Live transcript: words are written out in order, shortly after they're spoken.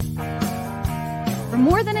For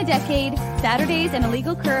more than a decade, Saturdays and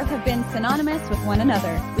Illegal Curve have been synonymous with one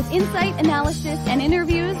another. With insight, analysis, and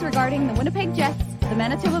interviews regarding the Winnipeg Jets, the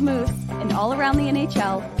Manitoba Moose, and all around the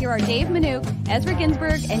NHL, here are Dave Manouk, Ezra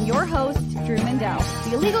Ginsburg, and your host, Drew Mandel.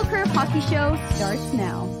 The Illegal Curve Hockey Show starts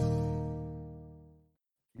now.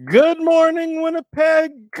 Good morning,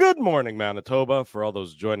 Winnipeg. Good morning, Manitoba. For all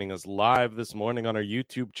those joining us live this morning on our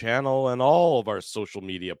YouTube channel and all of our social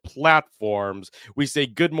media platforms, we say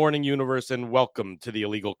good morning, universe, and welcome to the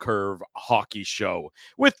Illegal Curve Hockey Show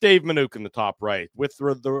with Dave Manouk in the top right, with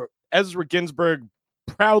the Ezra Ginsburg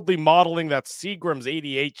proudly modeling that Seagram's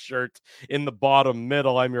 88 shirt in the bottom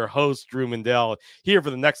middle. I'm your host, Drew Mandel, here for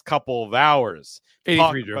the next couple of hours.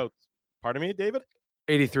 83, Drew. Pardon me, David?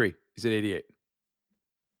 83. He said 88.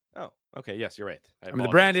 Oh, okay. Yes, you're right. I mean, the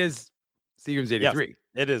brand is Seagram's 83. Yes,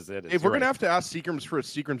 it is. If we're going to have to ask Seagram's for a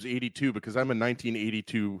Seagram's 82 because I'm a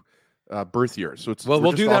 1982 birth year. So it's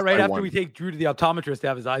we'll do that right after we take Drew to the optometrist to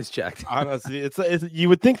have his eyes checked. Honestly, it's you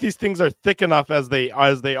would think these things are thick enough as they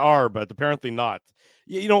are, but apparently not.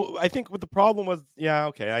 You know, I think what the problem was,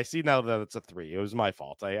 I see now that it's a 3. It was my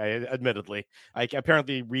fault. I admittedly,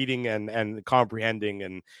 apparently reading and comprehending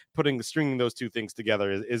and stringing those two things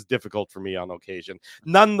together is difficult for me on occasion.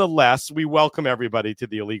 Nonetheless, we welcome everybody to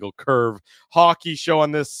the Illegal Curve Hockey Show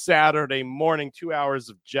on this Saturday morning. 2 hours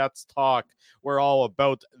of Jets talk. We're all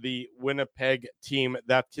about the Winnipeg team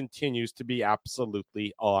that continues to be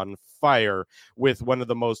absolutely on fire with one of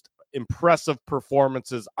the most impressive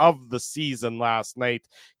performances of the season last night,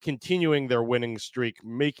 continuing their winning streak,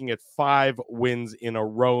 making it 5 wins in a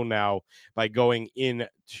row now by going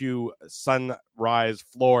into Sunrise,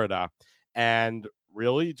 Florida, and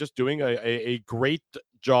really just doing a great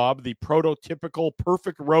job, the prototypical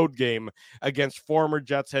perfect road game against former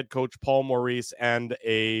Jets head coach Paul Maurice and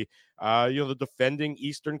the defending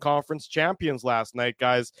Eastern Conference champions last night,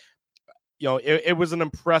 guys. You know, it was an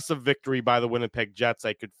impressive victory by the Winnipeg Jets.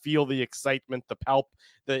 I could feel the excitement,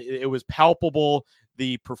 it was palpable.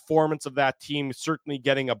 The performance of that team certainly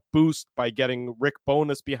getting a boost by getting Rick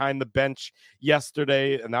Bowness behind the bench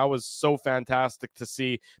yesterday, and that was so fantastic to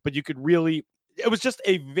see. But it was just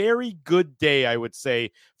a very good day, I would say,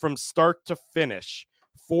 from start to finish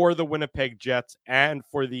for the Winnipeg Jets and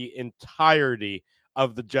for the entirety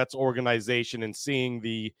of the Jets organization, and seeing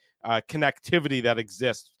the connectivity that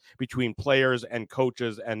exists between players and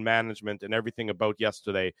coaches and management, and everything about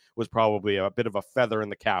yesterday was probably a bit of a feather in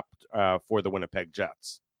the cap for the Winnipeg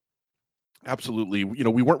Jets. Absolutely. You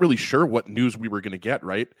know, we weren't really sure what news we were going to get,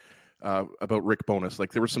 right? About Rick Bowness.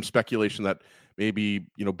 Like, there was some speculation that maybe,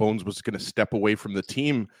 Bones was going to step away from the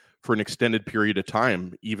team for an extended period of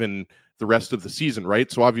time, even the rest of the season,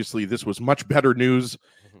 right? So obviously this was much better news.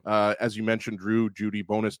 As you mentioned, Drew, Judy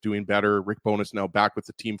Bowness doing better. Rick Bowness now back with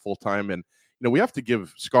the team full time. And, we have to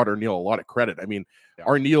give Scott Arniel a lot of credit. I mean,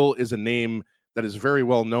 Arniel is a name that is very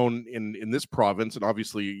well known in this province and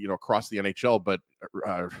obviously, across the NHL, but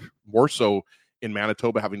more so in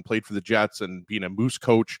Manitoba, having played for the Jets and being a Moose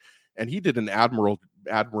coach. And he did an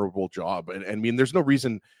admirable job. And I mean, there's no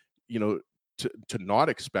reason, to not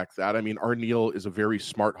expect that. I mean, Arniel is a very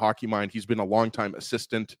smart hockey mind. He's been a longtime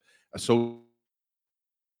assistant.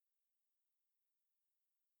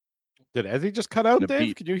 Did Ezzy just cut out,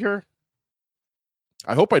 Dave? Could you hear?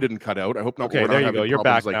 I hope I didn't cut out. I hope not. Okay, there you go. You're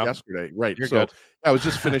back like now. Yesterday, right? You're so good. I was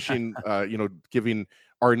just finishing, giving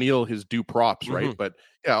Arniel his due props, right? Mm-hmm. But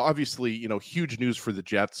yeah, obviously, huge news for the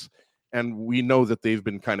Jets, and we know that they've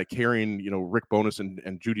been kind of carrying, Rick Bowness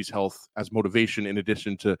and Judy's health as motivation, in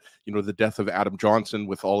addition to, the death of Adam Johnson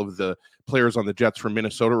with all of the players on the Jets from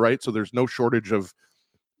Minnesota, right? So there's no shortage of,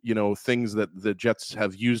 things that the Jets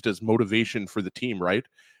have used as motivation for the team, right?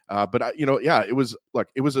 But it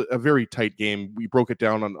was a very tight game. We broke it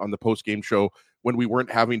down on the post-game show when we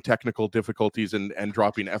weren't having technical difficulties and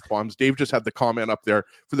dropping F-bombs. Dave just had the comment up there.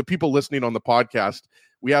 For the people listening on the podcast,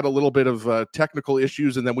 we had a little bit of technical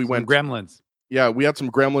issues, and then we went gremlins. Yeah, we had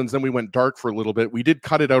some gremlins. Then we went dark for a little bit. We did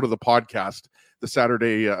cut it out of the podcast,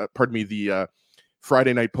 the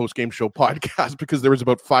Friday night post-game show podcast, because there was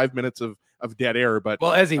about 5 minutes of dead air. But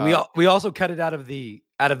Ezzy, we also cut it out of the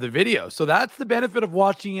video. So that's the benefit of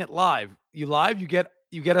watching it live. You get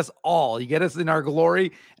us all. You get us in our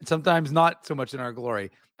glory, and sometimes not so much in our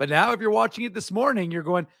glory. But now if you're watching it this morning, you're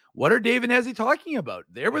going, what are Dave and Ezzy talking about?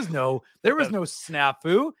 There was no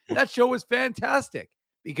snafu. That show was fantastic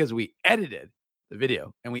because we edited the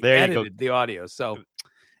video and we edited the audio. So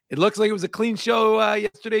it looks like it was a clean show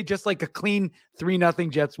yesterday, just like a clean 3-0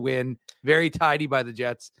 Jets win. Very tidy by the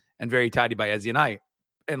Jets and very tidy by Ezzy and I,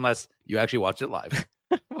 unless you actually watched it live.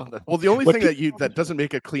 Well, the only thing that doesn't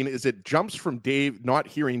make it clean is it jumps from Dave not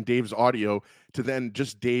hearing Dave's audio to then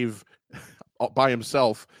just Dave by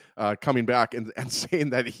himself, coming back and saying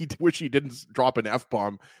that he wish he didn't drop an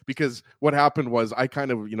F-bomb, because what happened was I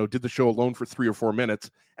kind of, did the show alone for 3 or 4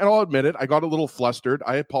 minutes, and I'll admit it, I got a little flustered.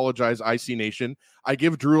 I apologize, IC Nation. I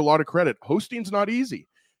give Drew a lot of credit. Hosting's not easy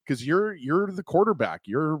because you're the quarterback.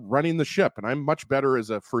 You're running the ship, and I'm much better as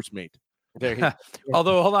a first mate. There you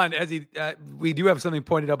Although, hold on, Ezzy, we do have something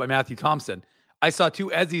pointed out by Matthew Thompson. I saw 2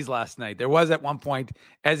 Ezzies last night. There was at one point,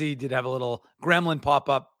 Ezzy did have a little gremlin pop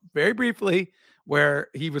up very briefly where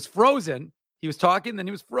he was frozen. He was talking, then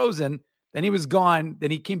he was frozen, then he was gone, then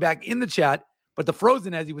he came back in the chat, but the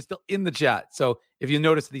frozen Ezzy was still in the chat. So if you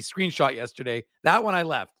noticed the screenshot yesterday, that one I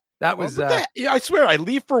left. That was I swear, I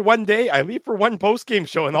leave for one day, I leave for one post-game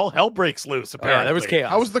show, and all hell breaks loose. Apparently, there was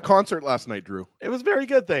chaos. How was the concert last night, Drew? It was very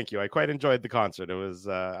good, thank you. I quite enjoyed the concert. It was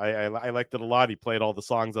I liked it a lot. He played all the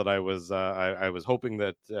songs that I was hoping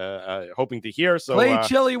to hear. So play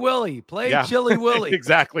Chilly Willy, Chilly Willy.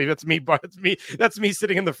 Exactly. That's me. That's me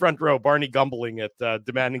sitting in the front row, Barney gumbling it,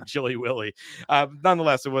 demanding Chilly Willy.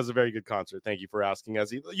 Nonetheless, it was a very good concert. Thank you for asking,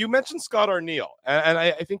 Ezzy. You mentioned Scott Arniel, and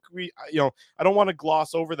I think I don't want to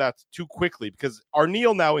gloss over that too quickly, because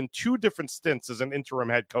Arniel now in 2 different stints as an interim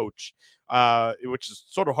head coach, which is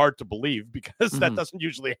sort of hard to believe because that doesn't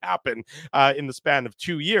usually happen in the span of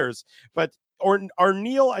 2 years. But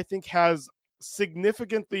Arniel, I think, has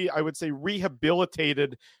significantly, I would say,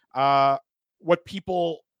 rehabilitated what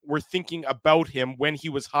people were thinking about him when he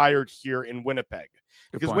was hired here in Winnipeg.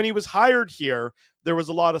 Because when he was hired here, there was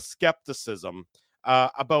a lot of skepticism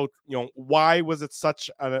about why was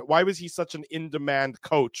he such an in-demand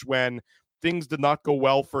coach when things did not go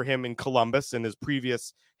well for him in Columbus in his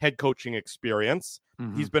previous head coaching experience.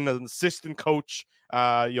 He's been an assistant coach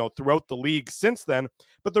throughout the league since then,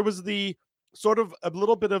 but there was the sort of a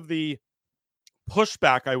little bit of the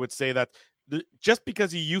pushback, I would say, that just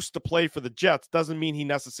because he used to play for the Jets doesn't mean he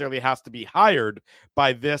necessarily has to be hired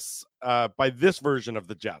by this version of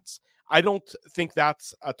the Jets. I don't think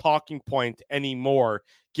that's a talking point anymore,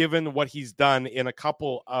 given what he's done in a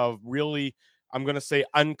couple of really, I'm going to say,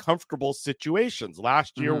 uncomfortable situations.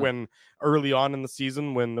 Last year, when early on in the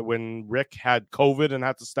season, when Rick had COVID and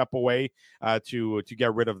had to step away to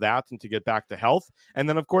get rid of that and to get back to health. And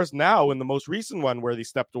then, of course, now in the most recent one where he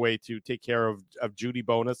stepped away to take care of Judy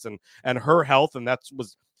Bonus and her health. And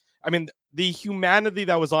the humanity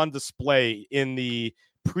that was on display in the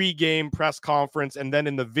pre-game press conference and then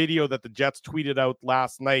in the video that the Jets tweeted out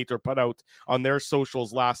last night or put out on their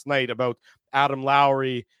socials last night about Adam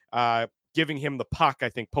Lowry giving him the puck, I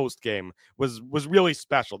think post-game was really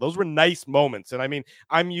special. Those were nice moments. And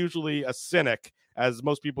I'm usually a cynic, as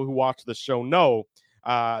most people who watch the show know,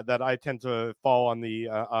 that I tend to fall on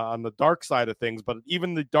the dark side of things. But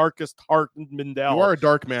even the darkest heart in Mindell, you are a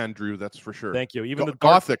dark man, Drew, that's for sure. Thank you. Even the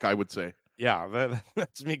gothic, I would say. Yeah,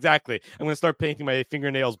 that's me exactly. I'm going to start painting my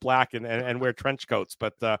fingernails black and wear trench coats,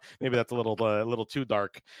 but maybe that's a little too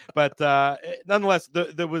dark. But nonetheless,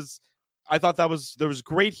 I thought there was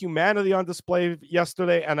great humanity on display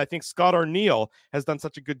yesterday, and I think Scott Arniel has done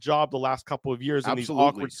such a good job the last couple of years in these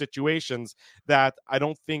awkward situations that I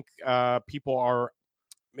don't think people are,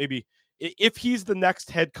 maybe if he's the next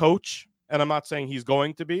head coach, and I'm not saying he's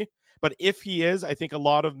going to be, but if he is, I think a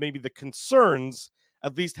lot of maybe the concerns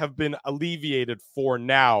at least have been alleviated for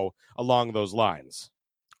now along those lines.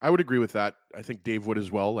 I would agree with that. I think Dave would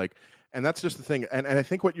as well. And that's just the thing. And I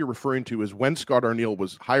think what you're referring to is when Scott Arniel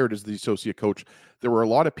was hired as the associate coach, there were a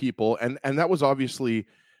lot of people, and that was obviously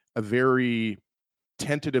a very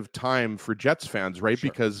tentative time for Jets fans, right? Sure.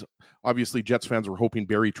 Because obviously Jets fans were hoping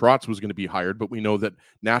Barry Trotz was going to be hired, but we know that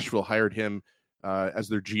Nashville hired him as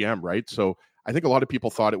their GM, right? So I think a lot of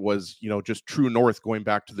people thought it was, just True North going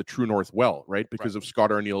back to the True North well, right? Because of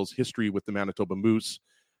Scott Arniel's history with the Manitoba Moose,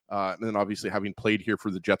 and then obviously having played here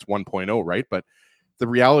for the Jets 1.0, right? But the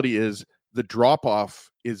reality is the drop-off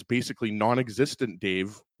is basically non-existent,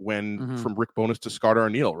 Dave, when from Rick Bowness to Scott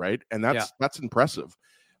Arniel, right? And that's impressive.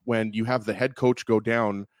 When you have the head coach go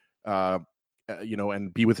down,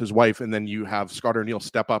 and be with his wife, and then you have Scott Arniel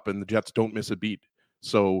step up and the Jets don't miss a beat.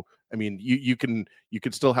 So you can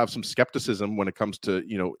still have some skepticism when it comes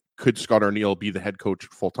to, could Scott Arniel be the head coach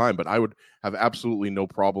full time? But I would have absolutely no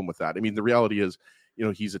problem with that. The reality is,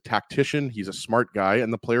 he's a tactician, he's a smart guy,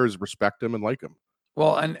 and the players respect him and like him.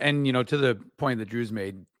 Well, and to the point that Drew's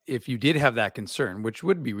made, if you did have that concern, which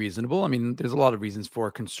would be reasonable, there's a lot of reasons for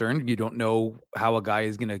concern. You don't know how a guy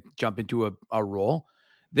is going to jump into a role.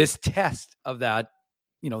 This test of that,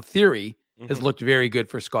 theory has looked very good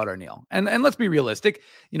for Scott Arniel. And let's be realistic.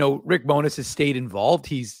 Rick Bowness has stayed involved.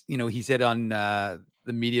 He's, he said on the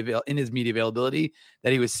media, in his media availability,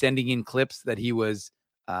 that he was sending in clips that he was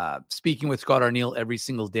speaking with Scott Arniel every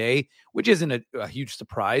single day, which isn't a huge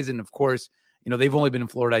surprise. And of course, they've only been in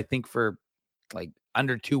Florida, I think, for like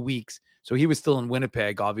under 2 weeks. So he was still in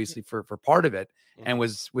Winnipeg, obviously, for part of it, and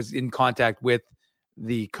was in contact with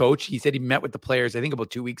the coach. He said he met with the players, I think, about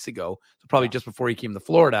 2 weeks ago. So probably just before he came to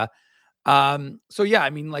Florida. So yeah, I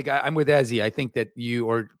mean, like I'm with Ezzy. I think that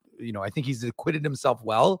I think he's acquitted himself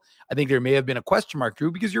well. I think there may have been a question mark,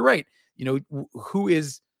 Drew, because you're right. Who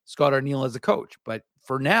is Scott Arniel as a coach? But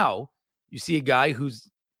for now, you see a guy who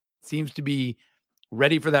seems to be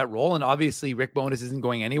ready for that role. And obviously Rick Bowness isn't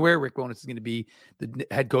going anywhere. Rick Bowness is going to be the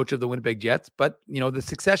head coach of the Winnipeg Jets. But, the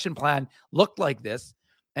succession plan looked like this.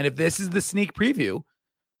 And if this is the sneak preview,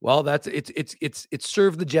 well, it's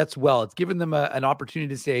served the Jets well. It's given them an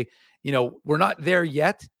opportunity to say, we're not there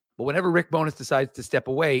yet, but whenever Rick Bowness decides to step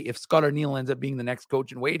away, if Scott Arniel ends up being the next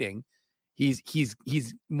coach in waiting,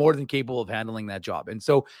 he's more than capable of handling that job. And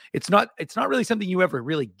so it's not really something you ever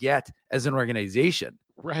really get as an organization.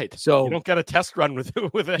 Right. So you don't get a test run with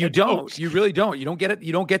a you don't. Coach. You really don't. You don't get it.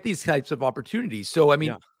 You don't get these types of opportunities. So I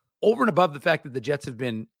mean, over and above the fact that the Jets have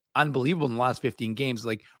been unbelievable in the last 15 games,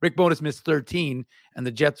 like Rick Bowness missed 13, and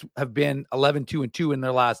the Jets have been 11-2-2 in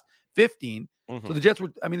their last 15. So the Jets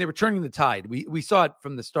they were turning the tide. We saw it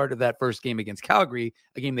from the start of that first game against Calgary,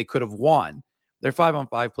 a game they could have won. Their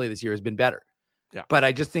 5-on-5 play this year has been better. Yeah. But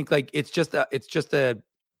I just think like it's just a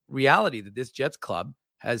reality that this Jets club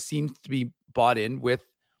seems to be bought in with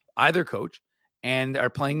either coach and are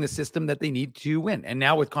playing the system that they need to win. And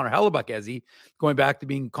now with Connor Hellebuyck, Ezzy, going back to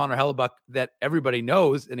being Connor Hellebuyck that everybody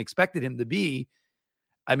knows and expected him to be,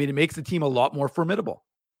 I mean, it makes the team a lot more formidable.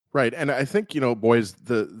 Right. And I think, boys,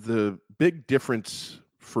 the big difference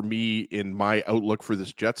for me in my outlook for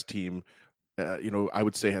this Jets team, I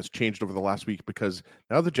would say has changed over the last week, because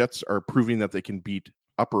now the Jets are proving that they can beat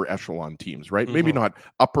upper echelon teams, right? Maybe not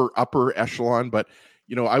upper echelon, but,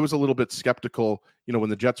 I was a little bit skeptical, when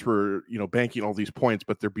the Jets were, banking all these points,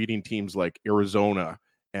 but they're beating teams like Arizona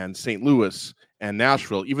and St. Louis and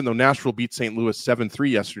Nashville, even though Nashville beat St. Louis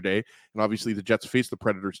 7-3 yesterday. And obviously the Jets face the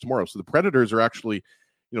Predators tomorrow. So the Predators are actually,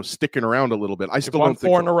 sticking around a little bit. I still don't think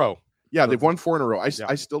 4 in a row. Yeah, they've won 4 in a row. I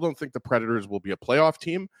still don't think the Predators will be a playoff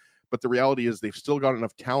team, but the reality is they've still got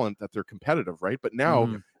enough talent that they're competitive, right? But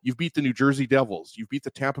now you've beat the New Jersey Devils, you've beat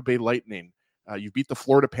the Tampa Bay Lightning, you've beat the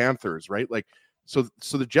Florida Panthers, right? Like, so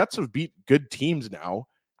the Jets have beat good teams now.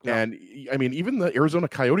 Yeah. And I mean, even the Arizona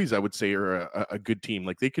Coyotes, I would say, are a good team.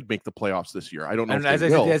 Like, they could make the playoffs this year. I don't know. And as I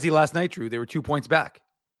said to Ezzy last night, Drew, they were 2 points back.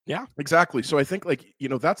 Yeah, exactly. So I think, like,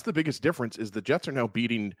 that's the biggest difference is the Jets are now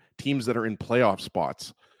beating teams that are in playoff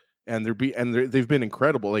spots, and they've been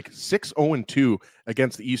incredible. Like 6-0-2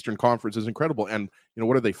 against the Eastern Conference is incredible. And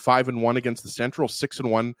what are they, 5-1 against the Central,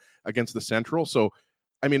 6-1 against the Central? So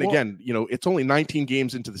I mean, again, it's only 19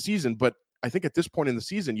 games into the season, but I think at this point in the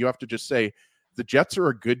season, you have to just say the Jets are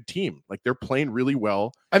a good team. Like, they're playing really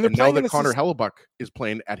well. And now that Connor Hellebuyck is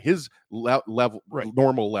playing at his level,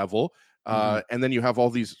 normal level, and then you have all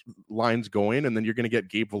these lines going, and then you're going to get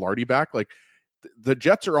Gabe Vilardi back. Like, the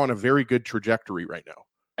Jets are on a very good trajectory right now.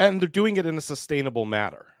 And they're doing it in a sustainable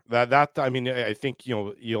manner. I mean, I think,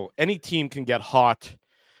 any team can get hot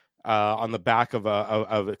on the back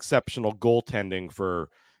of exceptional goaltending for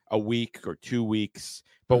a week or 2 weeks.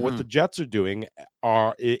 But what the Jets are doing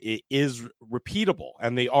is repeatable,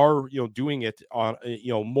 and they are, doing it on,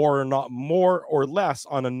 more or less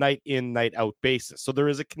on a night in, night out basis. So there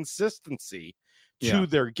is a consistency to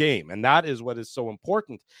their game, and that is what is so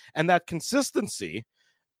important. And that consistency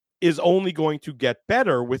is only going to get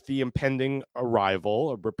better with the impending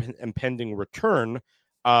arrival or impending return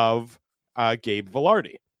of Gabe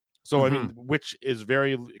Vilardi. So, I mean, which is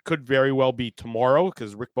could very well be tomorrow,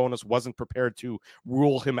 because Rick Bowness wasn't prepared to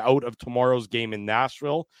rule him out of tomorrow's game in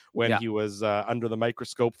Nashville when he was under the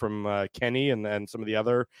microscope from Kenny and some of the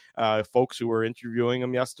other folks who were interviewing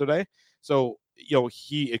him yesterday. So,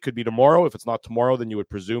 it could be tomorrow. If it's not tomorrow, then you would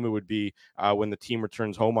presume it would be when the team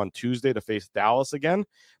returns home on Tuesday to face Dallas again.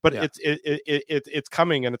 But it's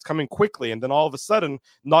coming, and it's coming quickly. And then all of a sudden,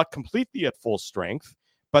 not completely at full strength,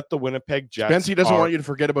 but the Winnipeg Jets. Spency doesn't want you to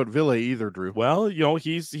forget about Ville either, Drew. Well,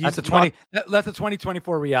 he's that's a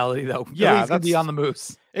 2024 reality, though. Yeah, he's going to be on the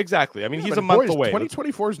Moose. Exactly. I mean, he's a month away.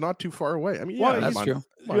 2024 is not too far away. I mean, that's true.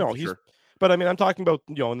 But I mean, I'm talking about,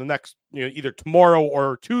 in the next, either tomorrow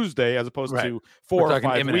or Tuesday, as opposed to 4 or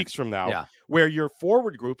 5 weeks from now, where your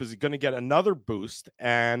forward group is going to get another boost.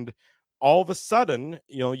 And all of a sudden,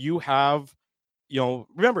 you have,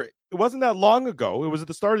 remember, it wasn't that long ago. It was at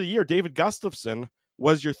the start of the year. David Gustafsson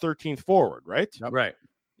was your 13th forward, right? Right.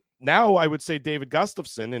 Now, I would say David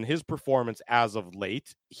Gustafsson, in his performance as of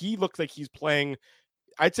late, he looks like he's playing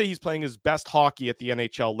I'd say he's playing his best hockey at the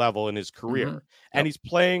NHL level in his career. And he's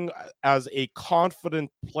playing as a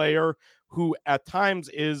confident player who at times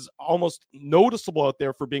is almost noticeable out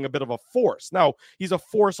there for being a bit of a force. Now, he's a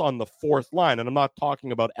force on the fourth line, and I'm not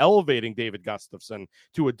talking about elevating David Gustafsson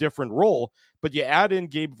to a different role, but you add in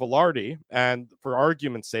Gabe Vilardi, and for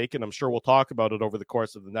argument's sake, and I'm sure we'll talk about it over the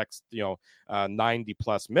course of the next 90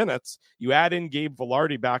 plus minutes, you add in Gabe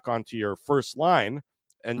Vilardi back onto your first line,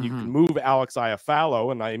 and you can move Alex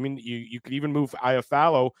Iafallo, and I mean, you could even move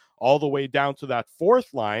Iafallo all the way down to that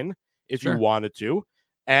fourth line if you wanted to.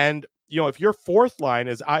 And, if your fourth line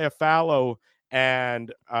is Iafallo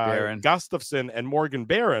and Gustafsson and Morgan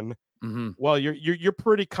Barron, well, you're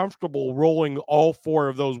pretty comfortable rolling all four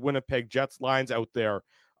of those Winnipeg Jets lines out there.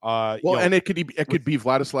 And it could be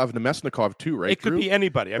Vladislav Nemesnikov too, right? It could be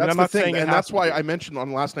anybody. I mean, that's I'm not saying, and that's why I mentioned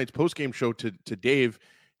on last night's postgame show to Dave.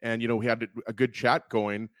 And, we had a good chat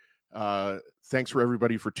going. Thanks for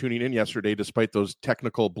everybody for tuning in yesterday, despite those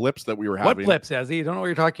technical blips that we were having. What blips, Ezzy? You don't know what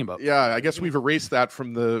you're talking about. Yeah, I guess we've erased that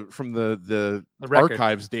from the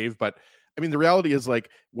archives, Dave. But, I mean, the reality is, like,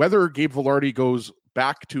 whether Gabe Vilardi goes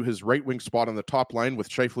back to his right wing spot on the top line with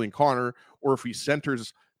Scheifele and Connor, or if he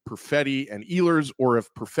centers Perfetti and Ehlers, or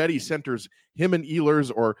if Perfetti centers him and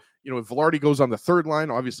Ehlers, or, if Vilardi goes on the third line,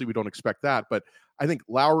 obviously we don't expect that. But I think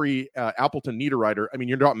Lowry, Appleton, Niederreiter, I mean,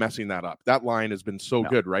 you're not messing that up. That line has been so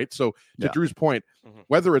good, right? So to Drew's point,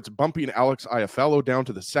 whether it's bumping Alex Iafallo down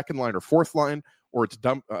to the second line or fourth line, or it's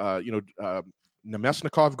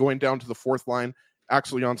Nemesnikov going down to the fourth line,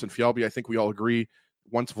 Axel Jonsson-Fjällby, I think we all agree,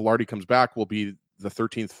 once Vilardi comes back, will be the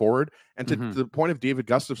 13th forward. And to the point of David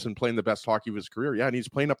Gustafsson playing the best hockey of his career, and he's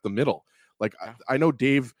playing up the middle. Like, I know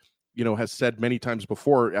Dave, has said many times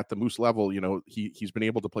before at the Moose level, he's been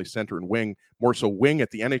able to play center and wing, more so wing at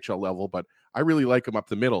the NHL level, but I really like him up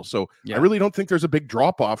the middle. So I really don't think there's a big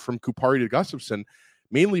drop off from Kupari to Gustafsson,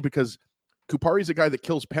 mainly because Kupari's a guy that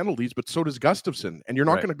kills penalties, but so does Gustafsson. And you're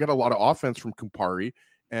not going to get a lot of offense from Kupari.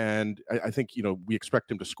 And I think, we expect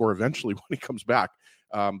him to score eventually when he comes back.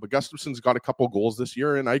 But Gustafsson's got a couple goals this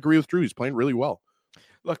year, and I agree with Drew. He's playing really well.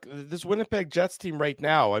 Look, this Winnipeg Jets team right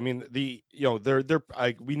now, I mean, we know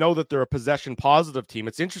that they're a possession positive team.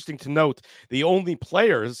 It's interesting to note the only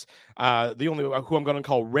players, who I'm going to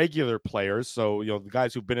call regular players, so, the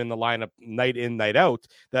guys who've been in the lineup night in, night out,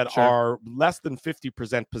 that are less than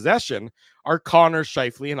 50% possession are Connor,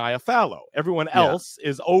 Scheifele, and Iafallo. Everyone else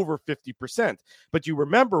is over 50%. But you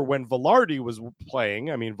remember when Vilardi was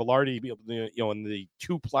playing, I mean, Vilardi, in the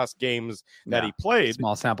 2+ games that he played.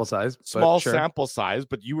 Small sample size. Sample size.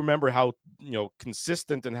 But you remember how,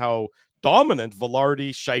 consistent and how dominant Vilardi,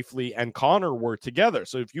 Scheifele, and Connor were together.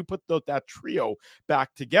 So if you put that trio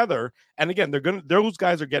back together, and again, those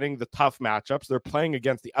guys are getting the tough matchups. They're playing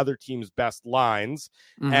against the other team's best lines.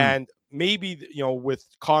 And maybe, with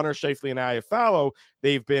Connor, Scheifele, and Iafallo,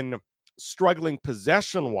 they've been struggling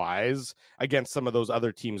possession-wise against some of those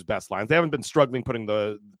other teams' best lines. They haven't been struggling putting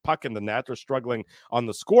the puck in the net or struggling on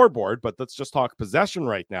the scoreboard, but let's just talk possession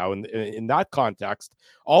right now. In that context,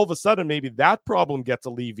 all of a sudden, maybe that problem gets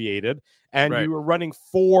alleviated, and you are running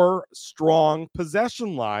 4 strong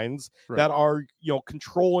possession lines that are,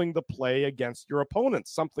 controlling the play against your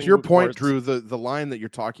opponents. Something to your point, Drew, the line that you're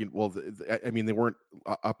talking, I mean, they weren't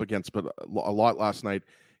up against, but a lot last night.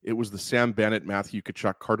 It was the Sam Bennett, Matthew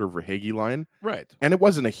Tkachuk, Carter Verhaeghe line. Right. And it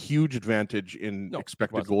wasn't a huge advantage in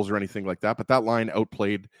expected goals or anything like that, but that line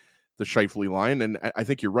outplayed the Scheifele line. And I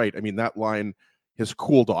think you're right. I mean, that line has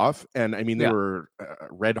cooled off. And I mean, they were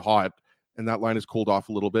red hot, and that line has cooled off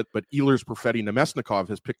a little bit. But Ehlers, Perfetti, Nemesnikov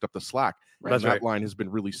has picked up the slack. Right. And that line has been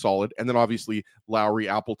really solid. And then obviously Lowry,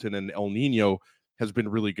 Appleton, and El Nino has been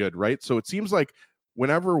really good, right? So it seems like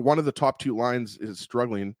whenever one of the top 2 lines is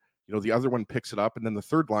struggling, the other one picks it up, and then the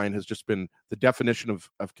third line has just been the definition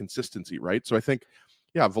of consistency, right? So I think,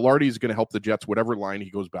 Vilardi is going to help the Jets, whatever line he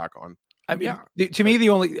goes back on. I mean, to me,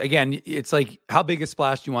 it's like, how big a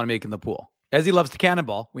splash do you want to make in the pool? As he loves to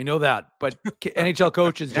cannonball, we know that, but NHL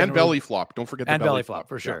coaches and belly flop. Don't forget the belly flop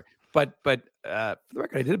for sure. But for the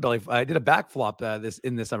record, I did a back flop this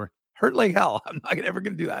summer. Hurt like hell. I'm not ever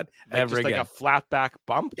going to do that ever again. Like a flat back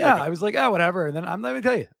bump. Yeah, I was like, whatever. And then let me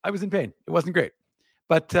tell you, I was in pain. It wasn't great.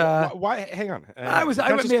 But why? Hang on. I would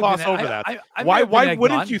just gloss over that. Why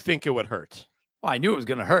wouldn't you think it would hurt? Well, I knew it was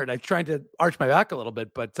going to hurt. I was trying to arch my back a little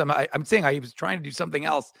bit, but I'm saying I was trying to do something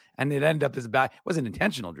else, and it ended up as back. It wasn't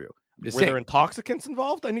intentional, Drew. Were there intoxicants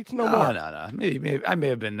involved? I need to know more. No. Maybe I may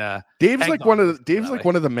have been. Dave's like one of the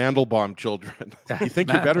Mandelbaum children. You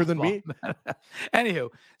think you're better than me? Anywho,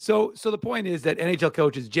 so the point is that NHL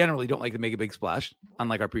coaches generally don't like to make a big splash,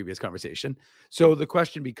 unlike our previous conversation. So the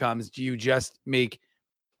question becomes: do you just make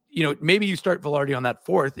maybe you start Velarde on that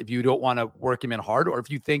fourth if you don't want to work him in hard, or if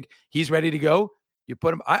you think he's ready to go, you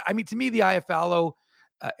put him. I mean, to me, the Iafallo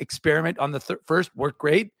experiment on the first worked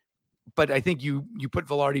great, but I think you put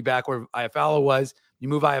Velarde back where Iafallo was. You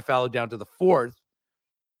move Iafallo down to the fourth,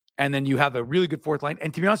 and then you have a really good fourth line.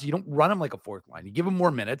 And to be honest, you don't run him like a fourth line. You give him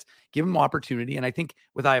more minutes, give him opportunity. And I think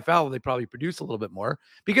with Iafallo, they probably produce a little bit more,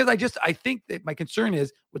 because I think that my concern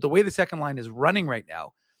is with the way the second line is running right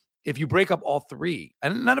now, if you break up all three,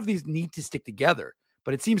 and none of these need to stick together,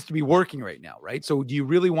 but it seems to be working right now, right? So do you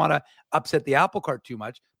really want to upset the apple cart too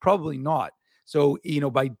much? Probably not. So,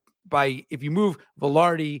 by if you move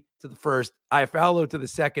Velarde to the first, Iafallo to the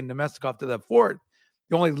second, Namestnikov to the fourth,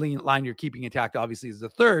 the only line you're keeping intact, obviously, is the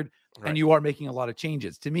third, right. And you are making a lot of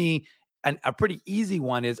changes. To me, and a pretty easy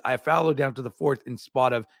one is Iafallo down to the fourth in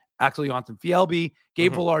spot of Axel Jonsson-Fjällby,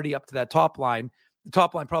 Gabe Velarde up to that top line. The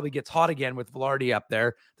top line probably gets hot again with Velarde up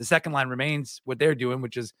there. The second line remains what they're doing,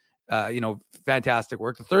 which is, fantastic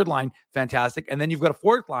work. The third line, fantastic. And then you've got a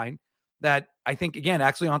fourth line that I think, again,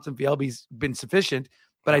 Axel Jonsson-Fjällby's been sufficient,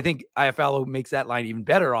 but I think Iafallo makes that line even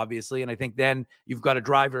better, obviously. And I think then you've got a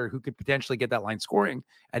driver who could potentially get that line scoring.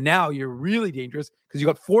 And now you're really dangerous because you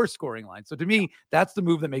got 4 scoring lines. So to me, that's the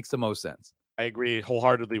move that makes the most sense. I agree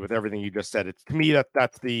wholeheartedly with everything you just said. It's to me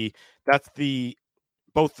that's the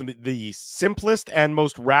both the simplest and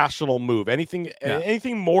most rational move. Anything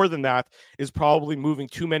more than that is probably moving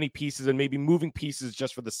too many pieces, and maybe moving pieces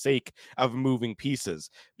just for the sake of moving pieces.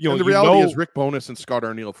 And the reality is Rick Bowness and Scott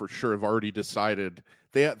Arniel for sure have already decided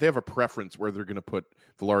they have a preference where they're going to put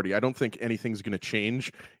Velarde. I don't think anything's going to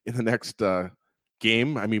change in the next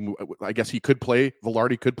game. I mean, I guess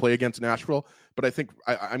Velarde could play against Nashville, but I think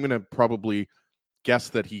I'm going to probably guess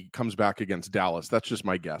that he comes back against Dallas. That's just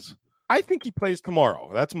my guess. I think he plays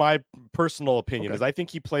tomorrow. That's my personal opinion. Is I think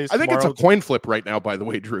he plays tomorrow. I think it's a coin flip right now, by the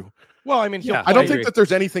way, Drew. Well, I mean, I don't think that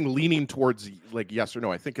there's anything leaning towards like yes or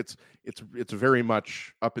no. I think it's very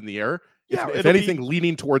much up in the air. Yeah, if anything,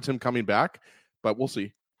 leaning towards him coming back, but we'll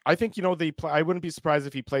see. I think I wouldn't be surprised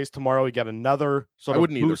if he plays tomorrow. You get another sort of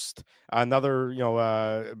boost,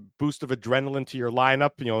 another boost of adrenaline to your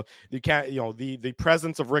lineup. You can't the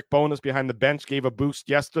presence of Rick Bowness behind the bench gave a boost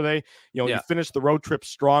yesterday. You finished the road trip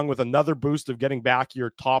strong with another boost of getting back your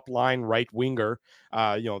top line right winger.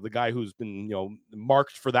 The guy who's been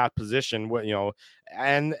marked for that position.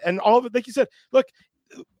 And all of it, like you said, look.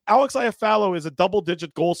 Alex Iafallo is a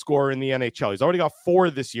double-digit goal scorer in the NHL. He's already got 4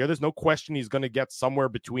 this year. There's no question he's going to get somewhere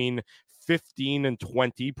between 15 and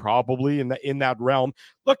 20, probably in that realm.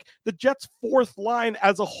 Look, the Jets' fourth line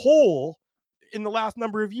as a whole in the last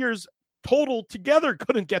number of years, total together,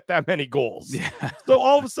 couldn't get that many goals. Yeah. So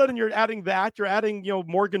all of a sudden, you're adding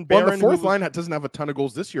Morgan Barron. Well, the fourth line doesn't have a ton of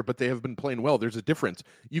goals this year, but they have been playing well. There's a difference.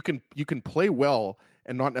 You can play well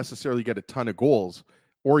and not necessarily get a ton of goals.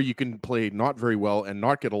 Or you can play not very well and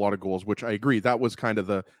not get a lot of goals, which I agree. That was kind of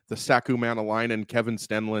the Saku Manalainen, Kevin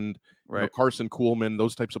Stenlund, right. Carson Kuhlman,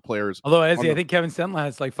 those types of players. Although, I think Kevin Stenlund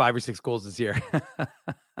has like 5 or 6 goals this year.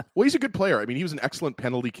 Well, he's a good player. I mean, he was an excellent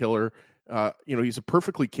penalty killer. He's a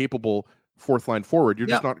perfectly capable fourth line forward. You're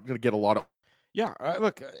just not going to get a lot of. Yeah,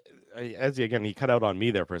 look, Ezzy, again, he cut out on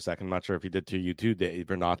me there for a second. I'm not sure if he did to you too,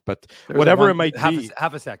 Dave, or not, but whatever it might be.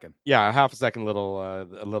 Half a second. Yeah, half a second, little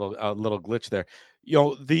glitch there.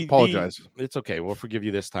 Apologize. It's okay. We'll forgive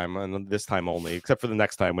you this time, and this time only, except for the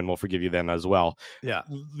next time when we'll forgive you then as well. Yeah.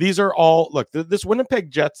 These are all, look, this Winnipeg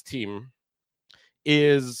Jets team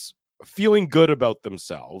is feeling good about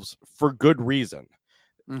themselves for good reason.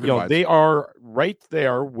 They are right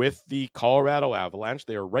there with the Colorado Avalanche.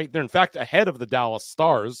 They are right there, in fact, ahead of the Dallas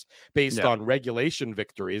Stars based on regulation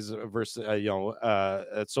victories versus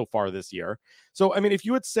so far this year. So, I mean, if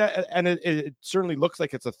you had said, and it certainly looks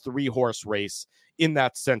like it's a 3-horse race in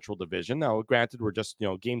that Central Division. Now, granted, we're just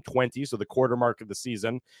game 20, so the quarter mark of the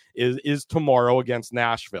season is tomorrow against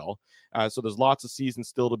Nashville. So there's lots of season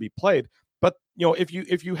still to be played. But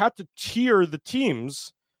if you had to tier the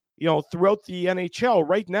teams, throughout the NHL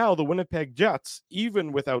right now, the Winnipeg Jets,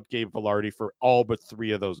 even without Gabe Velarde for all but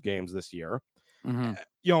 3 of those games this year,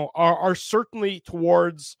 are certainly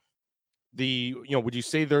towards the, would you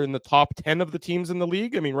say they're in the top 10 of the teams in the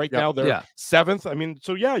league? I mean, right now they're 7th. I mean,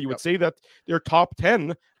 so you would say that they're top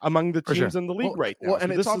 10 among the teams in the league right now. Well,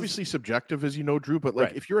 and it's obviously subjective, as you know, Drew, but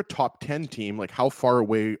if you're a top 10 team, like how far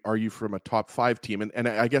away are you from a top 5 team? And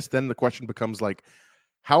I guess then the question becomes like,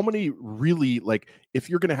 how many really, like, if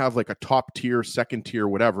you're going to have like a top tier, second tier,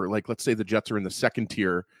 whatever, like let's say the Jets are in the second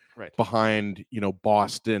tier behind,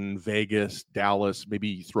 Boston, Vegas, Dallas, maybe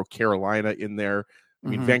you throw Carolina in there. I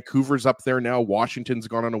mean, Vancouver's up there now. Washington's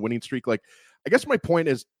gone on a winning streak. Like, I guess my point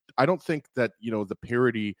is, I don't think that, the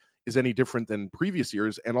parity is any different than previous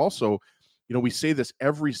years. And also, we say this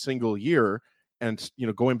every single year, and,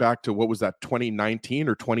 going back to what was that, 2019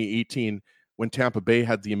 or 2018, when Tampa Bay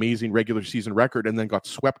had the amazing regular season record and then got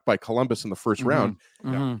swept by Columbus in the first round.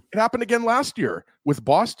 It happened again last year with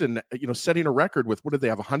Boston, setting a record with, what did they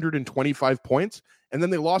have, 125 points? And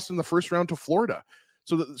then they lost in the first round to Florida.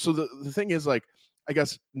 So the thing is, like, I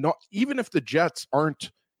guess not, even if the Jets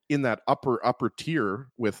aren't in that upper tier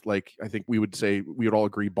with, like, I think we would all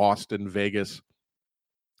agree, Boston, Vegas,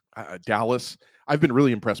 Dallas. I've been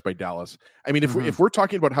really impressed by Dallas. I mean, if we're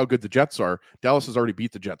talking about how good the Jets are, Dallas has already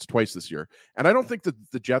beat the Jets twice this year. And I don't think that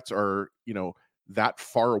the Jets are, that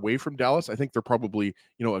far away from Dallas. I think they're probably,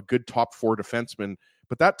 a good top 4 defenseman.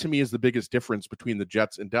 But that, to me, is the biggest difference between the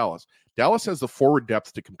Jets and Dallas. Dallas has the forward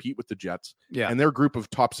depth to compete with the Jets. Yeah. And their group of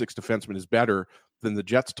top 6 defensemen is better than the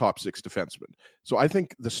Jets' top 6 defensemen. So I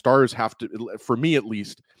think the Stars have to, for me at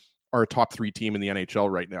least, are a top 3 team in the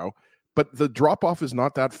NHL right now. But the drop-off is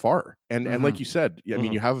not that far. And like you said, I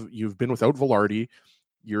mean, you've been without Velarde,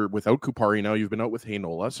 you're without Kupari now, you've been out with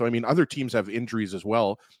Heinola. So, I mean, other teams have injuries as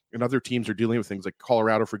well, and other teams are dealing with things like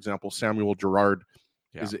Colorado, for example. Samuel Girard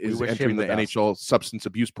is entering the NHL substance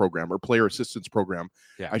abuse program, or player assistance program,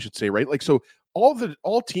 I should say, right? Like, so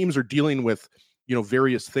all teams are dealing with,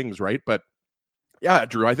 various things, right? But yeah,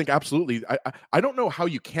 Drew, I think absolutely. I don't know how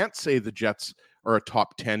you can't say the Jets are a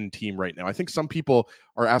top 10 team right now. I think some people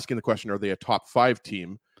are asking the question, are they a top 5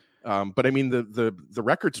 team? But I mean, the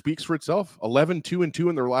record speaks for itself. 11-2-2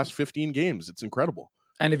 in their last 15 games. It's incredible.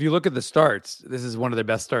 And if you look at the starts, this is one of their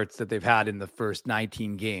best starts that they've had in the first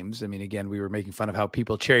 19 games. I mean, again, we were making fun of how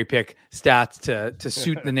people cherry pick stats to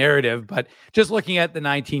suit the narrative, but just looking at the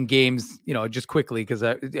 19 games, just quickly, because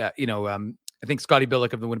I think Scotty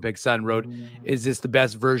Billick of the Winnipeg Sun wrote, is this the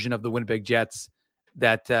best version of the Winnipeg Jets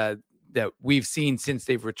that we've seen since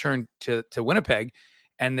they've returned to Winnipeg?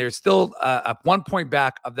 And they're still a 1 point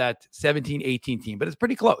back of that 17-18 team, but it's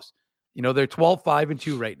pretty close. They're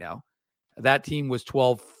 12-5-2 right now. That team was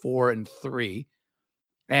 12-4-3.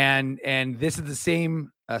 And this is the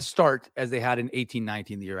same start as they had in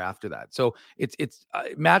 18-19 the year after that. So it's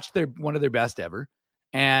matched one of their best ever.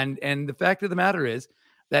 And the fact of the matter is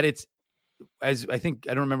that it's, as I think,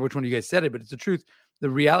 I don't remember which one of you guys said it, but it's the truth. The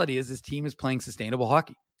reality is this team is playing sustainable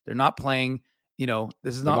hockey. They're not playing,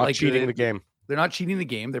 this is not like cheating the game. They're not cheating the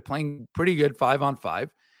game. They're playing pretty good 5-on-5.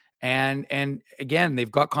 And again, they've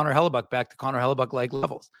got Connor Hellebuck back to Connor Hellebuck-like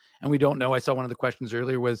levels. And we don't know. I saw one of the questions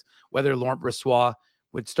earlier was whether Laurent Brossoit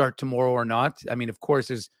would start tomorrow or not. I mean, of course,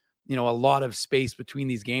 there's, a lot of space between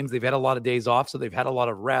these games. They've had a lot of days off, so they've had a lot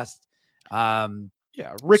of rest.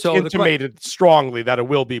 Rick intimated strongly that it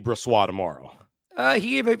will be Brossoit tomorrow.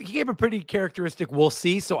 He gave a pretty characteristic "we'll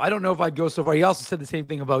see." So I don't know if I'd go so far. He also said the same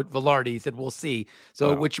thing about Velarde. He said "we'll see."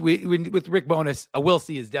 So which with Rick Bowness, a "we'll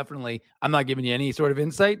see" is definitely. I'm not giving you any sort of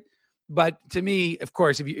insight, but to me, of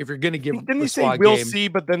course, if you're going to give, didn't he say "we'll see"?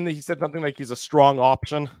 But then he said something like he's a strong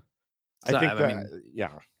option. So, I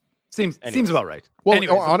think seems about right. Well,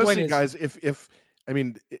 anyways, honestly, guys, if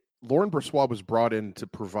Laurent Brossoit was brought in to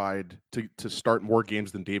provide to start more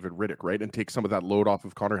games than David Riddick, right, and take some of that load off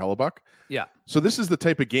of Connor Hellebuck. Yeah. So this is the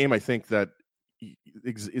type of game I think that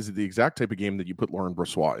is the exact type of game that you put Laurent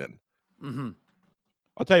Brossoit in. Mm-hmm.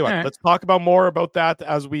 I'll tell you what. Let's talk about more about that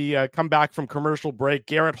as we come back from commercial break.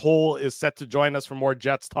 Garrett Hull is set to join us for more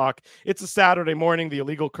Jets talk. It's a Saturday morning. The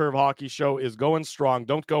Illegal Curve Hockey Show is going strong.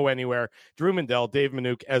 Don't go anywhere. Drew Mandel, Dave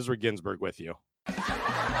Minuk, Ezra Ginsburg with you.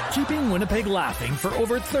 Keeping Winnipeg laughing for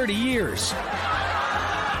over 30 years.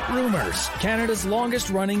 Rumors, Canada's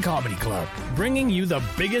longest-running comedy club, bringing you the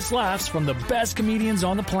biggest laughs from the best comedians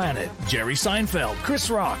on the planet. Jerry Seinfeld, Chris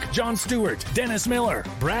Rock, Jon Stewart, Dennis Miller,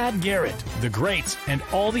 Brad Garrett, the greats, and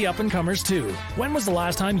all the up-and-comers too. When was the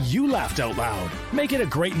last time you laughed out loud? Make it a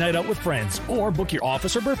great night out with friends, or book your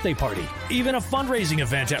office or birthday party. Even a fundraising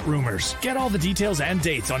event at Rumors. Get all the details and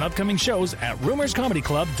dates on upcoming shows at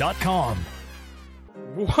rumorscomedyclub.com.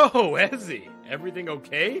 Whoa, Ezzy, everything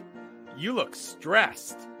okay? You look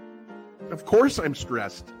stressed. Of course I'm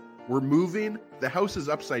stressed. We're moving, the house is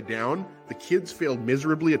upside down, the kids failed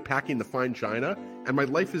miserably at packing the fine china, and my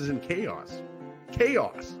life is in chaos.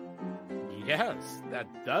 Chaos! Yes,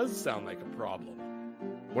 that does sound like a problem.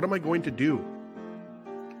 What am I going to do?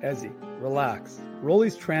 Ezzy, relax.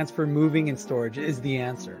 Rolly's Transfer Moving and Storage is the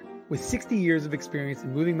answer. With 60 years of experience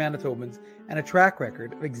in moving Manitobans and a track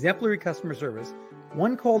record of exemplary customer service,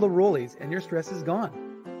 one call to Rolly's and your stress is gone.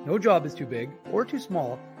 No job is too big or too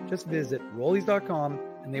small. Just visit Rollies.com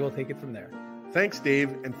and they will take it from there. Thanks, Dave,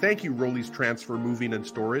 and thank you, Rollies Transfer Moving and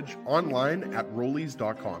Storage, online at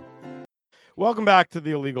Rollies.com. Welcome back to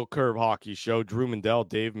the Illegal Curve Hockey Show. Drew Mandel,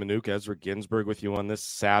 Dave Minuk, Ezra Ginsburg with you on this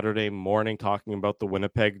Saturday morning talking about the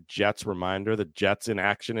Winnipeg Jets. Reminder, the Jets in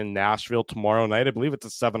action in Nashville tomorrow night. I believe it's a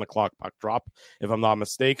 7 o'clock puck drop, if I'm not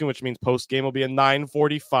mistaken, which means post-game will be at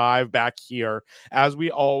 9:45 back here, as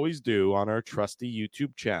we always do on our trusty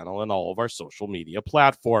YouTube channel and all of our social media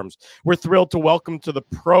platforms. We're thrilled to welcome to the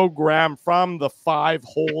program from the Five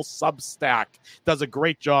Hole Substack. Does a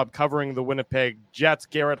great job covering the Winnipeg Jets.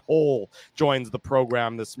 Garrett Hole joins the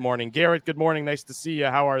program this morning. Garrett, good morning. Nice to see you.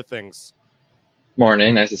 How are things?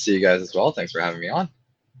 Morning. Nice to see you guys as well. Thanks for having me on.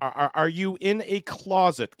 Are you in a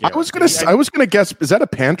closet, Garrett? I was gonna guess. Is that a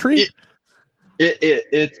pantry?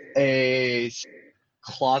 It's a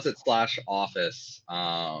closet / office.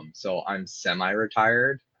 So I'm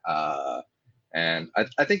semi-retired. And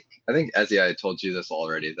I think Ezzy, I told you this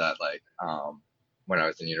already, that like when I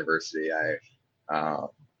was in university, I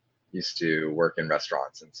used to work in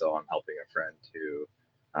restaurants, and so I'm helping a friend who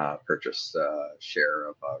purchased a share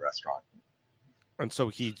of a restaurant. And so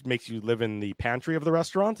he makes you live in the pantry of the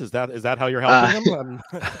restaurant? Is that how you're helping him?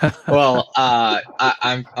 Well,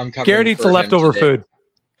 I'm covering. Garrett eats the leftover food.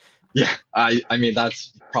 Yeah, I mean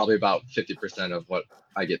that's probably about 50% of what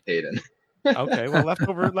I get paid in. Okay, well,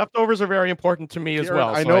 leftovers are very important to me as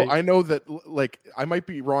well. I know that, like, I might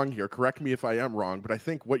be wrong here. Correct me if I am wrong, but I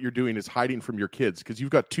think what you're doing is hiding from your kids, because you've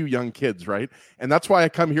got 2 young kids, right? And that's why I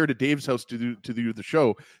come here to Dave's house to do the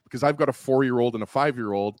show, because I've got a 4-year-old and a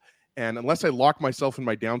 5-year-old, and unless I lock myself in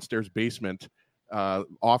my downstairs basement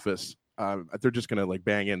office, they're just gonna like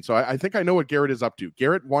bang in. So I think I know what Garrett is up to.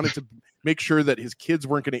 Garrett wanted to make sure that his kids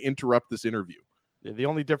weren't going to interrupt this interview. The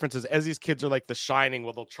only difference is Ezzy's kids are like The Shining,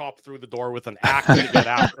 where they'll chop through the door with an axe to get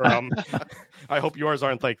after them. I hope yours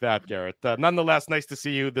aren't like that, Garrett. Nonetheless, nice to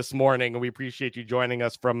see you this morning, and we appreciate you joining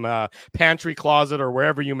us from pantry, closet, or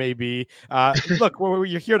wherever you may be. Look,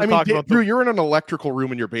 you're here to talk about. Drew, you're in an electrical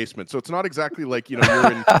room in your basement, so it's not exactly like you're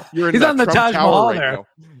in. He's on the Taj Mahal there. Now.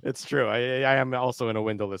 It's true. I am also in a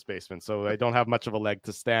windowless basement, so I don't have much of a leg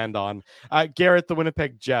to stand on. Garrett, the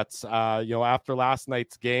Winnipeg Jets. After last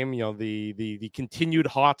night's game, the continued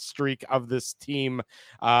hot streak of this team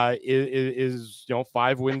is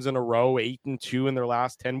 5 wins in a row, 8-2 in their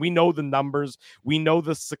last 10. We know the numbers. We know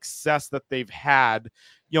the success that they've had.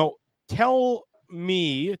 Tell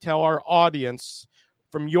our audience,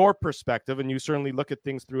 from your perspective, and you certainly look at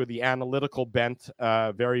things through the analytical bent,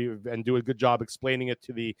 and do a good job explaining it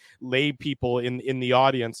to the lay people in the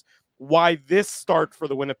audience, why this start for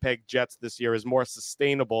the Winnipeg Jets this year is more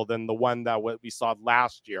sustainable than the one that we saw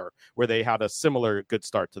last year, where they had a similar good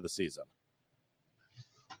start to the season.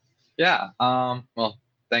 Yeah. Well,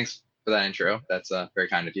 thanks for that intro. That's very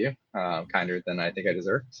kind of you. Kinder than I think I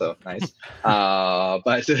deserve. So nice.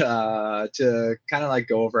 But to kind of like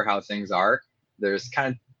go over how things are, there's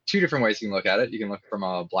kind of 2 different ways you can look at it. You can look from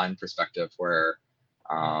a blind perspective, where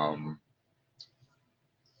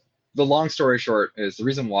the long story short is the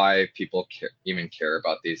reason why people even care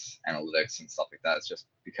about these analytics and stuff like that is just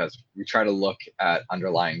because we try to look at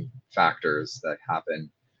underlying factors that happen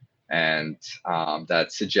and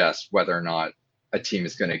that suggest whether or not a team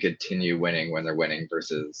is going to continue winning when they're winning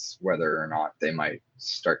versus whether or not they might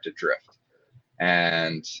start to drift.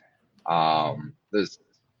 And there's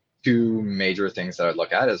 2 major things that I'd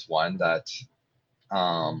look at. Is one, that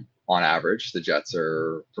on average the Jets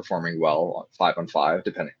are performing well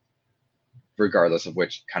 5-on-5, regardless of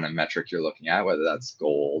which kind of metric you're looking at, whether that's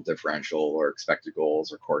goal differential or expected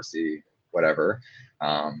goals or Corsi, whatever.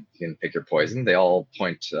 You can pick your poison. They all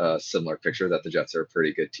point to a similar picture that the Jets are a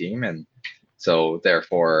pretty good team. And so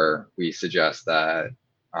therefore we suggest that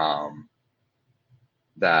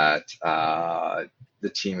the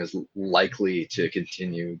team is likely to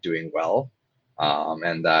continue doing well,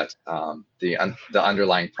 and that the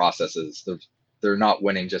underlying processes, they're not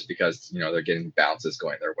winning just because they're getting bounces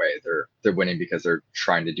going their way. They're winning because they're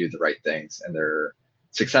trying to do the right things, and they're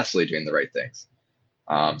successfully doing the right things.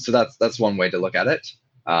 So that's one way to look at it.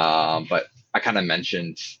 But I kind of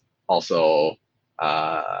mentioned also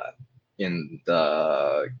in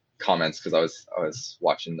the comments, because I was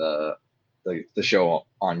watching the show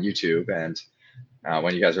on YouTube, and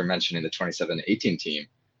when you guys were mentioning the 27-18 team,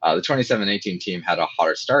 the 27-18 team had a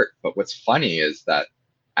hotter start. But what's funny is that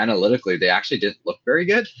analytically, they actually didn't look very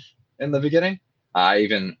good in the beginning. I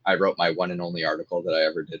wrote my one and only article that I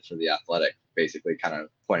ever did for The Athletic, basically kind of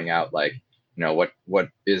pointing out what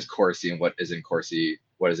is Corsi and what isn't Corsi,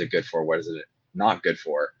 what is it good for, what is it not good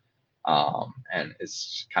for. And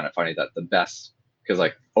it's kind of funny that the best, because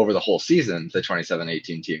over the whole season, the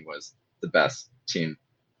 27-18 team was the best team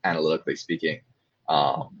analytically speaking,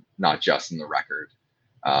 not just in the record.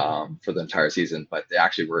 for the entire season, but they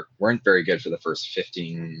actually weren't very good for the first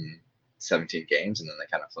 15, 17 games, and then they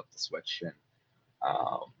kind of flipped the switch. And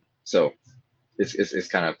so it's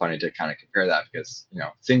kind of funny to kind of compare that, because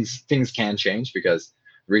things can change, because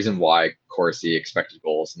the reason why Corsi, expected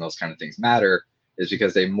goals, and those kind of things matter is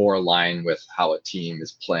because they more align with how a team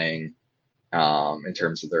is playing in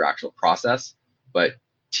terms of their actual process. But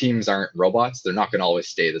teams aren't robots; they're not going to always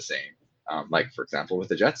stay the same. Like, for example, with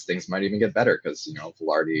the Jets, things might even get better because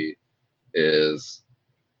Vilardi is,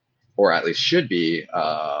 or at least should be,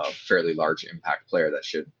 a fairly large impact player that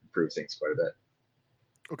should improve things quite a bit.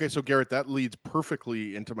 Okay, so Garrett, that leads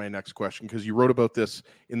perfectly into my next question, because you wrote about this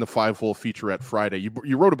in the 5-hole featurette Friday.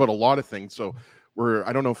 You wrote about a lot of things, so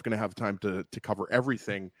I don't know if we're going to have time to cover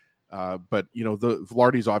everything, but the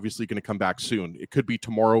Vilardi's obviously going to come back soon. It could be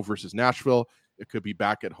tomorrow versus Nashville. It could be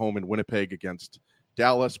back at home in Winnipeg against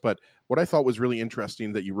Dallas. But what I thought was really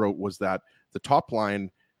interesting that you wrote was that the top line,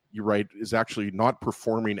 you write, is actually not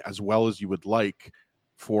performing as well as you would like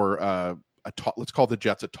for let's call the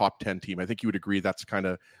Jets a top 10 team. I think you would agree that's kind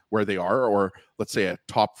of where they are, or let's say a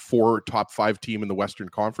top 4, top 5 team in the Western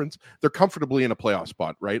Conference. They're comfortably in a playoff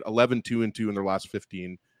spot, right? 11-2-2 in their last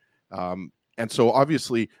 15. And so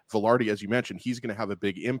obviously Vilardi, as you mentioned, he's going to have a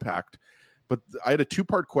big impact. But I had a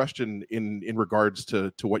 2-part question in regards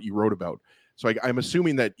to what you wrote about. So I'm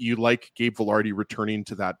assuming that you like Gabe Vilardi returning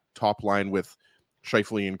to that top line with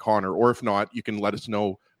Scheifele and Connor, or if not, you can let us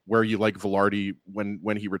know where you like Vilardi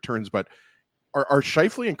when he returns. But are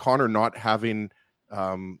Scheifele and Connor not having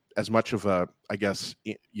as much of a, I guess,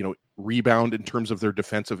 rebound in terms of their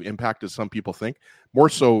defensive impact as some people think? More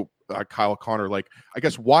so, Kyle Connor. Like, I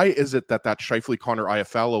guess, why is it that Scheifele Connor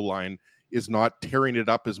Iafallo line is not tearing it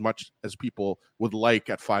up as much as people would like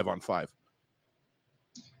at 5-on-5?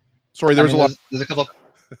 Sorry, there's a lot. There's a couple.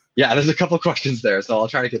 Yeah, there's a couple of questions there, so I'll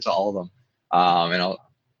try to get to all of them. And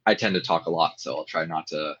I tend to talk a lot, so I'll try not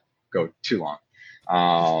to go too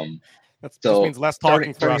long. That just means less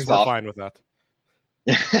talking for us. We're fine with that.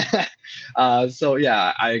 So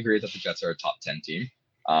yeah, I agree that the Jets are a top 10 team,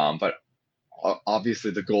 but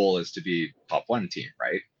obviously the goal is to be top 1 team,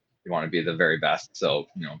 right? You want to be the very best. So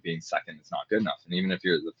being second is not good enough. And even if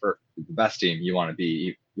you're the best team, you want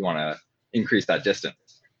to increase that distance.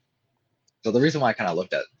 So the reason why I kind of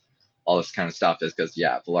looked at all this kind of stuff is because,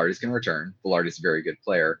 Vilardi's going to return. Vilardi's a very good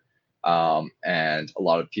player. And a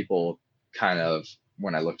lot of people kind of,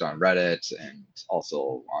 when I looked on Reddit and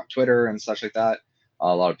also on Twitter and such like that,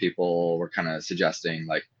 a lot of people were kind of suggesting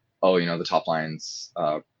like, oh, the top lines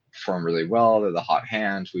perform really well. They're the hot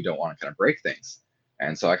hand. We don't want to kind of break things.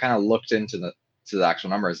 And so I kind of looked into the actual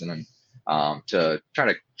numbers, and then to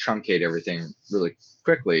try to truncate everything really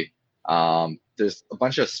quickly, there's a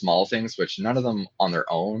bunch of small things, which none of them on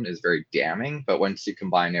their own is very damning. But once you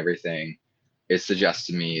combine everything, it suggests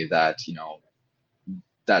to me that,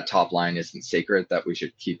 that top line isn't sacred, that we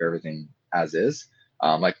should keep everything as is.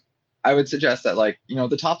 Like, I would suggest that, like,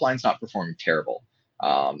 the top line's not performing terrible.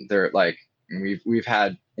 They're like, we've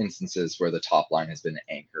had instances where the top line has been an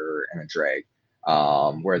anchor and a drag,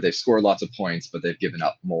 where they've scored lots of points, but they've given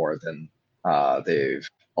up more than they've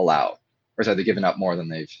allowed, or sorry, they've given up more than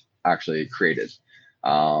they've actually created.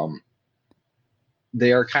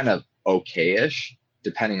 They are kind of okay-ish,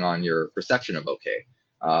 depending on your perception of okay.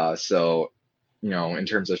 So, in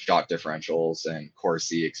terms of shot differentials and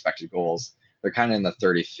Corsi expected goals, they're kind of in the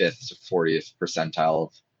 35th to 40th percentile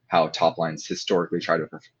of how top lines historically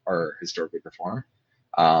perform.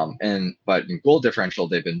 But in goal differential,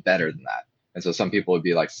 they've been better than that. And so some people would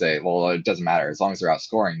be like, say, well, it doesn't matter as long as they're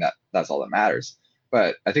outscoring. That's all that matters.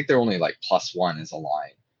 But I think they're only like +1 as a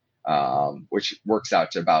line, which works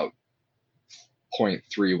out to about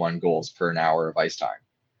 0.31 goals per an hour of ice time.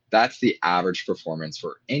 That's the average performance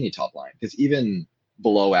for any top line, because even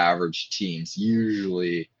below average teams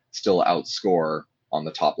usually still outscore on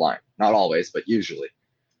the top line. Not always, but usually.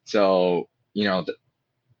 So, no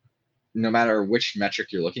matter which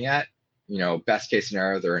metric you're looking at, best case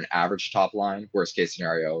scenario, they're an average top line. Worst case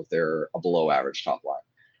scenario, they're a below average top line.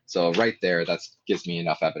 So right there, that gives me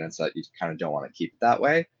enough evidence that you kind of don't want to keep it that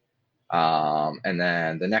way. And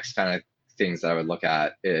then the next kind of things that I would look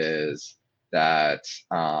at is that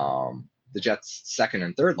the Jets' second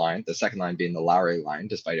and third line, the second line being the Lowry line,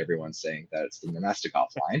 despite everyone saying that it's the Nemestikov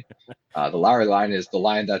line. The Lowry line is the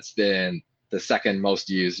line that's been the second most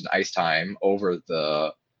used in ice time over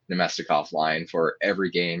the Nemestikov line for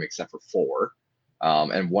every game except for 4.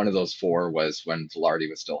 And one of those 4 was when Vilardi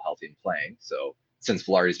was still healthy and playing. So since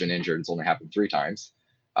Vilardi's been injured, it's only happened 3 times.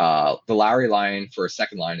 The Lowry line for a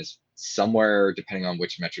second line is somewhere, depending on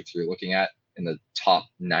which metrics you're looking at, in the top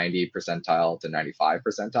 90 percentile to 95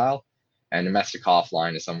 percentile. and Nemestikov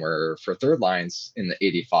line is somewhere for third lines in the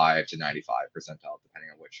 85 to 95 percentile,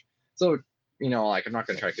 depending on which. So, like I'm not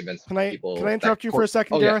going to try to convince people. Can I interrupt you for a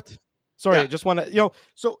second, Oh, Garrett? yeah. Sorry, Yeah. I just want to,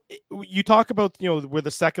 so you talk about, where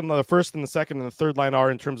the first and the second and the third line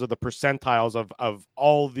are in terms of the percentiles of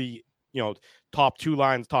all the, top 2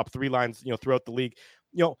 lines, top 3 lines, throughout the league.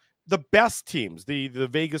 The best teams, the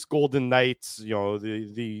Vegas Golden Knights,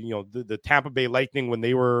 the Tampa Bay Lightning, when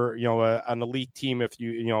they were, an elite team, if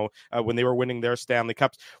when they were winning their Stanley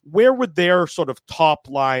Cups, where would their sort of top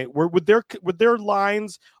line, would their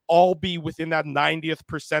lines all be within that 90th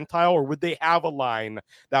percentile, or would they have a line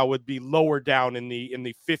that would be lower down in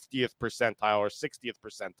the 50th percentile or 60th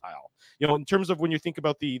percentile? In terms of when you think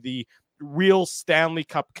about the real Stanley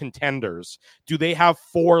Cup contenders, do they have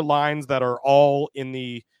 4 lines that are all in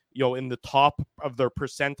the in the top of their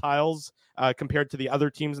percentiles compared to the other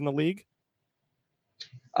teams in the league?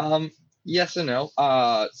 Yes and no.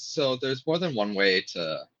 So there's more than one way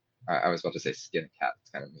to, I was about to say skin a cat. It's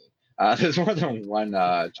kind of mean. There's more than one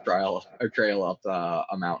trail up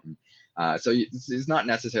a mountain. So it's not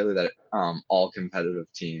necessarily that all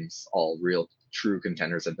competitive teams, all real true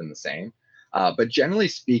contenders have been the same. But generally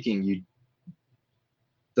speaking,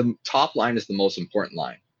 the top line is the most important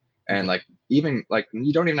line. And you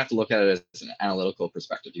don't even have to look at it as an analytical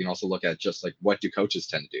perspective. You can also look at just what do coaches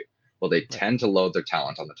tend to do? Well, they tend to load their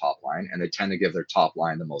talent on the top line, and they tend to give their top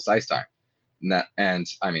line the most ice time. And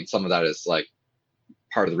I mean, some of that is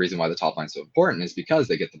part of the reason why the top line is so important is because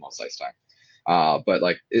they get the most ice time. But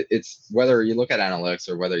it's whether you look at analytics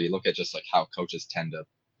or whether you look at just how coaches tend to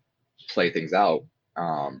play things out.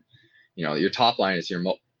 Your top line is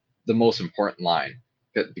the most important line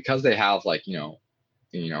because they have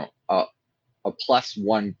a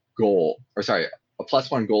 +1 goal, or sorry, a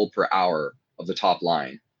 +1 goal per hour of the top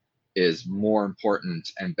line is more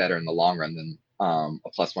important and better in the long run than a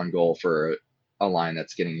 +1 goal for a line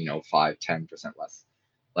that's getting 5-10%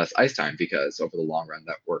 less ice time, because over the long run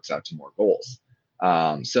that works out to more goals.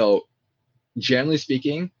 So generally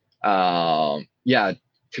speaking,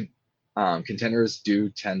 contenders do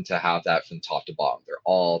tend to have that from top to bottom. They're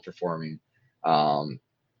all performing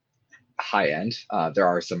high end. There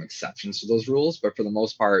are some exceptions to those rules, but for the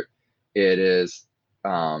most part, it is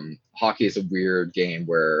hockey is a weird game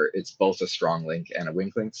where it's both a strong link and a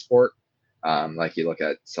weak link sport. You look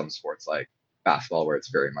at some sports like basketball, where it's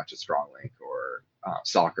very much a strong link, or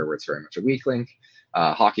soccer, where it's very much a weak link.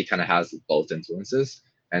 Hockey kind of has both influences,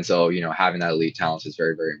 and so having that elite talent is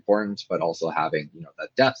very, very important, but also having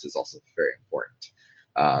that depth is also very important.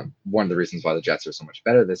 One of the reasons why the Jets are so much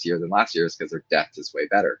better this year than last year is because their depth is way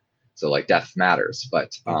better. So depth matters,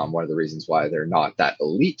 but one of the reasons why they're not that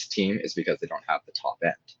elite team is because they don't have the top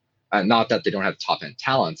end. Not that they don't have top end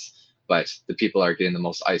talents, but the people that are getting the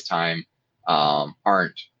most ice time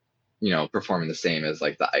aren't, performing the same as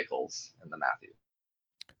the Eichels and the Matthews.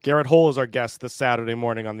 Garrett Hole is our guest this Saturday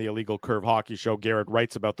morning on the Illegal Curve Hockey Show. Garrett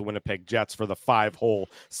writes about the Winnipeg Jets for the 5-Hole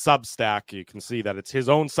Substack. You can see that it's his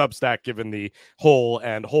own Substack, given the hole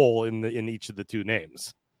and hole in each of the 2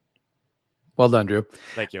 names. Well done, Drew.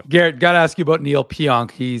 Thank you. Garrett, got to ask you about Neil Pionk.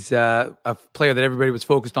 He's a player that everybody was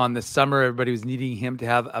focused on this summer. Everybody was needing him to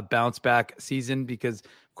have a bounce back season because,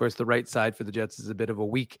 of course, the right side for the Jets is a bit of a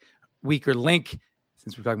weaker link,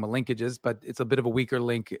 since we're talking about linkages, but it's a bit of a weaker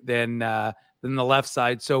link than the left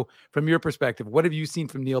side. So from your perspective, what have you seen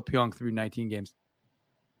from Neil Pionk through 19 games?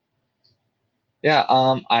 Yeah,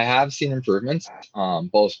 I have seen improvements,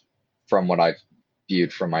 both from what I've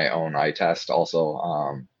viewed from my own eye test.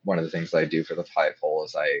 Also, one of the things I do for the 5-hole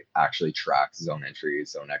is I actually track zone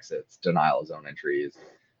entries, zone exits, denial of zone entries,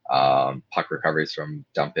 puck recoveries from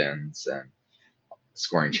dump ins, and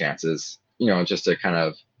scoring chances. Just to kind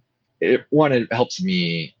of, it helps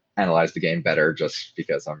me analyze the game better, just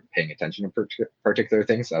because I'm paying attention to particular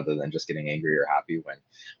things other than just getting angry or happy when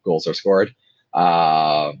goals are scored.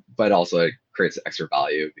 But also it creates extra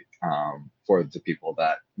value for the people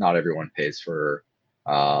that not everyone pays for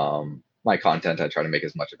my content. I try to make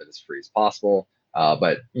as much of it as free as possible.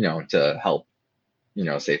 But to help,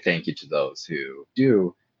 say thank you to those who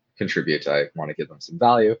do contribute, I want to give them some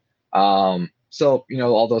value. So,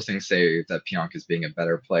 all those things say that Pionk is being a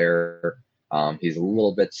better player. He's a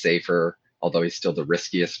little bit safer, although he's still the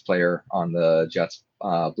riskiest player on the Jets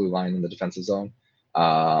blue line in the defensive zone.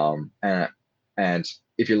 And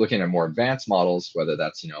if you're looking at more advanced models, whether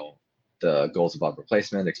that's, the goals above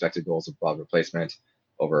replacement, expected goals above replacement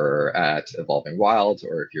over at Evolving Wild,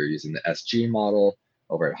 or if you're using the SG model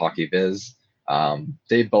over at Hockey Viz,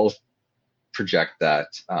 they both project that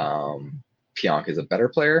Pionk is a better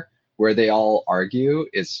player. Where they all argue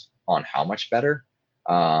is on how much better.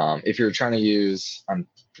 If you're trying to use, I'm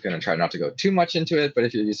going to try not to go too much into it, but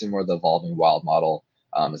if you're using more of the evolving wild model,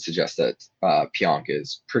 it suggests that Pionk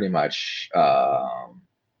is pretty much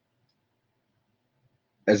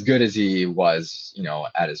as good as he was,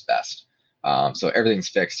 at his best. So everything's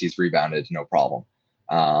fixed. He's rebounded, no problem.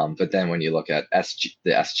 But then when you look at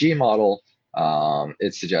the SG model,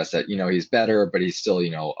 it suggests that, he's better, but he's still,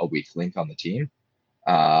 a weak link on the team.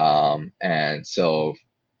 And so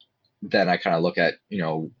then I kind of look at,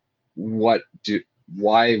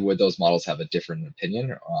 why would those models have a different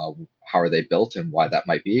opinion? How are they built and why that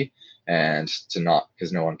might be? And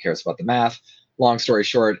because no one cares about the math. Long story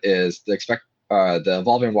short is the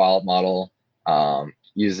evolving wild model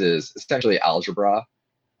uses essentially algebra,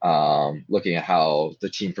 looking at how the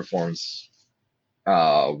team performs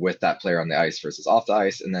with that player on the ice versus off the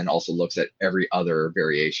ice, and then also looks at every other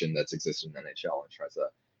variation that's existed in the NHL and tries to,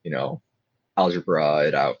 algebra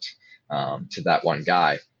it out to that one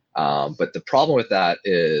guy. But the problem with that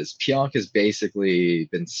is Pionk has basically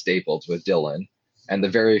been stapled with Dylan, and the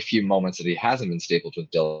very few moments that he hasn't been stapled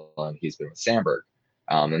with Dylan, he's been with Samberg.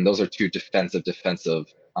 And those are two defensive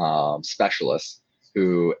specialists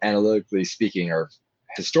who, analytically speaking,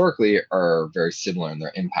 historically are very similar in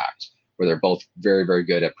their impact, where they're both very, very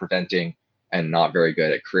good at preventing and not very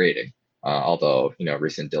good at creating. Although,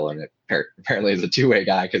 recent Dylan apparently is a two-way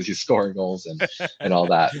guy because he's scoring goals and all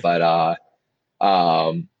that. But,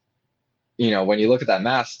 when you look at that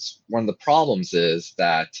math, one of the problems is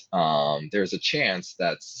that there's a chance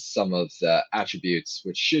that some of the attributes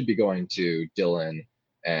which should be going to Dylan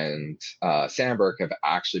and Samberg have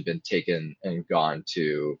actually been taken and gone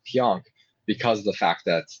to Pionk because of the fact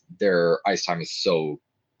that their ice time is so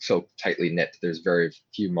tightly knit. There's very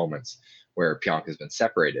few moments where Pionk has been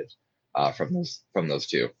separated from those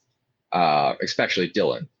two, especially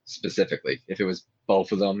Dylan specifically. If it was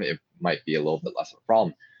both of them, it might be a little bit less of a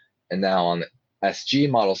problem. And now on the SG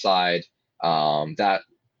model side, that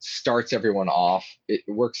starts everyone off. It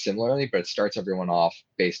works similarly, but it starts everyone off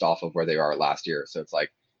based off of where they are last year. So it's like,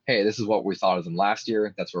 hey, this is what we thought of them last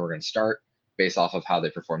year. That's where we're going to start. Based off of how they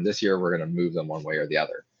performed this year, we're going to move them one way or the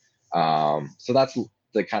other. So that's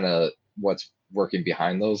the kind of what's working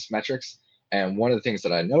behind those metrics. And one of the things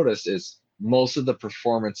that I noticed is most of the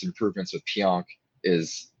performance improvements with Pionk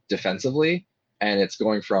is defensively, and it's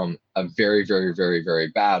going from a very, very, very, very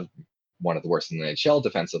bad, one of the worst in the NHL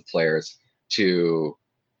defensive players, to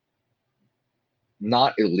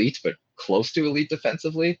not elite, but close to elite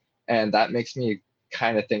defensively. And that makes me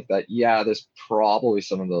kind of think that, yeah, there's probably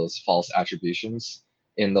some of those false attributions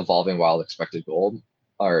in the evolving wild expected goal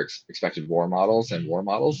or expected war models and war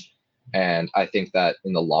models. And I think that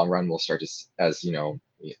in the long run, we'll start to, as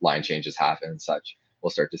line changes happen and such,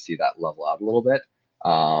 we'll start to see that level out a little bit.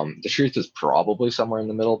 The truth is probably somewhere in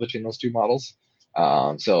the middle between those two models.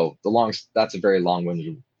 So that's a very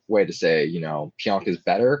long-winded way to say, Pionk is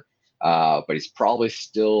better, but he's probably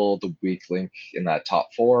still the weak link in that top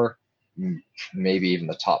four, maybe even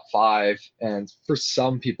the top five. And for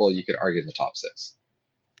some people, you could argue in the top six.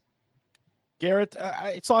 Garrett,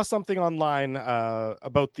 I saw something online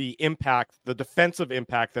about the defensive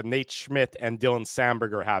impact that Nate Schmidt and Dylan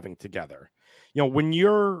Samberg are having together. When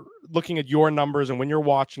you're looking at your numbers and when you're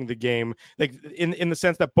watching the game, like in the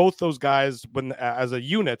sense that both those guys, when as a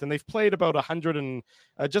unit, and they've played about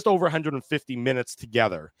just over 150 minutes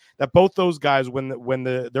together, that both those guys, when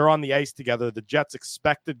they're on the ice together, the Jets'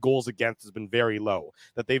 expected goals against has been very low.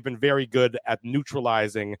 That they've been very good at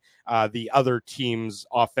neutralizing the other team's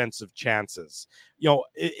offensive chances.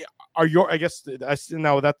 I guess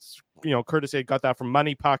now that's Curtis had got that from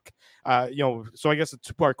Money Puck. So I guess a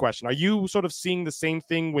two-part question. Are you sort of seeing the same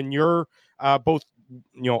thing when you're both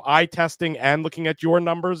eye testing and looking at your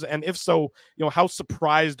numbers? And if so, how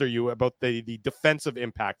surprised are you about the defensive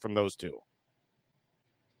impact from those two?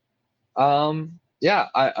 Yeah,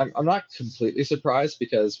 I'm not completely surprised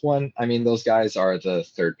because one, those guys are the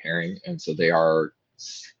third pairing, and so they are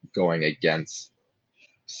going against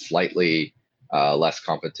slightly less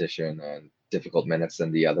competition and difficult minutes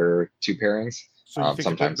than the other two pairings. So you think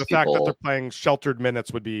sometimes the fact that they're playing sheltered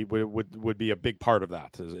minutes would be a big part of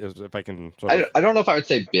that, is if I can I don't know if I would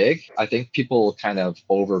say big. I think people kind of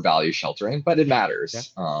overvalue sheltering, but it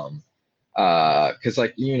matters. Yeah. Because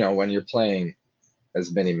when you're playing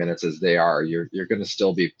as many minutes as they are, you're going to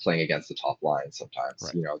still be playing against the top line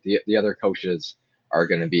sometimes. Right. The other coaches are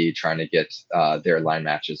going to be trying to get their line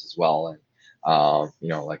matches as well. And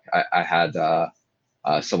I had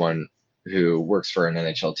someone who works for an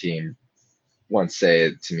NHL team once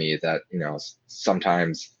say to me that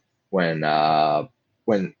sometimes when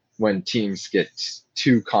teams get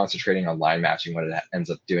too concentrating on line matching, what it ends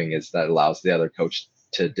up doing is that allows the other coach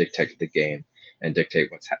to dictate the game and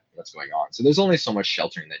dictate what's going on. So there's only so much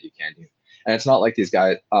sheltering that you can do, and it's not like these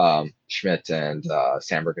guys Schmidt and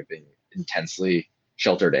Sandberg have been intensely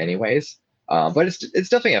sheltered anyways. But it's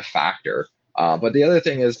definitely a factor. But the other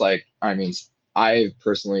thing is, like, I mean, I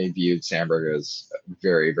personally viewed Sandberg as a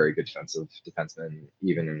very, very good defenseman,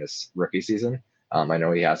 even in this rookie season. I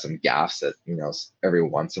know he has some gaffes that, every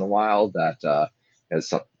once in a while that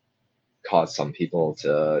has caused some people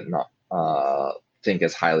to not think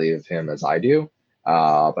as highly of him as I do.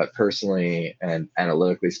 But personally and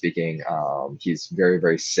analytically speaking, he's very,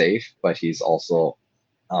 very safe, but he's also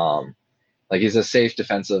he's a safe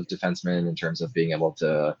defensive defenseman in terms of being able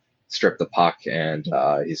to strip the puck, and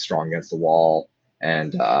he's strong against the wall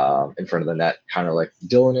and in front of the net, kind of like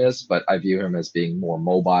Dylan is. But I view him as being more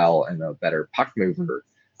mobile and a better puck mover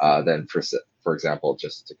than, for example,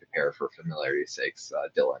 just to compare for familiarity's sakes,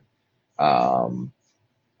 Dylan.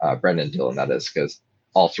 Brendan Dillon, that is, because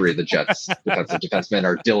all three of the Jets defensive defensemen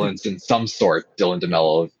are Dillons in some sort. Dylan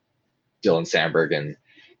DeMello, Dylan Sandberg, and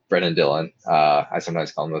Brendan Dillon. I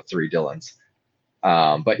sometimes call them the three Dillons.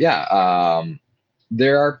 But yeah, they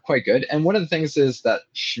are quite good. And one of the things is that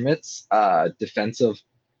Schmidt's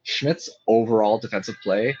overall defensive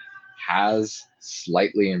play has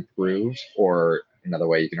slightly improved, or another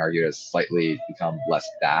way you can argue it has slightly become less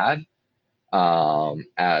bad,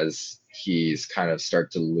 as he's kind of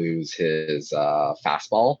started to lose his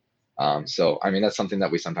fastball. So, I mean, that's something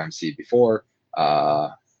that we sometimes see before.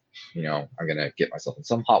 I'm going to get myself in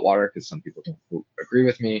some hot water because some people don't agree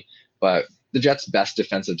with me, but the Jets' best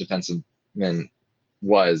defenseman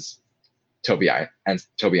was Toby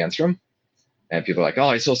Enstrom. And people are like,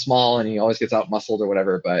 oh, he's so small and he always gets out muscled or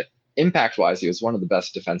whatever. But impact-wise, he was one of the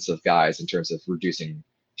best defensive guys in terms of reducing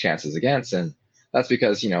chances against. And that's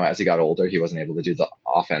because, as he got older, he wasn't able to do the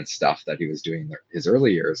offense stuff that he was doing in his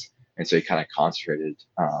early years. And so he kind of concentrated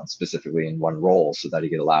specifically in one role so that he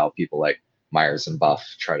could allow people like Myers and Buff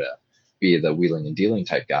try to be the wheeling and dealing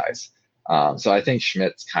type guys. So I think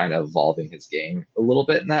Schmidt's kind of evolving his game a little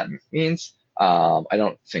bit in that means. I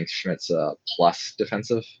don't think Schmidt's a plus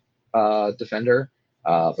defensive defender,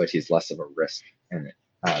 but he's less of a risk in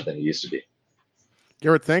it than he used to be.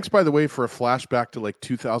 Garrett, thanks, by the way, for a flashback to like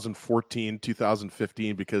 2014,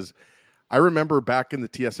 2015, because I remember back in the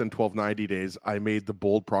TSN 1290 days, I made the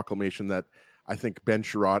bold proclamation that I think Ben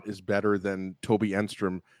Sherratt is better than Toby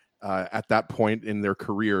Enstrom at that point in their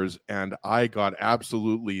careers, and I got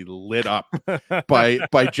absolutely lit up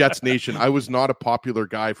by Jets Nation. I was not a popular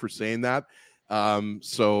guy for saying that.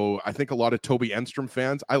 So I think a lot of Toby Enstrom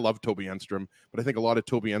fans, I love Toby Enstrom, but I think a lot of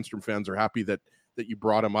Toby Enstrom fans are happy that you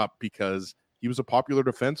brought him up, because he was a popular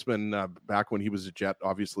defenseman back when he was a Jet,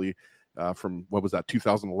 obviously, from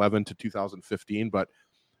 2011 to 2015. But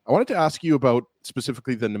I wanted to ask you about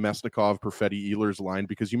specifically the Nemesnikov, Perfetti, Ehlers line,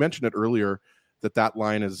 because you mentioned it earlier that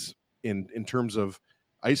line is in terms of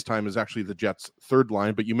ice time is actually the Jets' third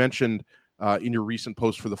line. But you mentioned in your recent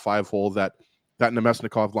post for the 5-hole that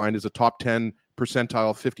Nemesnikov line is a top 10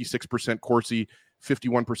 percentile, 56% Corsi,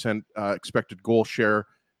 51% expected goal share.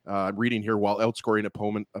 Reading here, while outscoring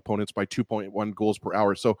opponents by 2.1 goals per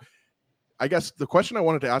hour. So I guess the question I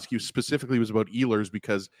wanted to ask you specifically was about Ehlers,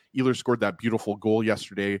 because Ehlers scored that beautiful goal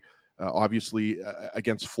yesterday, obviously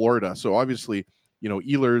against Florida. So obviously,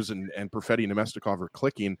 Ehlers and Perfetti and Nemesnikov are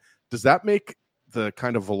clicking. Does that make the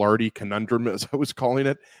kind of Vilardi conundrum, as I was calling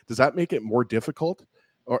it, does that make it more difficult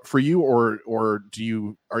for you, or do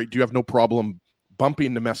you have no problem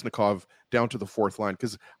bumping Nemesnikov down to the fourth line?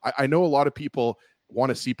 Because I know a lot of people want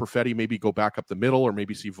to see Perfetti maybe go back up the middle, or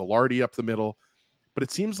maybe see Vilardi up the middle. But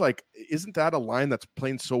it seems like, isn't that a line that's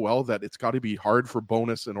playing so well that it's got to be hard for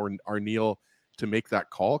Bowness and Arniel to make that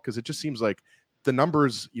call? Because it just seems like the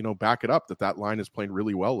numbers, back it up that line is playing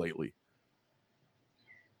really well lately.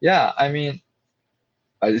 Yeah, I mean,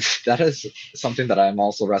 that is something that I'm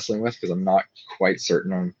also wrestling with, because I'm not quite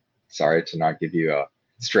certain. I'm sorry to not give you a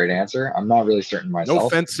straight answer. I'm not really certain myself. No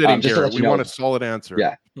fence sitting, Garrett. We want a solid answer.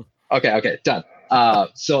 Yeah. Okay, done.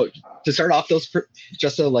 So to start off,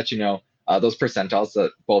 just to let you know, those percentiles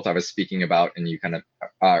that both I was speaking about, and you kind of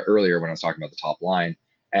earlier when I was talking about the top line,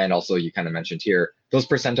 and also you kind of mentioned here, those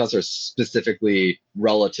percentiles are specifically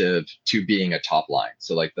relative to being a top line.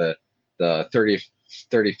 So like the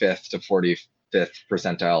 35th to 45th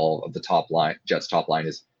percentile of the top line, Jets top line,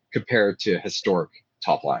 is compared to historic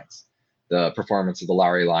top lines. The performance of the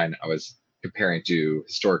Lowry line, I was comparing to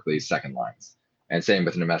historically second lines, and same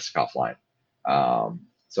with the Nemesnikov line.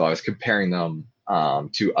 So I was comparing them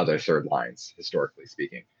to other third lines, historically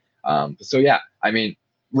speaking. So yeah, I mean,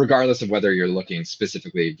 regardless of whether you're looking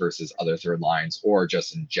specifically versus other third lines or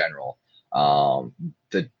just in general,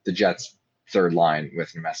 the Jets third line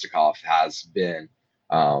with Nemestikov has been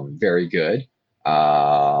very good,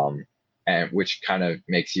 and which kind of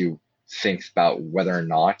makes you think about whether or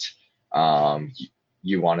not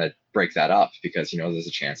you want to break that up, because there's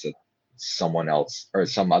a chance that someone else or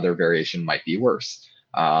some other variation might be worse.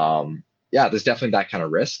 There's definitely that kind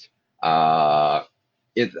of risk. At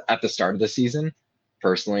the start of the season,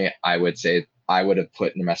 personally, I would say I would have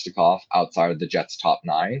put Nemestikov outside of the Jets' top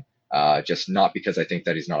 9. Just not because I think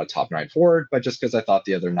that he's not a top 9 forward, but just because I thought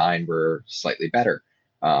the other 9 were slightly better.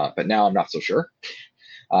 But now I'm not so sure.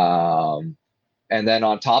 And then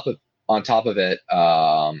on top of it,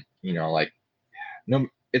 no,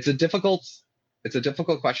 it's a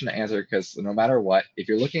difficult question to answer, because no matter what, if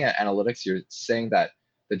you're looking at analytics, you're saying that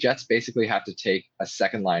the Jets basically have to take a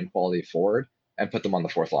second line quality forward and put them on the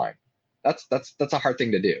fourth line. That's a hard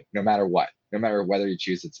thing to do, no matter what. No matter whether you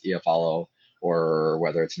choose it's Iafallo or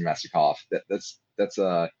whether it's Nemestikov. That's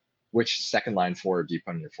which second line forward do you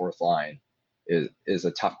put on your fourth line is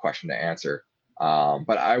a tough question to answer.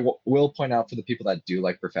 But I will point out, for the people that do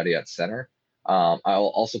like Perfetti at center, I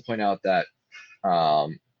will also point out that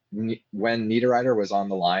when Niederreiter was on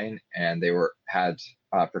the line and they had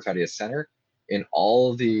Perfetti as center, in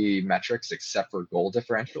all the metrics except for goal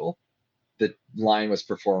differential, the line was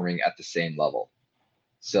performing at the same level.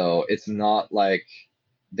 So it's not like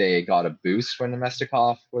they got a boost when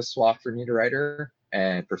Nemestikov was swapped for Niederreiter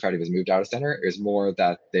and Perfetti was moved out of center. It was more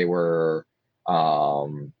that they were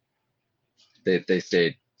they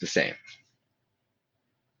stayed the same.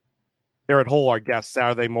 Garrett Hull, our guest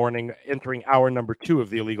Saturday morning, entering hour number 2 of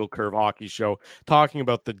the Illegal Curve Hockey Show, talking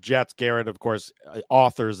about the Jets. Garrett, of course,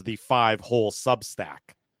 authors the 5-hole Substack.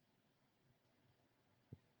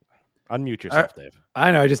 Unmute yourself, Dave.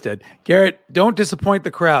 I know, I just did. Garrett, don't disappoint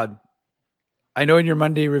the crowd. I know in your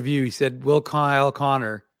Monday review, you said, will Kyle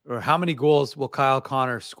Connor, or how many goals will Kyle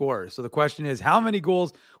Connor score? So the question is, how many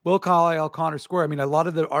goals will Kyle Connor score? I mean, a lot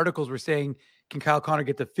of the articles were saying, can Kyle Connor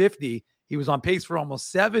get to 50? He was on pace for almost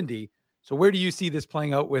 70. So where do you see this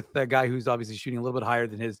playing out with a guy who's obviously shooting a little bit higher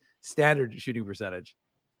than his standard shooting percentage?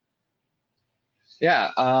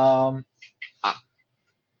 Yeah.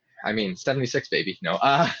 I mean, 76, baby. No.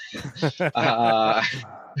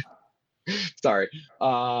 Sorry.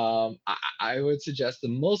 I would suggest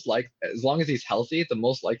as long as he's healthy, the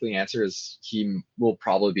most likely answer is he will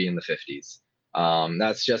probably be in the 50s.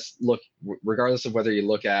 That's just regardless of whether you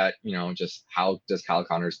look at, just how does Kyle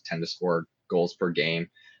Connor tend to score goals per game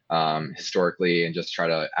historically, and just try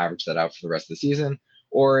to average that out for the rest of the season.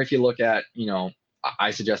 Or if you look at,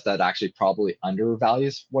 I suggest that actually probably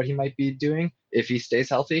undervalues what he might be doing if he stays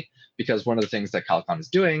healthy, because one of the things that Kyle Connor is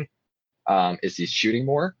doing is he's shooting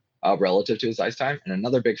more relative to his ice time. And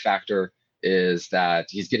another big factor is that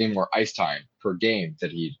he's getting more ice time per game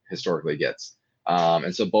that he historically gets.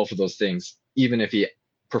 And so both of those things, even if he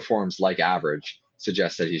performs like average,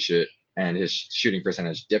 suggest that he should, and his shooting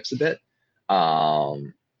percentage dips a bit,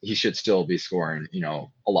 he should still be scoring,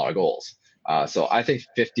 a lot of goals. So I think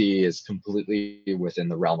 50 is completely within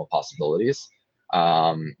the realm of possibilities.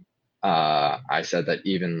 I said that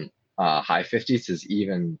even high 50s is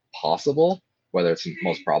even possible. Whether it's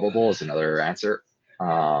most probable is another answer.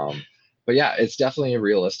 But yeah, it's definitely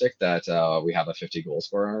realistic that we have a 50 goal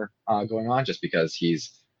scorer going on, just because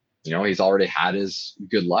he's already had his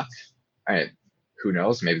good luck. All right, who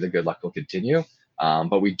knows? Maybe the good luck will continue.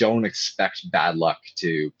 But we don't expect bad luck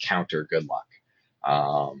to counter good luck.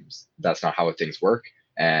 That's not how things work.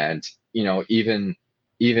 And, even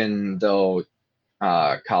though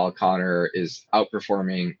Kyle Connor is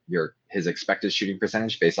outperforming his expected shooting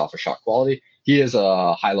percentage based off of shot quality, he is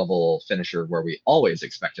a high level finisher where we always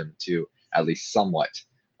expect him to at least somewhat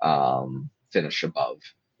finish above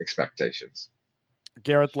expectations.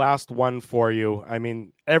 Garrett, last one for you. I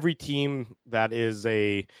mean, every team that is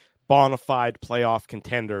a bona fide playoff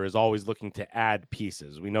contender is always looking to add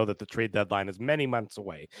pieces. We know that the trade deadline is many months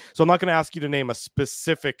away. So I'm not going to ask you to name a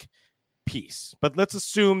specific piece, but let's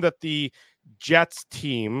assume that the Jets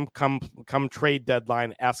team come trade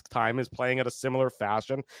deadline-esque time is playing at a similar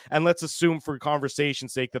fashion. And let's assume for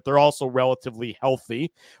conversation's sake that they're also relatively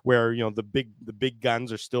healthy, where, the big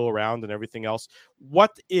guns are still around and everything else.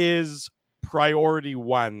 What is priority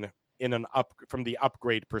one from the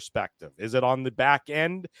upgrade perspective? Is it on the back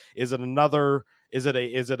end? Is it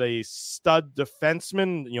a stud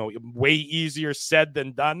defenseman? Way easier said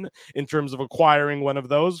than done in terms of acquiring one of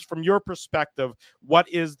those. From your perspective, what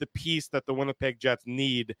is the piece that the Winnipeg Jets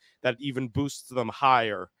need that even boosts them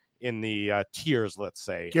higher in the tiers, let's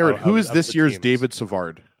say? Garrett, who is this year's teams? David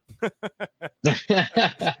Savard?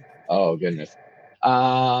 Oh goodness.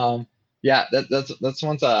 Yeah, that's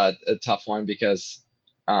one's a tough one, because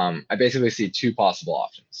I basically see two possible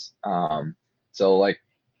options. So like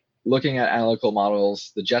looking at analytical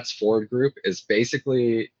models, the Jets forward group is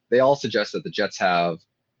basically, they all suggest that the Jets have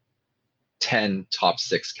 10 top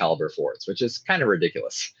 6 caliber forwards, which is kind of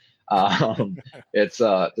ridiculous. It's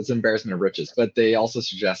embarrassment of riches, but they also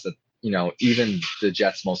suggest that, even the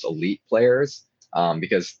Jets most elite players,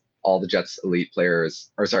 because all the Jets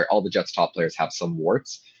all the Jets top players have some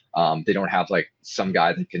warts. They don't have like some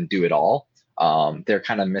guy that can do it all. They're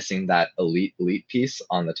kind of missing that elite piece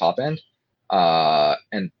on the top end.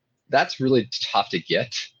 And that's really tough to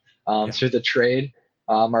get through the trade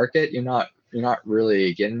market. You're not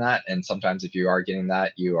really getting that. And sometimes if you are getting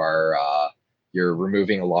that, you're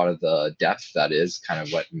removing a lot of the depth that is kind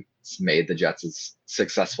of what's made the Jets as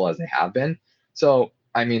successful as they have been. So,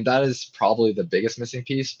 I mean, that is probably the biggest missing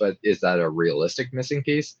piece, but is that a realistic missing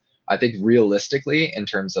piece? I think realistically, in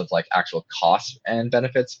terms of like actual costs and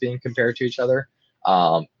benefits being compared to each other,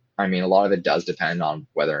 I mean, a lot of it does depend on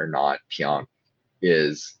whether or not Pionk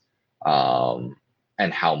is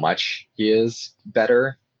and how much he is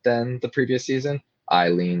better than the previous season. I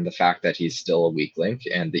lean the fact that he's still a weak link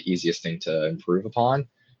and the easiest thing to improve upon.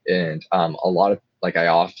 And a lot of, like, I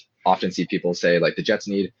often see people say like the Jets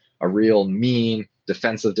need a real mean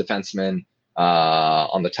defensive defenseman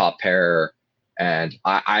on the top pair. And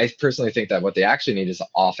I personally think that what they actually need is an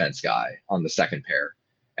offense guy on the second pair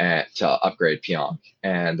and to upgrade Pionk.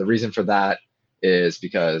 And the reason for that is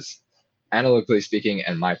because analytically speaking,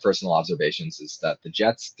 and my personal observations is that the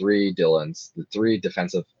Jets' 3 Dylans, the 3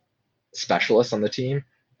 defensive specialists on the team,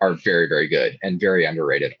 are very, very good and very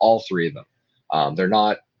underrated. All 3 of them. They're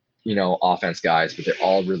not, offense guys, but they're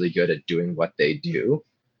all really good at doing what they do.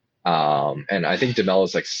 And I think DeMelo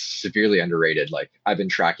is like severely underrated. Like, I've been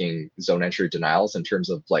tracking zone entry denials in terms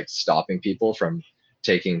of like stopping people from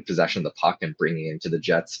taking possession of the puck and bringing it into the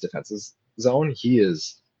Jets defensive zone. He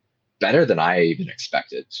is better than I even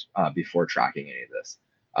expected before tracking any of this.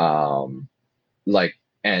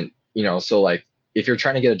 So like, if you're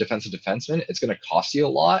trying to get a defensive defenseman, it's going to cost you a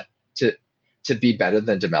lot to be better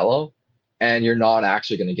than DeMelo, and you're not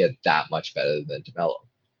actually going to get that much better than DeMelo.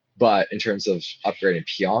 But in terms of upgrading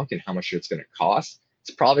Pionk and how much it's going to cost,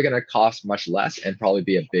 it's probably going to cost much less and probably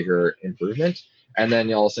be a bigger improvement. And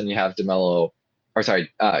then all of a sudden you have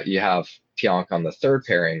you have Pionk on the third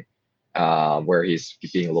pairing, where he's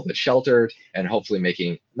being a little bit sheltered and hopefully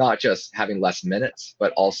making, not just having less minutes,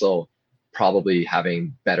 but also probably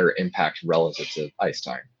having better impact relative to ice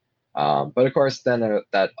time. But of course, then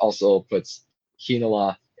that also puts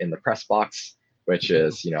Heinola in the press box, which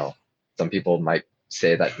is, some people might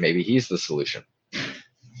say that maybe he's the solution.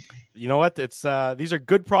 You know what? It's these are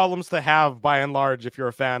good problems to have by and large if you're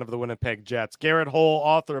a fan of the Winnipeg Jets. Garrett Hole,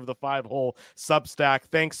 author of the 5-Hole Substack,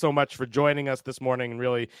 thanks so much for joining us this morning and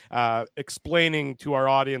really explaining to our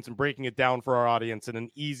audience and breaking it down for our audience in an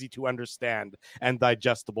easy to understand and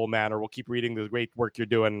digestible manner. We'll keep reading the great work you're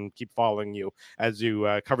doing and keep following you as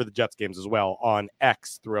you cover the Jets games as well on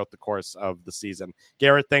X throughout the course of the season.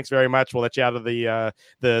 Garrett, thanks very much. We'll let you out of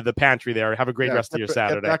the pantry there. Have a great rest of your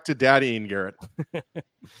Saturday. Get back to daddying, Garrett.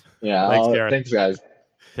 Yeah. Thanks, guys.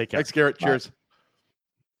 Take care. Thanks, Garrett. Bye. Cheers.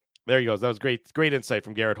 There he goes. That was great insight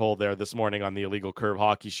from Garrett Hole there this morning on the Illegal Curve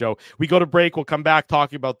Hockey Show. We go to break. We'll come back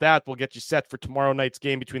talking about that. We'll get you set for tomorrow night's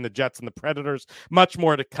game between the Jets and the Predators. Much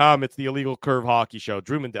more to come. It's the Illegal Curve Hockey Show.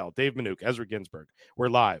 Drew Mandel, Dave Minuk, Ezra Ginsburg. We're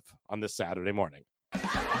live on this Saturday morning.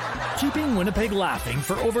 Keeping Winnipeg laughing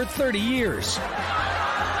for over 30 years.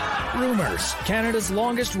 Rumors, Canada's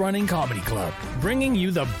longest-running comedy club, bringing you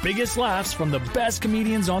the biggest laughs from the best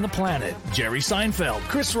comedians on the planet. Jerry Seinfeld,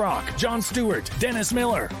 Chris Rock, Jon Stewart, Dennis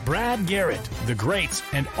Miller, Brad Garrett, the greats,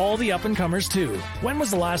 and all the up-and-comers too. When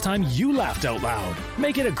was the last time you laughed out loud?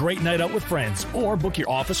 Make it a great night out with friends, or book your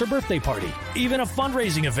office or birthday party. Even a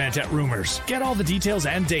fundraising event at Rumors. Get all the details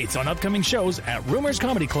and dates on upcoming shows at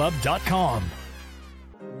rumorscomedyclub.com.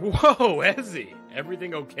 Whoa, Ezzy,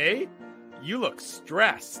 everything okay? You look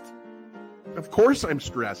stressed. Of course I'm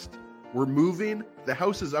stressed. We're moving, the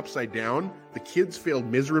house is upside down, the kids failed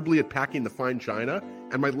miserably at packing the fine china,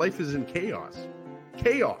 and my life is in chaos.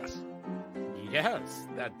 Chaos! Yes,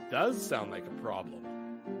 that does sound like a problem.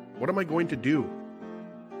 What am I going to do?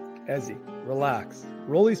 Ezzy, relax.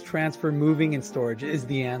 Rolly's Transfer Moving and Storage is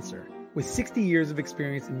the answer. With 60 years of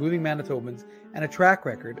experience in moving Manitobans and a track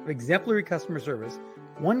record of exemplary customer service,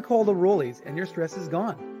 one call to Rolly's and your stress is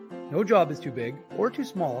gone. No job is too big or too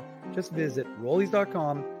small. Just visit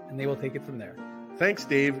Rollies.com and they will take it from there. Thanks,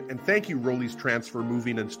 Dave, and thank you, Rollies Transfer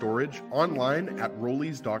Moving and Storage, online at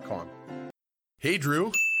Rollies.com. Hey,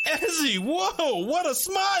 Drew. Ezzy, whoa, what a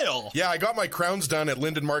smile! Yeah, I got my crowns done at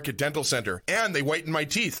Linden Market Dental Center, and they whiten my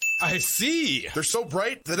teeth. I see. They're so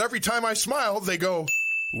bright that every time I smile, they go...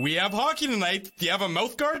 We have hockey tonight. Do you have a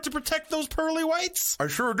mouth guard to protect those pearly whites? I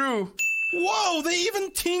sure do. Whoa, they even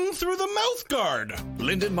ting through the mouth guard.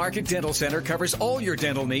 Linden Market Dental Center covers all your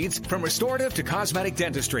dental needs, from restorative to cosmetic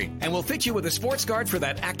dentistry, and will fit you with a sports guard for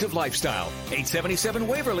that active lifestyle. 877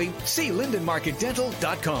 Waverly. See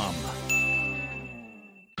lindenmarketdental.com.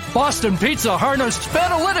 Boston Pizza harnessed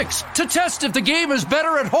Fanalytics to test if the game is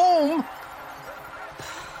better at home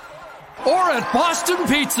or at Boston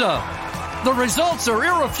Pizza. The results are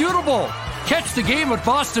irrefutable. Catch the game at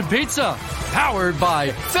Boston Pizza, powered by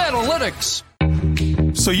Fanalytics.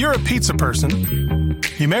 So you're a pizza person,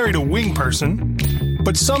 you married a wing person,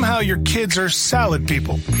 but somehow your kids are salad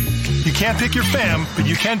people. You can't pick your fam, but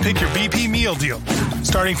you can pick your BP meal deal,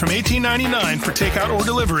 starting from $18.99 for takeout or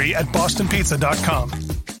delivery at bostonpizza.com.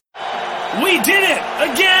 We did it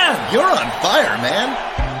again! You're on fire,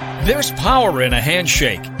 man. There's power in a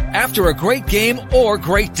handshake after a great game or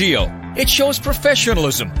great deal. It shows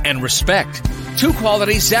professionalism and respect. Two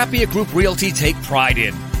qualities Zappia Group Realty take pride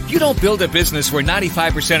in. You don't build a business where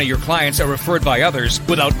 95% of your clients are referred by others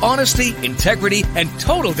without honesty, integrity, and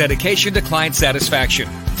total dedication to client satisfaction.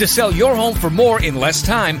 To sell your home for more in less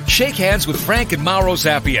time, shake hands with Frank and Mauro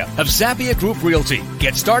Zappia of Zappia Group Realty.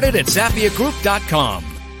 Get started at ZappiaGroup.com.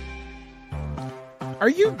 Are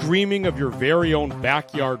you dreaming of your very own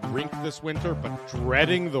backyard rink this winter, but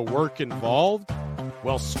dreading the work involved?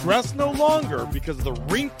 Well, stress no longer, because the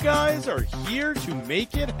Rink Guys are here to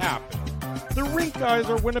make it happen. The Rink Guys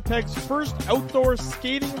are Winnipeg's first outdoor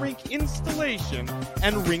skating rink installation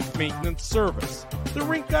and rink maintenance service. The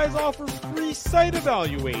Rink Guys offer free site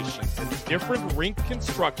evaluations and different rink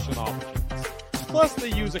construction options. Plus, they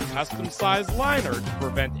use a custom-sized liner to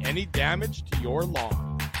prevent any damage to your lawn.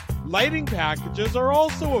 Lighting packages are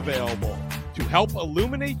also available to help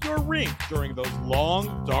illuminate your rink during those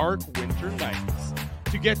long, dark winter nights.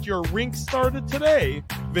 To get your rink started today,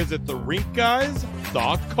 visit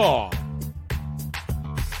therinkguys.com.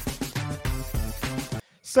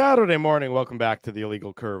 Saturday morning, welcome back to the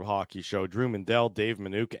Illegal Curve Hockey Show. Drew Mandel, Dave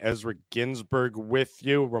Minuk, Ezra Ginsburg with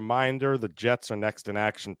you. Reminder, the Jets are next in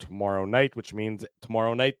action tomorrow night, which means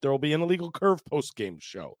tomorrow night there will be an Illegal Curve post-game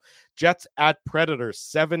show. Jets at Predators,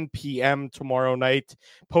 7 p.m. tomorrow night.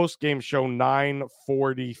 Post-game show,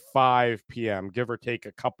 9:45 p.m., give or take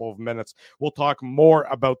a couple of minutes. We'll talk more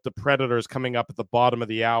about the Predators coming up at the bottom of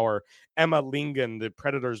the hour. Emma Lingen, the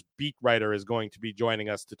Predators beat writer, is going to be joining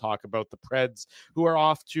us to talk about the Preds, who are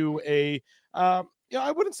off to a I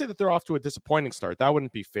wouldn't say that they're off to a disappointing start. That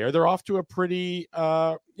wouldn't be fair. They're off to a pretty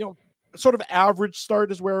sort of average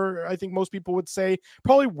start is where I think most people would say,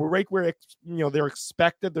 probably right where they're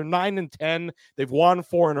expected. They're 9-10. They've won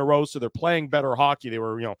 4 in a row, so they're playing better hockey. They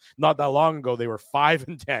were, not that long ago, they were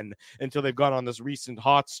 5-10 until they've gone on this recent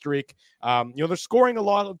hot streak. They're scoring a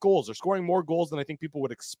lot of goals. They're scoring more goals than I think people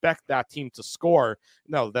would expect that team to score.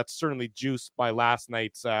 No, that's certainly juiced by last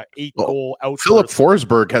night's 8-goal outburst. Philip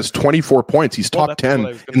Forsberg has 24 points. He's top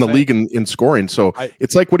 10 in the league in scoring. So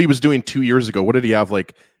it's like what he was doing 2 years ago. What did he have,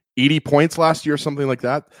 like 80 points last year, something like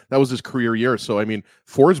that? That was his career year. So, I mean,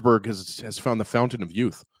 Forsberg has found the fountain of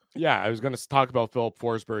youth. Yeah, I was going to talk about Philip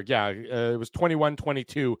Forsberg. Yeah, it was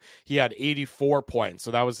 21-22. He had 84 points.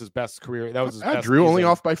 So that was his best career. That was his best Drew, season. only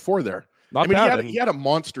off by 4 there. Not I mean, bad. he had a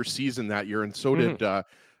monster season that year, and so did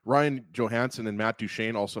Ryan Johansson and Matt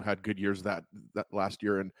Duchene also had good years that last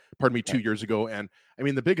year, and 2 years ago. And I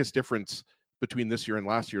mean, the biggest difference between this year and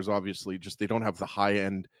last year is obviously just they don't have the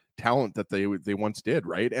high-end talent that they once did,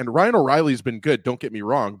 right? And Ryan O'Reilly's been good, don't get me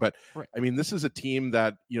wrong, but I mean, this is a team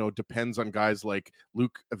that depends on guys like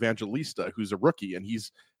Luke Evangelista, who's a rookie, and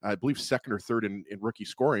he's I believe second or third in rookie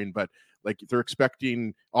scoring, but like they're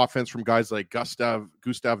expecting offense from guys like Gustav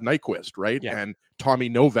Nyquist, right? Yeah. And Tommy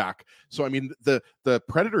Novak. So I mean, the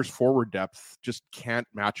Predators forward depth just can't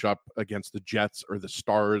match up against the Jets or the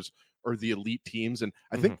Stars or the elite teams. And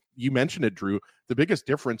I think you mentioned it, Drew, the biggest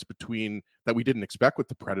difference between that we didn't expect with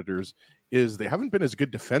the Predators is they haven't been as good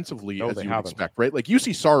defensively as you would expect, right? Like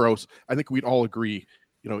UC Saros, I think we'd all agree,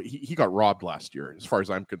 he got robbed last year, as far as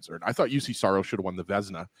I'm concerned. I thought UC Saros should have won the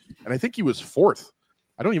Vezina, and I think he was 4th.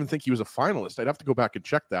 I don't even think he was a finalist. I'd have to go back and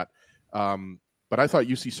check that. But I thought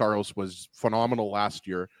UC Saros was phenomenal last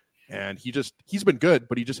year, and he's been good,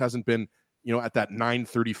 but he just hasn't been, at that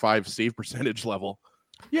 .935 save percentage level.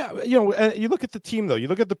 Yeah, you look at the team though. You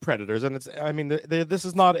look at the Predators, and this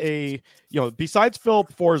is not a, besides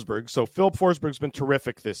Philip Forsberg. So Philip Forsberg's been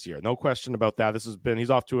terrific this year, no question about that. He's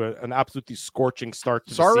off to an absolutely scorching start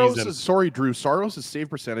to the season. Drew. Saros' save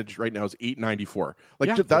percentage right now is .894.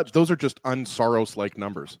 Yeah, those are just un-Saros-like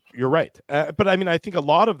numbers. You're right, but I think a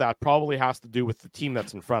lot of that probably has to do with the team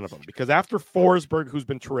that's in front of him. Because after Forsberg, who's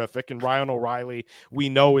been terrific, and Ryan O'Reilly, we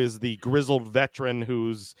know is the grizzled veteran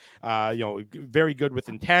who's very good with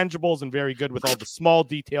intangibles and very good with all the small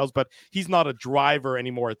details, but he's not a driver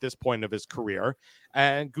anymore at this point of his career.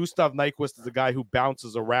 And Gustav Nyquist is a guy who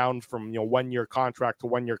bounces around from 1-year contract to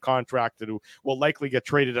 1-year contract, and who will likely get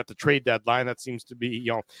traded at the trade deadline. That seems to be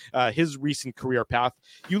his recent career path.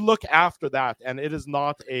 You look after that, and it is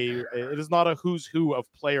not a who's who of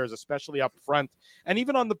players, especially up front and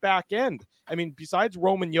even on the back end. I mean, besides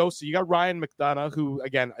Roman Josi, you got Ryan McDonough, who,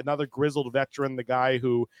 again, another grizzled veteran, the guy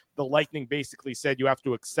who the Lightning basically said you have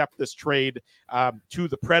to accept this trade to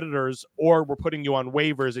the Predators, or we're putting you on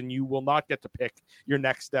waivers and you will not get to pick your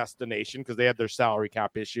next destination because they had their salary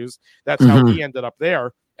cap issues. That's how he ended up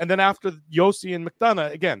there. And then after Josi and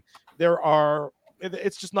McDonough, again,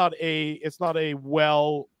 it's not a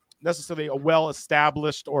necessarily a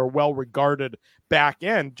well-established or well-regarded back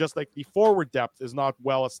end, just like the forward depth is not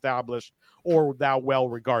well-established or that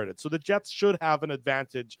well-regarded. So the Jets should have an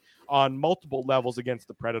advantage on multiple levels against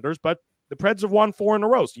the Predators, but the Preds have won 4 in a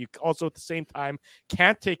row. So you also at the same time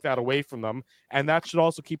can't take that away from them. And that should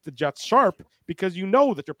also keep the Jets sharp, because you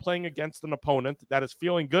know that you're playing against an opponent that is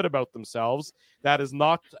feeling good about themselves, that is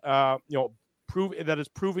not, that is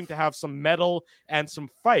proving to have some mettle and some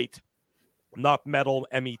fight. Not metal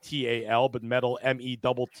METAL, but metal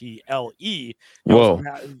METTLE. Whoa!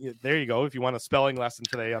 There you go. If you want a spelling lesson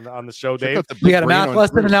today on the show, Dave, we had a math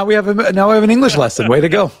lesson, and now we have an English lesson. Way to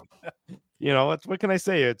go! What can I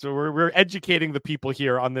say? We're educating the people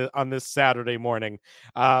here on this Saturday morning.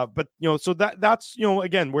 But so that's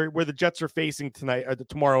again where the Jets are facing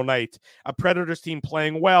tomorrow night, a Predators team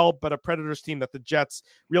playing well, but a Predators team that the Jets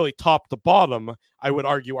really top to bottom, I would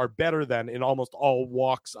argue, are better than in almost all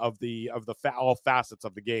walks of all facets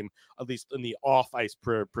of the game, at least in the off ice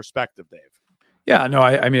perspective, Dave. Yeah, no,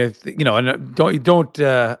 I mean, and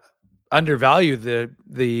don't undervalue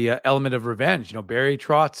the element of revenge. Barry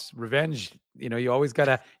Trotz's revenge. You always got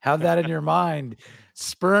to have that in your mind.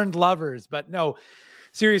 Spurned lovers, but no,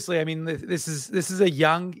 seriously. I mean, this is a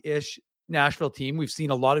young-ish Nashville team. We've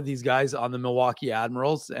seen a lot of these guys on the Milwaukee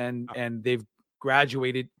Admirals, and they've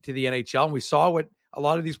graduated to the NHL. And we saw what a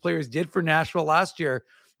lot of these players did for Nashville last year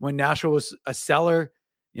when Nashville was a seller.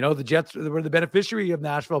 The Jets were the beneficiary of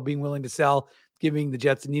Nashville being willing to sell, giving the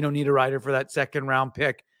Jets Nino Niederreiter for that second-round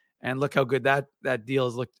pick. And look how good that deal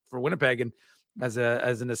has looked for Winnipeg. And as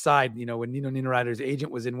an aside, when Nino Niederreiter's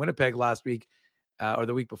agent was in Winnipeg last week or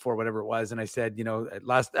the week before, whatever it was, and I said,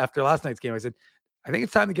 after last night's game, I said, I think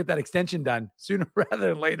it's time to get that extension done sooner rather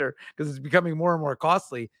than later, because it's becoming more and more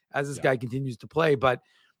costly as this guy continues to play. But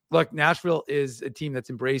look, Nashville is a team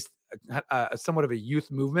that's embraced somewhat of a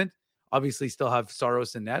youth movement. Obviously, still have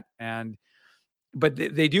Saros in net, but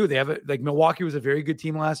they do. They have Milwaukee was a very good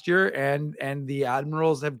team last year, and the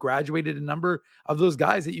Admirals have graduated a number of those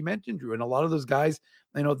guys that you mentioned, Drew. And a lot of those guys,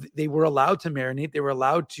 they were allowed to marinate. They were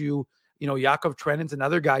allowed to, Yakov Trenin's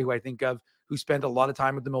another guy who I think of, who spent a lot of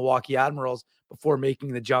time with the Milwaukee Admirals before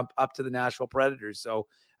making the jump up to the Nashville Predators. So,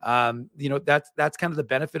 that's kind of the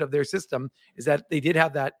benefit of their system, is that they did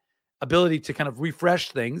have that ability to kind of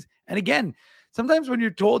refresh things. And again, sometimes when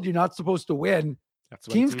you're told you're not supposed to win,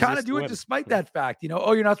 teams kind of do it despite that fact.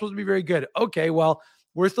 Oh, you're not supposed to be very good. Okay, well,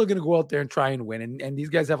 we're still going to go out there and try and win. And these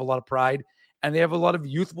guys have a lot of pride, and they have a lot of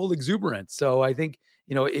youthful exuberance. So I think,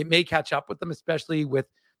 it may catch up with them, especially with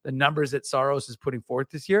the numbers that Saros is putting forth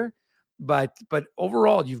this year. But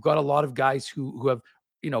overall, you've got a lot of guys who have,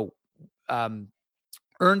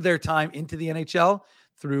 earned their time into the NHL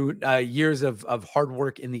through years of hard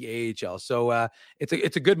work in the AHL. So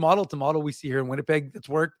it's a good model. It's a model we see here in Winnipeg that's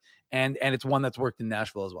worked, and it's one that's worked in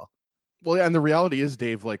Nashville as well. Well, yeah, and the reality is,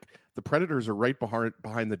 Dave, the Predators are right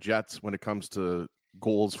behind the Jets when it comes to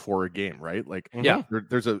goals for a game, right?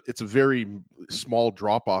 It's a very small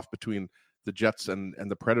drop off between the Jets and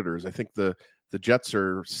the Predators. I think the Jets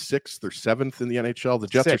are 6th or 7th in the NHL. The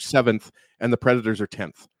Jets are 7th, and the Predators are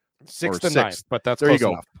 10th. 6th and 9th, but that's there you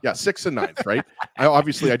go. Enough. Yeah, 6th and 9th, right?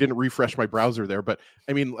 I didn't refresh my browser there, but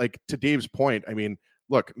I mean, to Dave's point, I mean,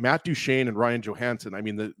 look, Matt Duchene and Ryan Johansson, I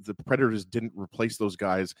mean, the Predators didn't replace those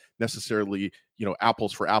guys necessarily,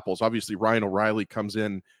 apples for apples. Obviously, Ryan O'Reilly comes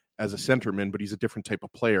in as a centerman, but he's a different type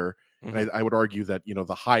of player. And I would argue that,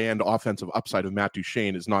 the high end offensive upside of Matt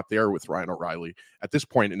Duchene is not there with Ryan O'Reilly at this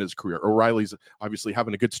point in his career. O'Reilly's obviously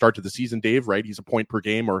having a good start to the season, Dave, right? He's a point per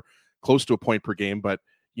game or close to a point per game. But,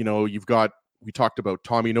 we talked about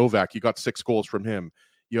Tommy Novak. You got 6 goals from him.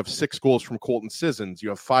 You have 6 goals from Colton Sissons. You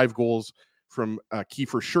have 5 goals from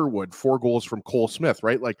Kiefer Sherwood, 4 goals from Cole Smith,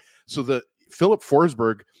 right? So the Philip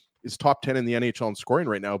Forsberg is top 10 in the NHL in scoring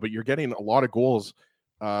right now, but you're getting a lot of goals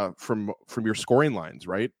from your scoring lines,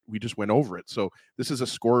 right? We just went over it. So this is a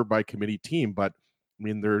score by committee team, but I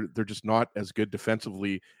mean, they're just not as good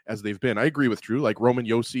defensively as they've been. I agree with Drew. Like Roman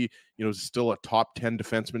Josi, is still a top 10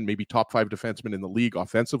 defenseman, maybe top 5 defenseman in the league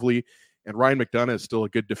offensively. And Ryan McDonough is still a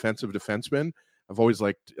good defensive defenseman. I've always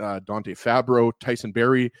liked Dante Fabro, Tyson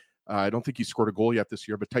Barrie. I don't think he scored a goal yet this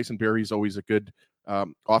year, but Tyson Barrie is always a good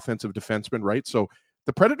offensive defenseman, right? So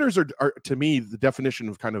the Predators are, to me, the definition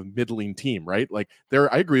of kind of middling team, right?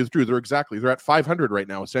 I agree with Drew. They're at 500 right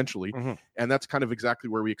now, essentially. And that's kind of exactly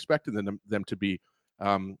where we expected them to be.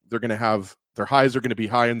 They're going to have their highs are going to be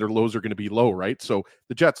high and their lows are going to be low, right? So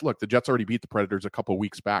the Jets already beat the Predators a couple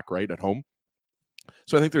weeks back, right, at home.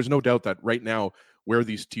 So I think there's no doubt that right now where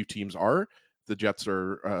these two teams are, the Jets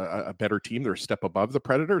are a better team. They're a step above the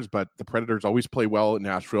Predators, but the Predators always play well in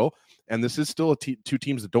Nashville. And this is still two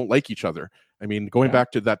teams that don't like each other. I mean, going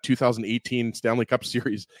back to that 2018 Stanley Cup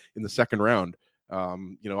series in the second round,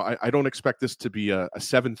 I don't expect this to be a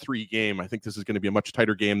 7-3 game. I think this is going to be a much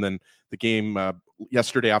tighter game than the game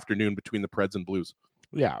yesterday afternoon between the Preds and Blues.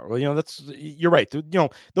 Yeah, well, you're right.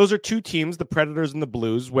 Those are two teams, the Predators and the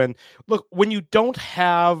Blues. When you don't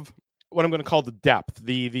have what I'm going to call the depth,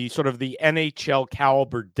 the sort of the NHL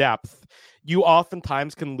caliber depth, you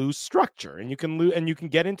oftentimes can lose structure, and you can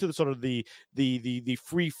get into the sort of the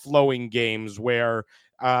free flowing games where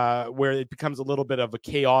it becomes a little bit of a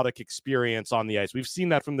chaotic experience on the ice. We've seen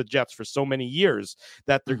that from the Jets for so many years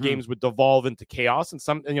that their games would devolve into chaos, and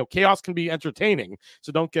chaos can be entertaining.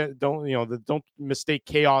 So don't mistake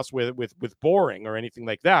chaos with boring or anything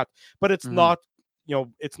like that. But it's not,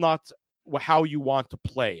 it's not how you want to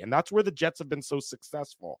play. And that's where the Jets have been so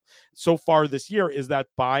successful so far this year, is that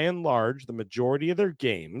by and large, the majority of their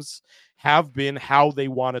games have been how they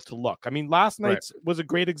want it to look. I mean, last night's was a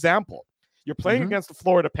great example. You're playing against the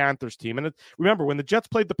Florida Panthers team. And remember, when the Jets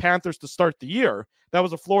played the Panthers to start the year, that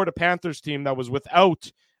was a Florida Panthers team that was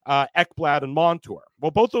without Ekblad and Montour.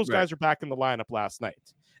 Well, both those guys are back in the lineup last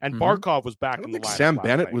night. And Barkov was back in the lineup. Sam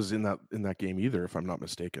Bennett was in that game either, if I'm not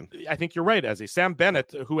mistaken. I think you're right, Ezzy. Sam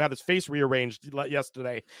Bennett, who had his face rearranged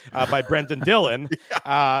yesterday by Brendan Dillon.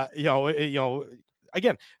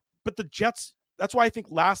 Again, but the Jets. That's why I think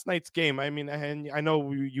last night's game, I mean, and I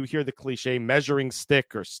know you hear the cliche measuring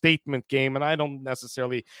stick or statement game, and I don't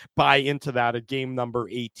necessarily buy into that at game number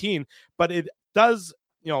 18, but it does,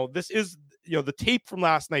 this is, the tape from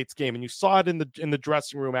last night's game, and you saw it in the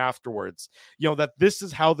dressing room afterwards, that this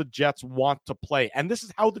is how the Jets want to play. And this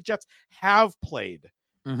is how the Jets have played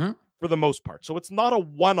for the most part. So it's not a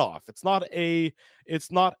one-off. It's not the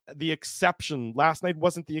exception. Last night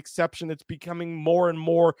wasn't the exception. It's becoming more and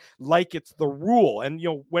more like it's the rule. And,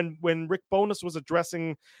 when Rick Bowness was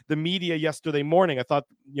addressing the media yesterday morning, I thought,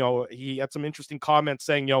 he had some interesting comments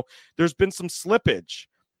saying, there's been some slippage.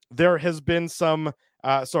 There has been some,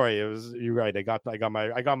 you're right. I got my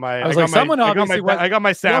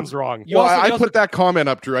Sam's wrong. I put that comment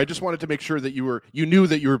up, Drew. I just wanted to make sure that you knew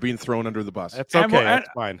that you were being thrown under the bus. That's okay. That's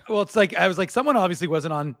fine. Well, it's like, I was like, someone obviously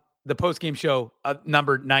wasn't on the post-game show,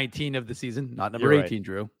 number 19 of the season, not number 18, right.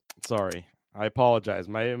 Drew. Sorry. I apologize.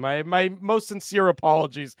 My most sincere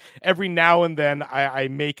apologies. Every now and then I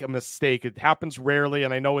make a mistake. It happens rarely,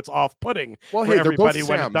 and I know it's off-putting for everybody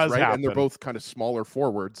when it does happen. And they're both kind of smaller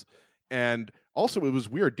forwards. And also, it was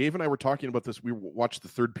weird. Dave and I were talking about this. We watched the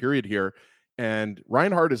third period here, and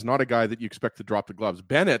Reinhart is not a guy that you expect to drop the gloves.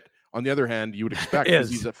 Bennett, on the other hand, you would expect because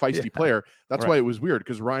he's a feisty player. That's why it was weird,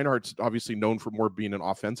 because Reinhart's obviously known for more being an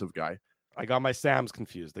offensive guy. I got my Sams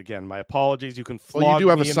confused. Again, my apologies. You can flog Well, you do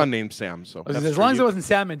have a son named Sam, so as long as it wasn't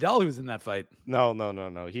Sam Mandel who was in that fight. No.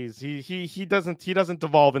 He doesn't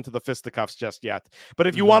devolve into the fisticuffs just yet. But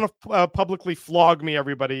if you want to publicly flog me,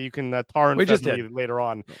 everybody, you can tar and fest me later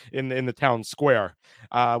on in the town square.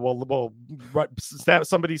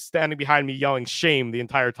 Somebody's standing behind me yelling shame the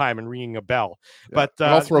entire time and ringing a bell. Yeah. But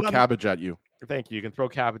I'll throw cabbage at you. Thank you. You can throw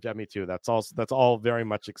cabbage at me too. That's all very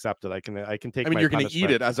much accepted. I can take. I mean, you're going to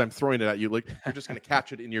eat it as I'm throwing it at you. Like you're just going to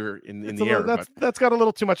catch it in the air. That's got a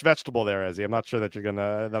little too much vegetable there, Ezzy. I'm not sure that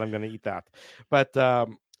I'm gonna eat that. But I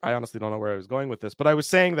honestly don't know where I was going with this. But I was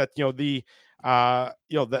saying that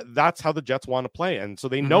that's how the Jets want to play, and so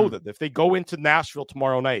they know that if they go into Nashville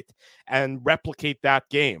tomorrow night and replicate that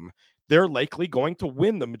game, they're likely going to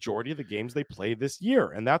win the majority of the games they play this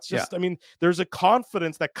year. And that's just, I mean, there's a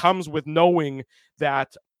confidence that comes with knowing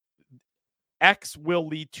that X will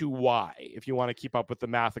lead to Y, if you want to keep up with the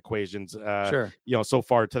math equations, Sure. So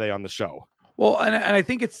far today on the show. Well, and I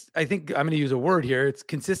think I'm going to use a word here. It's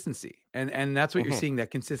consistency. And that's what you're seeing,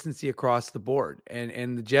 that consistency across the board.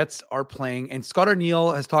 And the Jets are playing, and Scott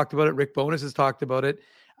Arniel has talked about it. Rick Bowness has talked about it.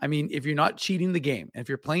 I mean, if you're not cheating the game, and if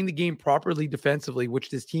you're playing the game properly defensively, which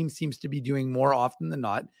this team seems to be doing more often than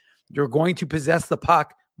not, you're going to possess the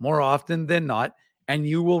puck more often than not, and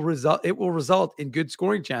it will result in good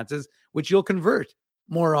scoring chances, which you'll convert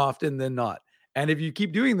more often than not. And if you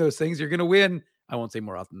keep doing those things, you're going to win. I won't say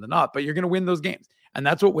more often than not, but you're going to win those games. And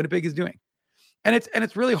that's what Winnipeg is doing. And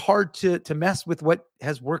it's really hard to mess with what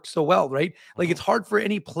has worked so well, right? Like, it's hard for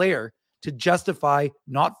any player to justify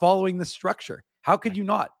not following the structure. How could you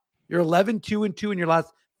not? You're 11-2-2 in your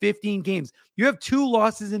last 15 games. You have 2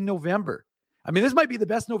 losses in November. I mean, this might be the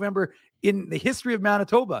best November in the history of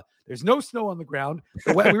Manitoba. There's no snow on the ground.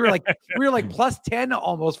 We were like plus 10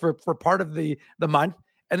 almost for part of the month.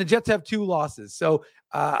 And the Jets have 2 losses. So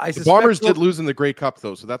the Bombers did lose in the Grey Cup,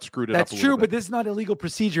 though, so that screwed it up. That's true, but this is not illegal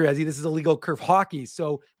procedure, Ezzy. This is illegal curve hockey.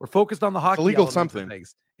 So we're focused on the hockey. Illegal something.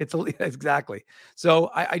 It's exactly. So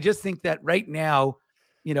I just think that right now,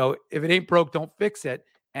 if it ain't broke, don't fix it.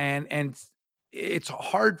 And it's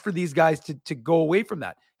hard for these guys to go away from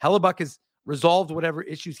that. Hellebuyck has resolved whatever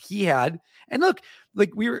issues he had. And look,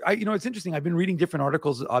 like it's interesting. I've been reading different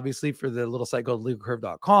articles, obviously, for the little site called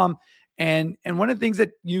legalcurve.com. And one of the things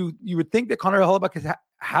that you would think that Connor Hellebuyck is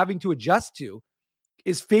having to adjust to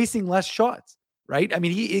is facing less shots, right? I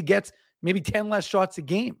mean, he gets maybe 10 less shots a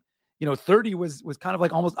game. 30 was kind of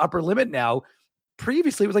like almost upper limit now.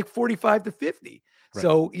 Previously, it was like 45 to 50. Right.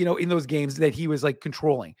 So, in those games that he was like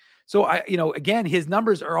controlling. So, again, his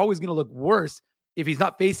numbers are always going to look worse if he's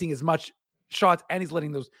not facing as much shots and he's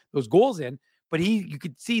letting those goals in. But you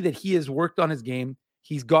could see that he has worked on his game.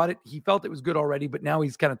 He's got it. He felt it was good already, but now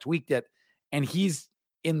he's kind of tweaked it, and he's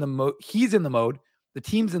in the mode. He's in the mode. The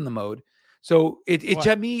team's in the mode. So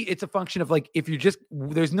to me, it's a function of like, if you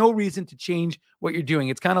there's no reason to change what you're doing.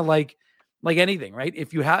 It's kind of like anything, right?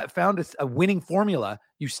 If you have found a winning formula,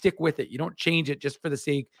 you stick with it. You don't change it just for the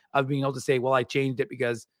sake of being able to say, well, I changed it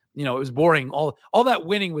because, it was boring. All that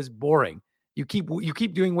winning was boring. You keep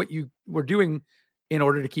doing what you were doing in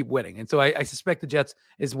order to keep winning. And so I suspect the Jets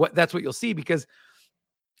that's what you'll see, because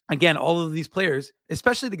again, all of these players,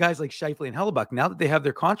 especially the guys like Scheifele and Hellebuyck, now that they have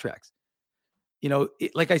their contracts,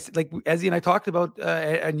 like Ezzy and I talked about,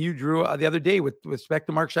 and you, Drew, the other day with respect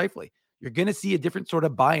to Mark Scheifele, you're going to see a different sort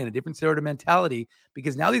of buy-in, a different sort of mentality,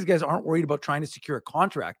 because now these guys aren't worried about trying to secure a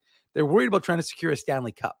contract. They're worried about trying to secure a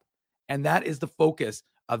Stanley Cup. And that is the focus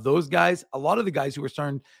of those guys. A lot of the guys who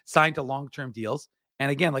are signed to long-term deals.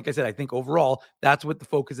 And again, like I said, I think overall, that's what the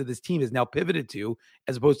focus of this team is now pivoted to,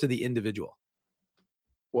 as opposed to the individual.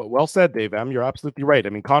 Well said, Dave M. You're absolutely right. I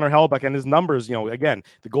mean, Connor Hellebuyck and his numbers, again,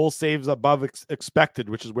 the goal saves above expected,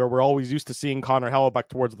 which is where we're always used to seeing Connor Hellebuyck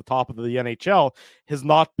towards the top of the NHL, has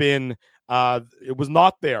not been, it was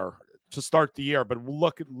not there to start the year. But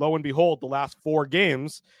look, lo and behold, the last 4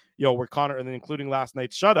 games, where Connor, and then including last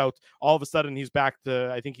night's shutout, all of a sudden he's back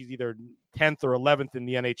to, I think he's either 10th or 11th in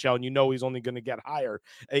the NHL, and he's only going to get higher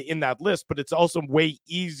in that list, but it's also way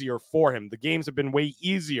easier for him. The games have been way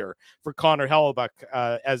easier for Connor Hellebuyck,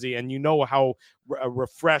 Ezzy, and how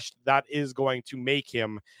refreshed that is going to make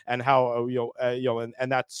him, and how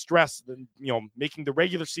and that stress, making the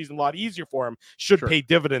regular season a lot easier for him should pay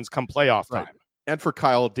dividends come playoff time. Right. And for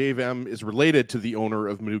Kyle, Dave M. is related to the owner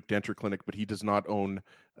of Manuke Denture Clinic, but he does not own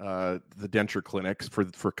the denture clinics.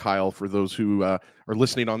 For Kyle, for those who are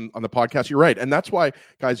listening on the podcast, you're right. And that's why,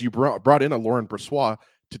 guys, you brought in a Laurent Brossoit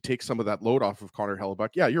to take some of that load off of Connor Hellebuyck.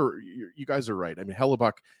 Yeah, you guys are right. I mean,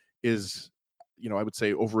 Hellebuyck is, I would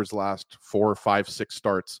say over his last 4, 5, 6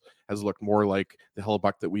 starts has looked more like the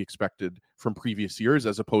Hellebuyck that we expected from previous years,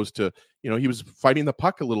 as opposed to, he was fighting the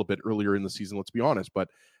puck a little bit earlier in the season, let's be honest. But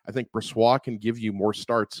I think Brossoit can give you more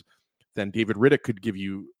starts than David Rittich could give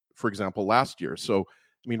you, for example, last year. So,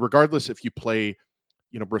 I mean, regardless if you play,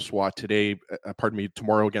 Brossoit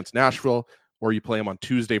tomorrow against Nashville, or you play him on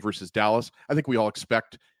Tuesday versus Dallas, I think we all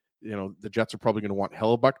expect, the Jets are probably going to want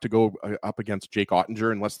Hellebuyck to go up against Jake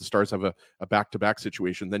Ottinger, unless the Stars have a back-to-back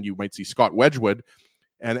situation. Then you might see Scott Wedgwood.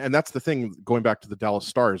 And that's the thing, going back to the Dallas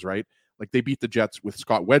Stars, right? Like, they beat the Jets with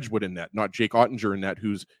Scott Wedgwood in net, not Jake Ottinger in net,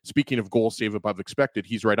 who's, speaking of goal save above expected,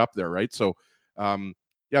 he's right up there, right? So,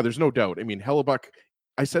 there's no doubt. I mean, Hellebuyck,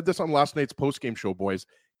 I said this on last night's postgame show, boys.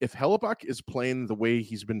 If Hellebuyck is playing the way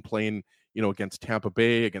he's been playing, against Tampa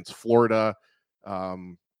Bay, against Florida,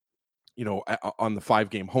 on the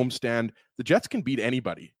 5-game homestand. The Jets can beat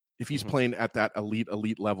anybody if he's playing at that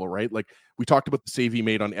elite level, right? Like we talked about the save he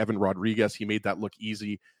made on Evan Rodriguez. He made that look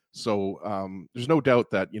easy. So there's no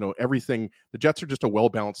doubt that, everything, the Jets are just a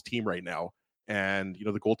well-balanced team right now. And,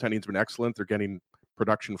 the goaltending's been excellent. They're getting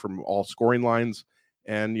production from all scoring lines.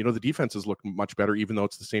 And, the defenses look much better, even though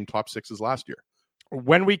it's the same top 6 as last year.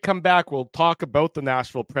 When we come back, we'll talk about the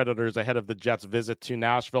Nashville Predators ahead of the Jets' visit to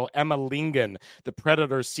Nashville. Emma Lingen, the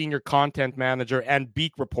Predators' senior content manager and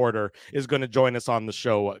beat reporter, is going to join us on the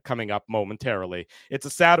show coming up momentarily. It's a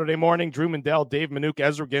Saturday morning. Drew Mandel, Dave Minuk,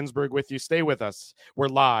 Ezra Ginsburg with you. Stay with us. We're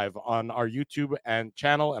live on our YouTube and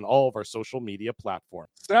channel and all of our social media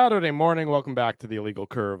platforms. Saturday morning. Welcome back to the Illegal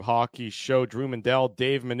Curve Hockey Show. Drew Mandel,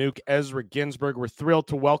 Dave Minuk, Ezra Ginsburg. We're thrilled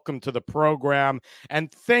to welcome to the program and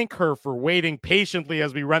thank her for waiting patiently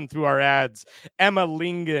as we run through our ads. Emma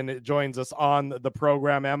Lingen joins us on the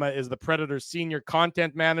program. Emma is the Predators senior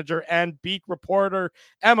content manager and beat reporter.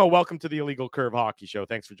 Emma, welcome to the Illegal Curve Hockey Show.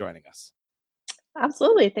 Thanks for joining us.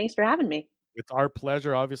 Absolutely. Thanks for having me. It's our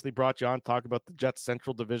pleasure. Obviously brought you on to talk about the Jets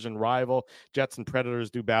Central Division rival. Jets and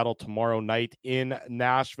Predators do battle tomorrow night in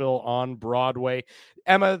Nashville on Broadway.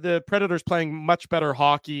 Emma, the Predators playing much better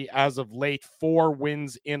hockey as of late. 4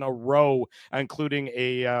 wins in a row, including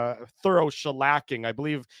a thorough shellacking. I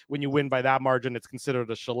believe when you win by that margin, it's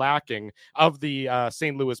considered a shellacking of the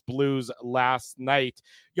St. Louis Blues last night.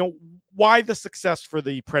 Why the success for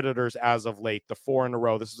the Predators as of late, the 4 in a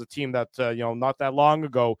row? This is a team that, not that long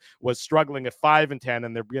ago was struggling at 5-10,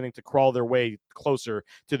 and they're beginning to crawl their way closer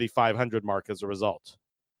to the 500 mark as a result.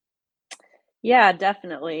 Yeah,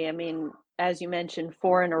 definitely. I mean, as you mentioned,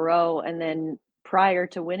 4 in a row, and then prior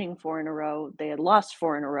to winning 4 in a row, they had lost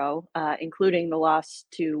 4 in a row, including the loss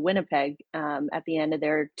to Winnipeg at the end of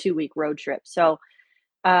their 2-week road trip. So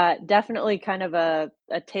definitely kind of a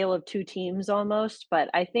tale of 2 teams almost. But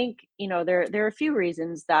I think, there are a few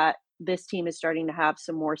reasons that this team is starting to have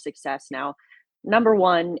some more success now. Number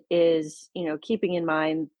one is, keeping in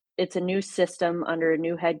mind it's a new system under a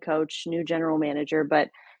new head coach, new general manager, but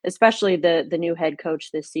especially the new head coach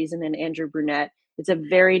this season and Andrew Brunette. It's a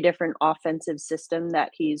very different offensive system that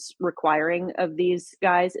he's requiring of these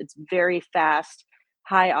guys. It's very fast,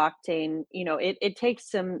 high octane. It takes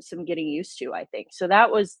some getting used to, I think. So that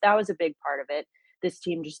was a big part of it. This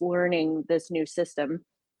team just learning this new system.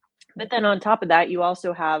 But then on top of that, you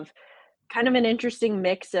also have kind of an interesting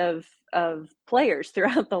mix of players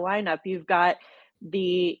throughout the lineup. You've got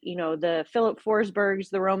the Philip Forsbergs,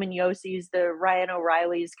 the Roman Yossis, the Ryan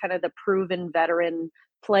O'Reillys, kind of the proven veteran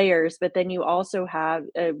players. But then you also have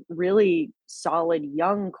a really solid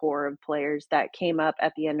young core of players that came up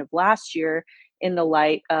at the end of last year in the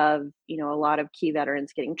light of, a lot of key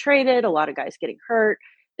veterans getting traded, a lot of guys getting hurt.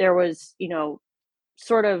 There was,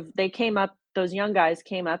 those young guys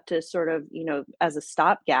came up to sort of, as a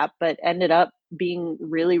stopgap, but ended up being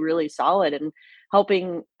really, really solid and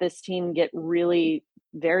helping this team get really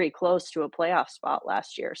very close to a playoff spot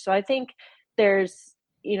last year. So I think there's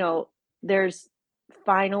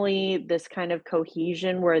finally this kind of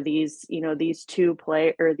cohesion where these two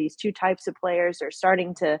types of players are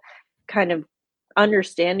starting to kind of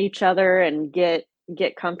understand each other and get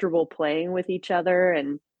comfortable playing with each other.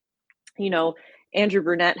 And, Andrew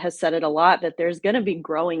Brunette has said it a lot that there's going to be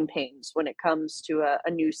growing pains when it comes to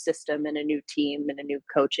a new system and a new team and a new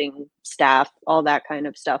coaching staff, all that kind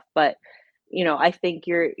of stuff. But, I think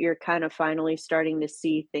you're kind of finally starting to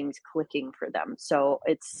see things clicking for them. So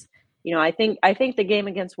it's, I think the game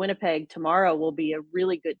against Winnipeg tomorrow will be a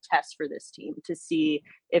really good test for this team to see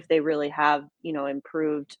if they really have,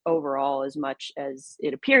 improved overall as much as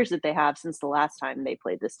it appears that they have since the last time they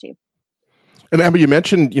played this team. And Emma, you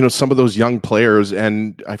mentioned, some of those young players,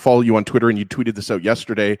 and I follow you on Twitter, and you tweeted this out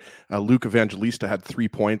yesterday. Luke Evangelista had 3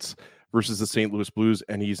 points versus the St. Louis Blues,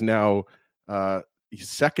 and he's now he's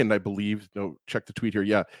second, I believe. No, check the tweet here.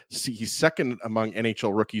 Yeah, he's second among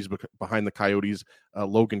NHL rookies behind the Coyotes,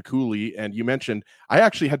 Logan Cooley. And you mentioned, I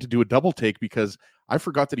actually had to do a double take because I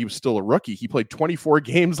forgot that he was still a rookie. He played 24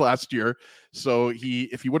 games last year, so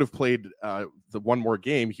if he would have played the one more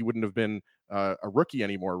game, he wouldn't have been a rookie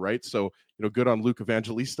anymore, right? So, good on Luke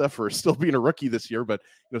Evangelista for still being a rookie this year, but,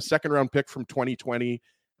 second round pick from 2020.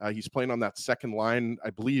 He's playing on that second line, I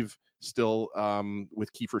believe, still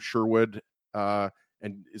with Kiefer Sherwood.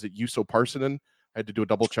 And is it Juuso Parssinen? I had to do a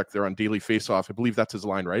double check there on Daily Faceoff. I believe that's his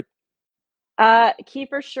line, right?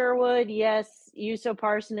 Kiefer Sherwood, yes. Juuso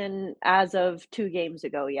Parssinen as of 2 games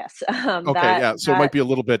ago, yes. So it might be a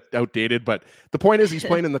little bit outdated, but the point is he's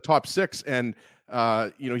playing in the top 6, and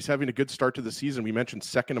he's having a good start to the season. We mentioned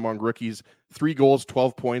second among rookies, 3 goals,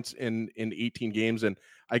 12 points in 18 games. And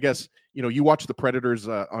I guess, you watch the Predators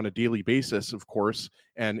on a daily basis, of course.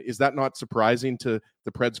 And is that not surprising to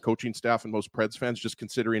the Preds coaching staff and most Preds fans, just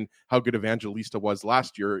considering how good Evangelista was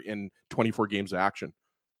last year in 24 games of action?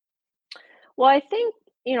 Well, I think,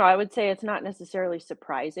 I would say it's not necessarily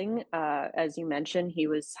surprising. As you mentioned, he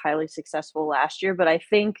was highly successful last year, but I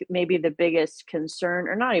think maybe the biggest concern,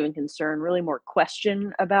 or not even concern, really more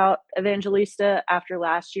question about Evangelista after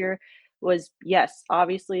last year was, yes,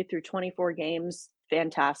 obviously through 24 games,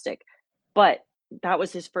 fantastic. But that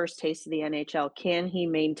was his first taste of the NHL. Can he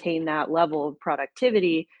maintain that level of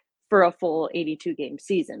productivity for a full 82 game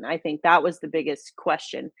season? I think that was the biggest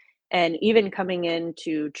question. And even coming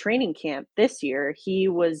into training camp this year, he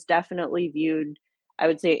was definitely viewed, I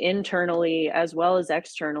would say, internally as well as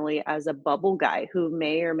externally, as a bubble guy who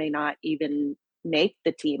may or may not even make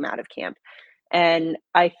the team out of camp. And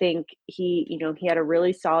I think he had a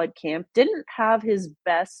really solid camp. Didn't have his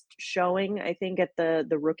best showing, I think, at the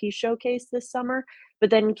rookie showcase this summer, but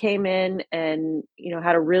then came in and,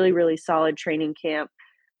 had a really, really solid training camp,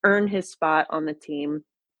 earned his spot on the team.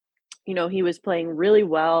 He was playing really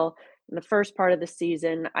well in the first part of the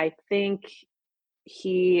season. I think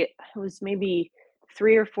it was maybe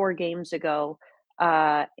 3 or 4 games ago,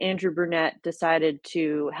 Andrew Brunette decided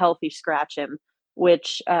to healthy scratch him,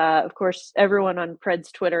 which, of course, everyone on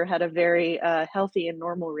Preds Twitter had a very healthy and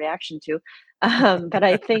normal reaction to. But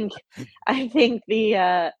I think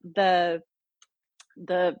the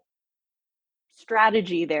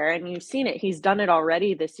strategy there, and you've seen it, he's done it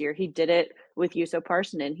already this year. He did it with Juuso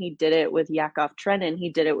Parssinen. He did it with Yakov Trenin. He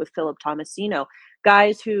did it with Philip Tomasino,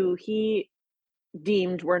 guys who he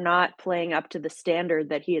deemed were not playing up to the standard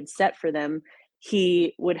that he had set for them.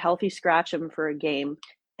 He would healthy scratch them for a game.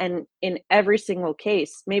 And in every single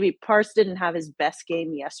case, maybe Parse didn't have his best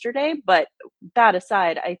game yesterday, but that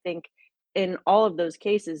aside, I think in all of those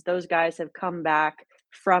cases, those guys have come back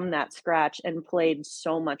from that scratch and played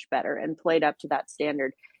so much better and played up to that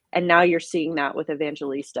standard. And now you're seeing that with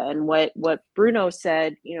Evangelista. And what Bruno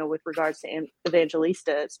said, with regards to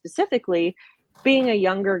Evangelista specifically, being a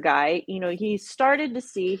younger guy, he started to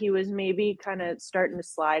see he was maybe kind of starting to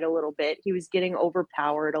slide a little bit. He was getting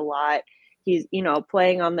overpowered a lot. He's,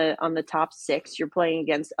 playing on the top 6. You're playing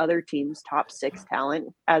against other teams' top 6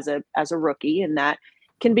 talent as a rookie, and that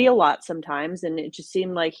can be a lot sometimes. And it just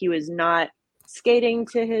seemed like he was not skating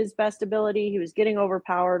to his best ability. He was getting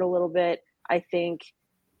overpowered a little bit. I think,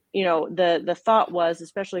 the thought was,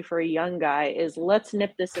 especially for a young guy, is let's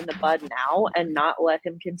nip this in the bud now and not let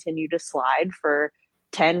him continue to slide for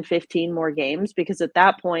 10, 15 more games, because at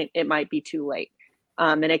that point it might be too late.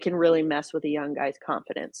 And it can really mess with a young guy's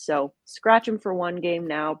confidence. So scratch him for 1 game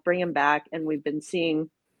now, bring him back. And we've been seeing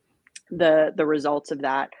the results of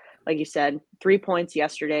that. Like you said, 3 points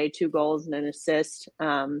yesterday, 2 goals and an assist.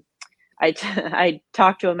 I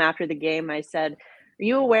talked to him after the game. I said, are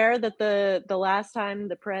you aware that the last time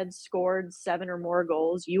the Preds scored 7 or more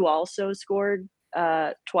goals, you also scored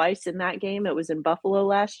twice in that game? It was in Buffalo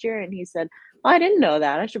last year. And he said, I didn't know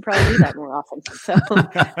that. I should probably do that more often. So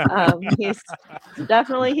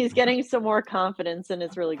he's getting some more confidence, and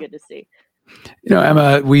it's really good to see.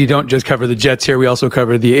 Emma, we don't just cover the Jets here. We also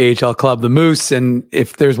cover the AHL club, the Moose. And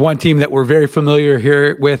if there's one team that we're very familiar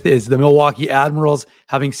here with, is the Milwaukee Admirals,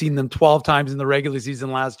 having seen them 12 times in the regular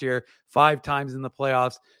season last year, 5 times in the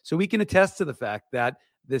playoffs. So we can attest to the fact that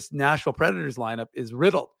this Nashville Predators lineup is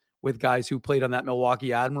riddled with guys who played on that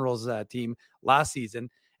Milwaukee Admirals team last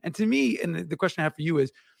season. And to me, and the question I have for you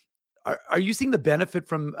is, are you seeing the benefit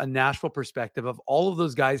from a Nashville perspective of all of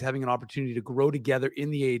those guys having an opportunity to grow together in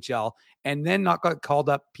the AHL and then not get called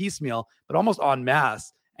up piecemeal, but almost en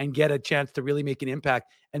masse, and get a chance to really make an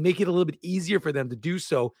impact and make it a little bit easier for them to do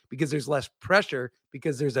so because there's less pressure,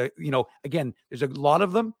 because there's there's a lot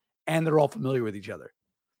of them and they're all familiar with each other?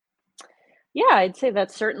 Yeah, I'd say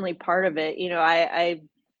that's certainly part of it. I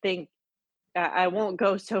think I won't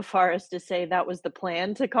go so far as to say that was the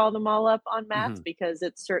plan to call them all up en masse, because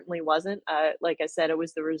it certainly wasn't. Like I said, it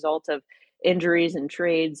was the result of injuries and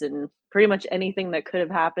trades, and pretty much anything that could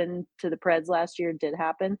have happened to the Preds last year did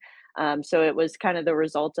happen. So it was kind of the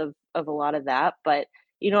result of a lot of that. But,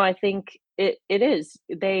 I think it is.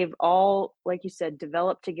 They've all, like you said,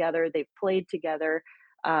 developed together. They've played together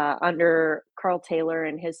under Carl Taylor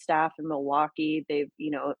and his staff in Milwaukee. They've,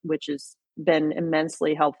 which is been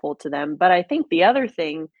immensely helpful to them. But I think the other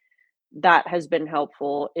thing that has been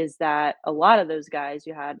helpful is that a lot of those guys,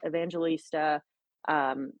 you had Evangelista,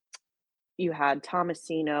 you had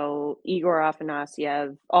Tomasino, Igor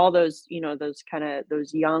Afanasyev, all those,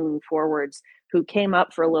 those young forwards who came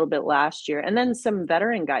up for a little bit last year, and then some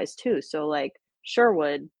veteran guys too. So like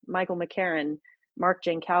Sherwood, Michael McCarron, Mark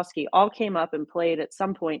Jankowski all came up and played at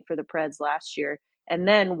some point for the Preds last year, and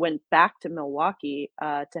then went back to Milwaukee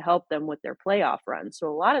to help them with their playoff run. So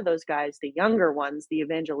a lot of those guys, the younger ones, the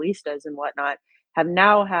Evangelistas and whatnot, have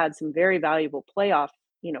now had some very valuable playoff,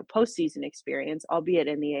 postseason experience, albeit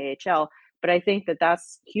in the AHL. But I think that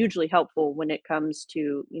that's hugely helpful when it comes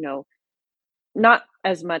to, not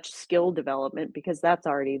as much skill development, because that's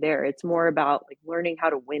already there. It's more about like learning how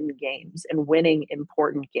to win games and winning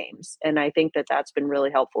important games. And I think that that's been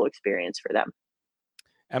really helpful experience for them.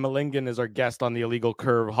 Emma Lingen is our guest on the Illegal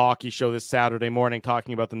Curve Hockey Show this Saturday morning,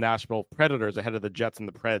 talking about the Nashville Predators ahead of the Jets and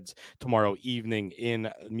the Preds tomorrow evening in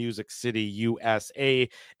Music City, USA.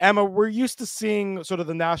 Emma, we're used to seeing sort of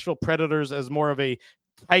the Nashville Predators as more of a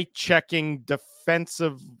tight-checking,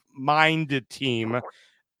 defensive-minded team,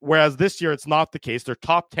 whereas this year it's not the case. They're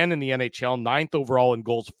top 10 in the NHL, 9th overall in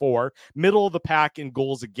goals for, middle of the pack in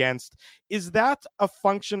goals against. Is that a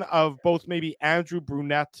function of both maybe Andrew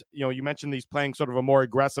Brunette? You mentioned he's playing sort of a more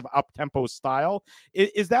aggressive up-tempo style.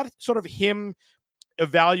 Is that sort of him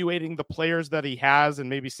evaluating the players that he has and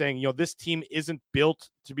maybe saying, this team isn't built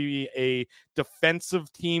to be a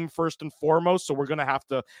defensive team first and foremost, so we're going to have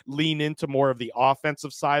to lean into more of the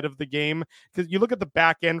offensive side of the game? Because you look at the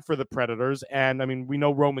back end for the Predators, and I mean, we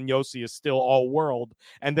know Roman Josi is still all world,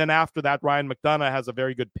 and then after that, Ryan McDonagh has a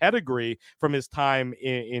very good pedigree from his time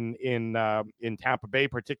in Tampa Bay,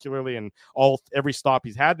 particularly, and every stop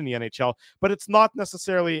he's had in the NHL. But it's not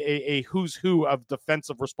necessarily a who's who of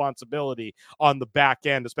defensive responsibility on the back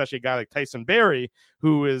end, especially a guy like Tyson Barrie,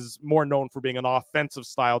 who is more known for being an offensive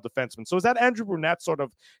style defenseman. So is that Andrew Brunette sort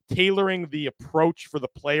of tailoring the approach for the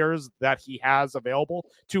players that he has available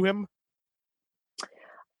to him?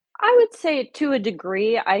 I would say to a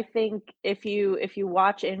degree. I think if you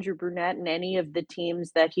watch Andrew Brunette and any of the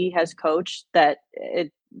teams that he has coached, that's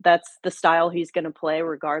the style he's going to play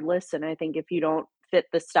regardless. And I think if you don't fit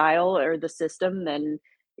the style or the system, then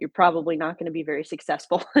you're probably not going to be very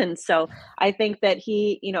successful. And so I think that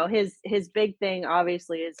he, his big thing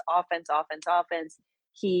obviously is offense.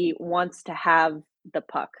 He wants to have the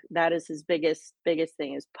puck. That is his biggest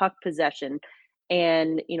thing, is puck possession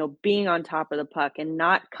and, being on top of the puck and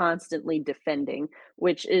not constantly defending,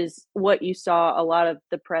 which is what you saw a lot of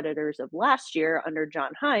the Predators of last year under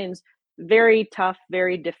John Hynes. Very tough,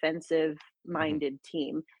 very defensive minded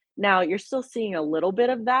team. Now you're still seeing a little bit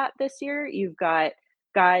of that this year. You've got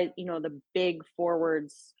guys, the big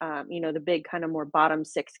forwards, the big kind of more bottom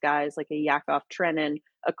six guys like a Yakov Trenin,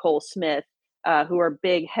 a Cole Smith, who are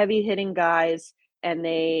big, heavy hitting guys, and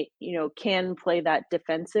they, can play that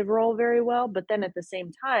defensive role very well. But then at the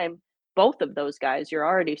same time, both of those guys, you're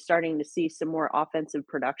already starting to see some more offensive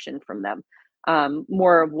production from them.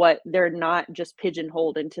 More of what they're not just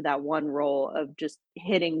pigeonholed into that one role of just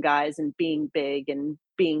hitting guys and being big and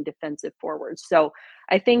being defensive forwards. So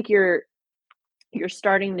I think you're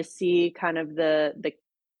starting to see kind of the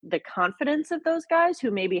confidence of those guys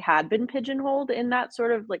who maybe had been pigeonholed in that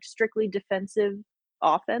sort of like strictly defensive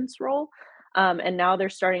offense role. And now they're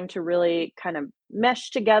starting to really kind of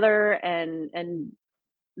mesh together and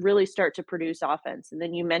really start to produce offense. And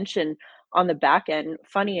then you mentioned on the back end,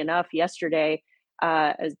 funny enough, yesterday,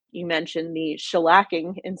 as you mentioned, the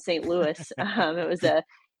shellacking in St. Louis, it was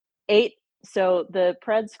so the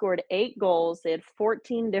Preds scored 8 goals. They had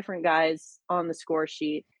 14 different guys on the score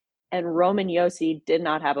sheet, and Roman Josi did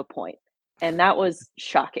not have a point. And that was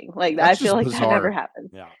shocking. Like, I feel like bizarre. That never happened.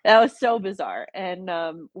 Yeah. That was so bizarre. And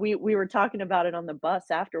we were talking about it on the bus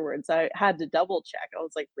afterwards. I had to double check. I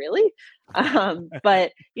was like, really?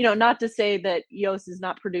 But, not to say that Josi is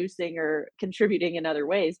not producing or contributing in other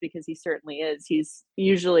ways, because he certainly is. He's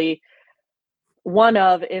usually one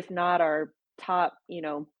of, if not our top,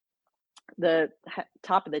 the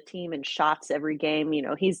top of the team in shots every game.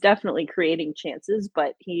 He's definitely creating chances,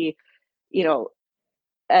 but he,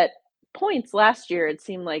 at points last year, it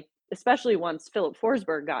seemed like, especially once Philip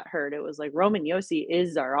Forsberg got hurt, it was like Roman Josi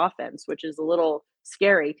is our offense, which is a little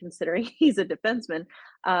scary considering he's a defenseman.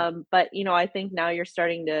 But I think now you're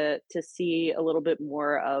starting to see a little bit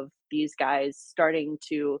more of these guys starting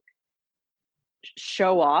to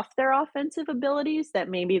show off their offensive abilities that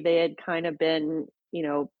maybe they had kind of been,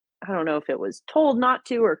 I don't know if it was told not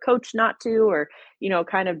to or coached not to, or,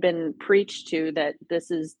 kind of been preached to, that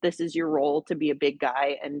this is your role, to be a big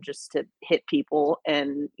guy and just to hit people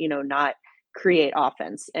and, not create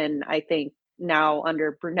offense. And I think now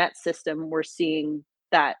under Brunette's system, we're seeing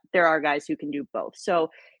that there are guys who can do both.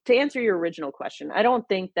 So to answer your original question, I don't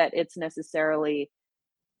think that it's necessarily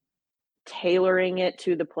tailoring it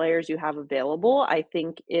to the players you have available. I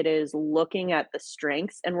think it is looking at the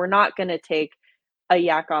strengths, and we're not going to take a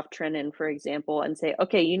Yakov Trenin, for example, and say,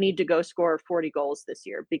 okay, you need to go score 40 goals this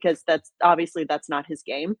year, because that's not his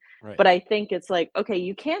game. Right. But I think it's like, okay,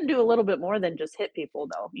 you can do a little bit more than just hit people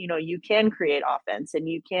though. You can create offense, and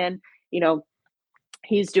you can,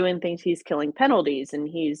 he's doing things, he's killing penalties, and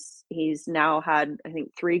he's now had, I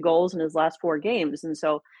think, 3 goals in his last 4 games. And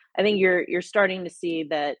so I think you're starting to see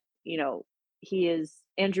that,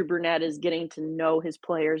 Andrew Brunette is getting to know his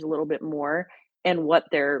players a little bit more and what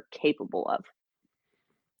they're capable of.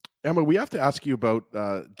 Emma, we have to ask you about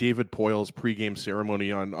David Poile's pregame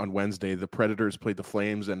ceremony on Wednesday. The Predators played the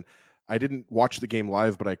Flames, and I didn't watch the game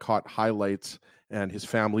live, but I caught highlights, and his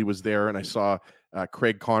family was there, and I saw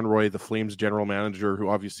Craig Conroy, the Flames general manager, who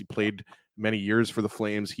obviously played many years for the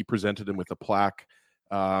Flames. He presented him with a plaque,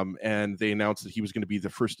 and they announced that he was going to be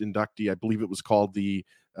the first inductee. I believe it was called the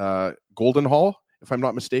Golden Hall, if I'm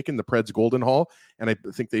not mistaken, the Preds Golden Hall. And I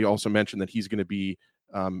think they also mentioned that he's going to be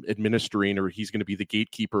administering, or he's going to be the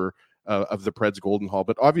gatekeeper of the Preds Golden Hall.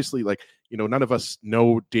 But obviously, none of us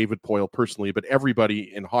know David Poile personally, but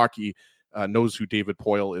everybody in hockey knows who David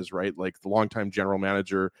Poile is, right? Like the longtime general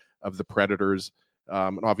manager of the Predators.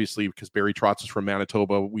 And obviously, because Barry Trotz is from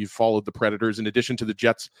Manitoba, we've followed the Predators in addition to the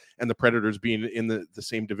Jets and the Predators being in the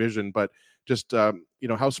same division. But just,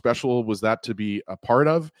 how special was that to be a part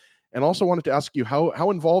of? And also wanted to ask you,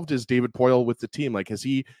 how involved is David Poile with the team? Like, has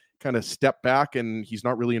he kind of stepped back and he's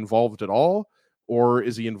not really involved at all? Or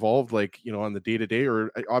is he involved on the day-to-day?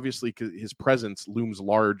 Or obviously his presence looms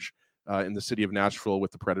large in the city of Nashville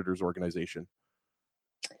with the Predators organization.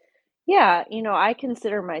 Yeah, I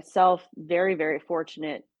consider myself very, very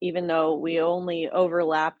fortunate, even though we only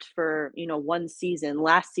overlapped for, 1 season.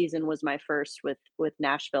 Last season was my first with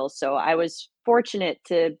Nashville. So I was fortunate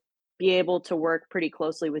to be able to work pretty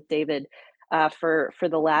closely with David for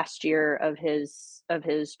the last year of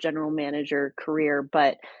his general manager career.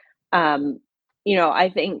 But, I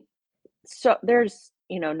think so there's,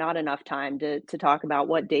 not enough time to talk about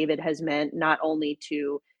what David has meant, not only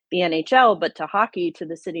to the NHL, but to hockey, to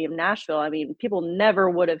the city of Nashville. I mean, people never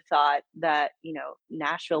would have thought that,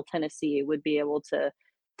 Nashville, Tennessee would be able to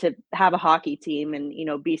have a hockey team and,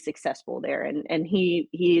 be successful there. And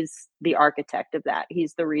he's the architect of that.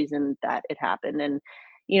 He's the reason that it happened. And,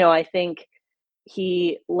 I think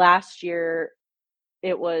last year,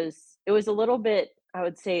 it was a little bit, I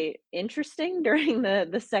would say, interesting during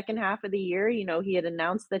the second half of the year. He had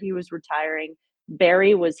announced that he was retiring.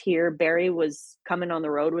 Barry was here. Barry was coming on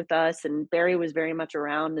the road with us, and Barry was very much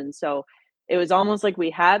around. And so it was almost like we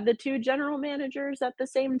had the 2 general managers at the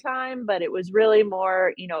same time, but it was really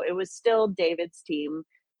more, it was still David's team.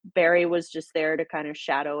 Barry was just there to kind of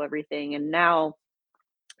shadow everything. And now,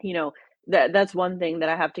 that's one thing that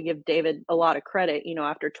I have to give David a lot of credit.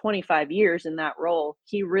 After 25 years in that role,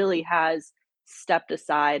 he really has stepped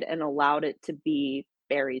aside and allowed it to be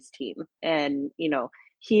Barry's team. And,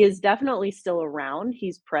 he is definitely still around.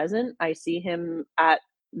 He's present. I see him at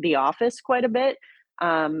the office quite a bit.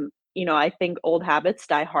 I think old habits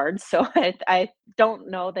die hard. So I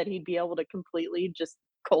don't know that he'd be able to completely just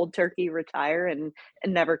cold turkey retire and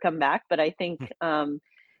never come back. But I think,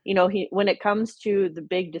 when it comes to the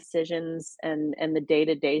big decisions and the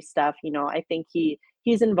day-to-day stuff, I think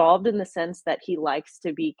he's involved in the sense that he likes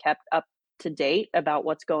to be kept up to date about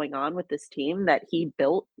what's going on with this team that he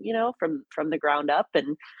built, from the ground up.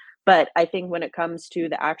 But I think when it comes to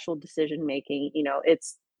the actual decision making,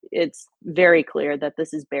 it's very clear that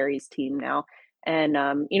this is Barry's team now. And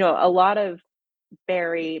a lot of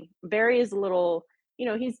Barry is a little,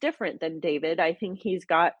 he's different than David. I think he's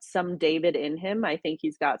got some David in him. I think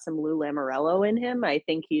he's got some Lou Lamoriello in him. I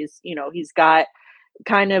think he's got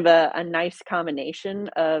kind of a nice combination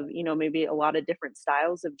of, maybe a lot of different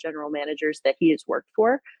styles of general managers that he has worked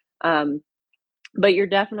for. But you're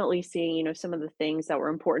definitely seeing, some of the things that were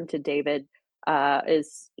important to David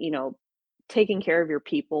is, taking care of your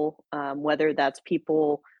people, whether that's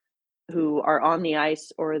people who are on the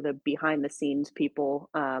ice or the behind the scenes people,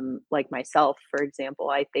 like myself, for example.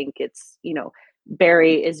 I think it's,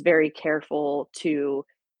 Barry is very careful to,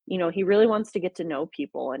 he really wants to get to know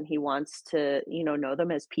people, and he wants to, know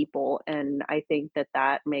them as people. And I think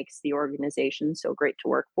that makes the organization so great to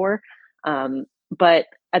work for. But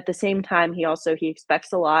at the same time, he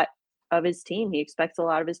expects a lot of his team. He expects a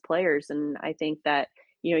lot of his players. And I think that,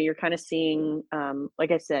 you're kind of seeing,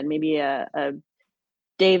 like I said, maybe a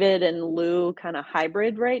David and Lou kind of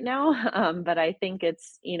hybrid right now. But I think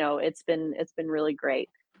it's, it's been really great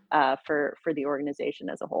for the organization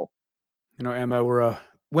as a whole. Emma, we're a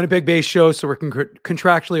Winnipeg-based show, so we're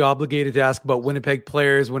contractually obligated to ask about Winnipeg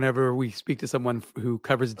players whenever we speak to someone who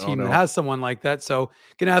covers a team that has someone like that. So,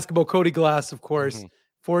 going to ask about Cody Glass, of course,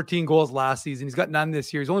 14 goals last season. He's got none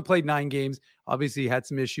this year. He's only played 9 games. Obviously, he had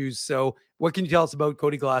some issues. So what can you tell us about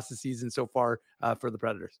Cody Glass this season so far for the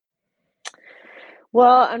Predators?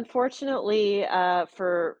 Well, unfortunately,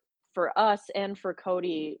 for us and for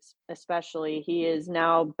Cody especially, he is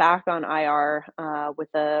now back on IR with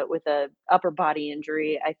a upper body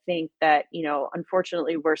injury. I think that,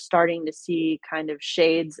 unfortunately, we're starting to see kind of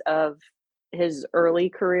shades of his early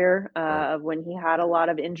career of when he had a lot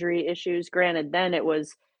of injury issues. Granted, then it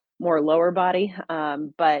was more lower body,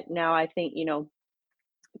 but now I think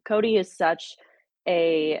Cody is such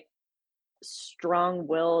a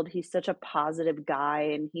strong-willed, he's such a positive guy,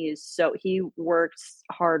 and he works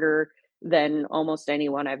harder than almost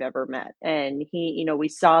anyone I've ever met. And he, we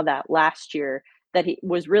saw that last year, that he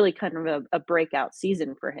was really kind of a breakout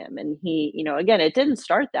season for him. And he, again, it didn't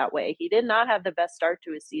start that way. He did not have the best start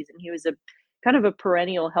to his season. He was a kind of a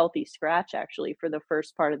perennial healthy scratch actually for the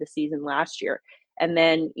first part of the season last year. And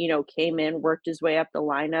then, came in, worked his way up the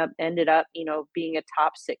lineup, ended up, being a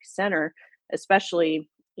top 6 center, especially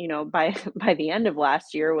by the end of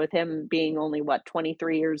last year, with him being only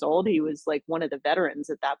 23 years old. He was like one of the veterans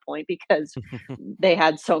at that point, because they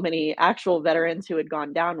had so many actual veterans who had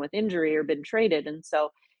gone down with injury or been traded. And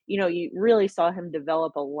so, you really saw him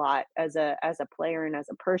develop a lot as a player and as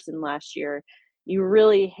a person last year. You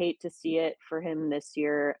really hate to see it for him this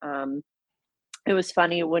year. It was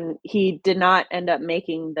funny when he did not end up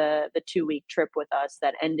making the 2-week trip with us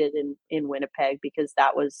that ended in Winnipeg, because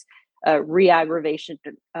that was a re-aggravation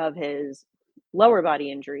of his lower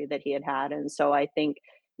body injury that he had. And so I think,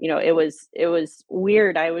 it was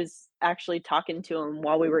weird. I was actually talking to him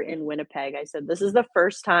while we were in Winnipeg. I said, this is the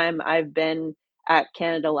first time I've been at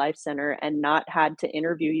Canada Life Center and not had to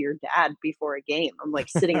interview your dad before a game. I'm like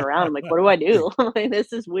sitting around, I'm like, what do I do? Like,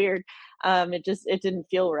 this is weird. It didn't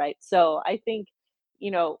feel right. So I think,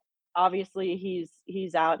 obviously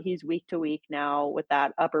he's out. He's week to week now with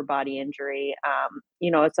that upper body injury.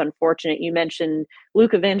 It's unfortunate. You mentioned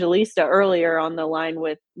Luke Evangelista earlier on the line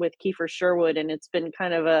with Kiefer Sherwood, and it's been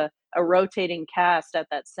kind of a rotating cast at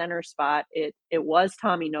that center spot. It was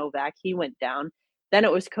Tommy Novak. He went down. Then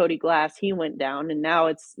it was Cody Glass. He went down. And now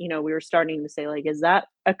it's, we were starting to say, like, is that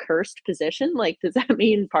a cursed position? Like, does that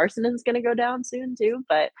mean Parsonen's going to go down soon too?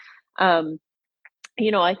 But,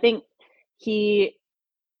 I think he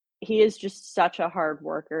is just such a hard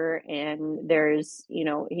worker, and there's,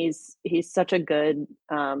 he's such a good,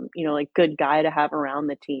 good guy to have around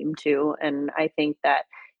the team too. And I think that,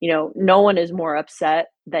 no one is more upset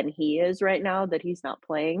than he is right now that he's not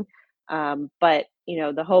playing. But,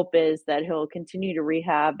 the hope is that he'll continue to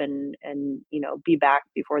rehab and be back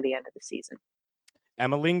before the end of the season.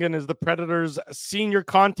 Emma Lingen is the Predators' senior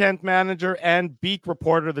content manager and beat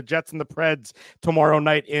reporter, the Jets and the Preds tomorrow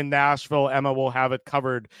night in Nashville. Emma will have it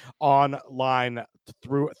covered online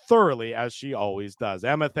thoroughly, as she always does.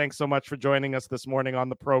 Emma, thanks so much for joining us this morning on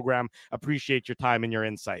the program. Appreciate your time and your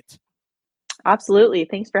insight. Absolutely.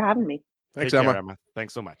 Thanks for having me. Thanks, Take care, Emma.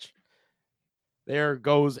 Thanks so much. There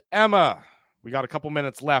goes Emma. We got a couple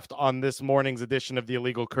minutes left on this morning's edition of the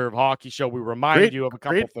Illegal Curve Hockey Show. We remind you of a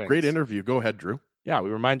couple things. Great interview. Go ahead, Drew. Yeah,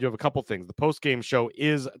 we remind you of a couple things. The post-game show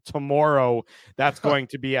is tomorrow. That's going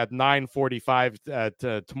to be at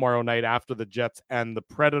 9:45 tomorrow night after the Jets and the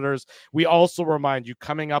Predators. We also remind you,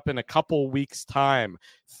 coming up in a couple weeks' time,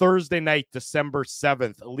 Thursday night, December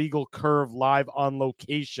 7th, Illegal Curve live on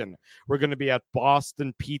location. We're going to be at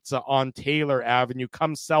Boston Pizza on Taylor Avenue.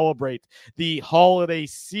 Come celebrate the holiday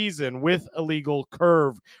season with Illegal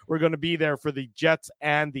Curve. We're going to be there for the Jets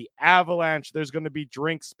and the Avalanche. There's going to be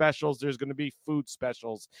drink specials. There's going to be food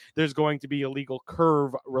specials. There's going to be Illegal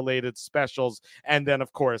Curve related specials. And then,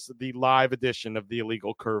 of course, the live edition of the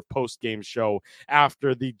Illegal Curve post-game show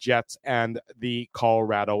after the Jets and the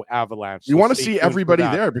Colorado Avalanche. You want to see everybody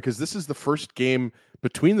there, because this is the first game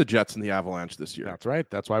between the Jets and the Avalanche this year. That's right.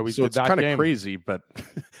 That's why we so did it's that kind game. Of crazy, but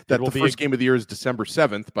that the first game of the year is December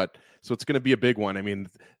 7th, but so it's going to be a big one. I mean,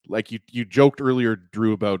 like you joked earlier,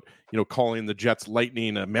 Drew, about, calling the Jets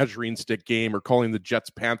Lightning a measuring stick game or calling the Jets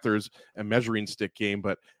Panthers a measuring stick game.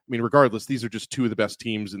 But I mean, regardless, these are just two of the best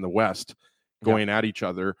teams in the West going at each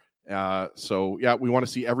other. So yeah, we want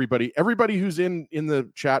to see everybody who's in the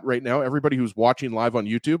chat right now, everybody who's watching live on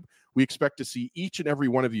YouTube. We expect to see each and every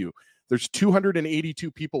one of you. There's 282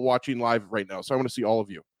 people watching live right now, so I want to see all of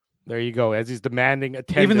you. There you go. As he's demanding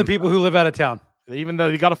attendance. Even the people who live out of town. Even though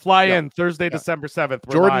you got to fly in Thursday, December 7th.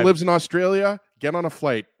 Jordan lives in Australia. Get on a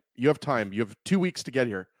flight. You have time. You have 2 weeks to get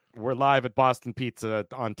here. We're live at Boston Pizza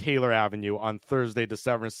on Taylor Avenue on Thursday,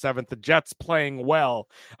 December 7th. The Jets playing well.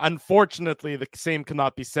 Unfortunately, the same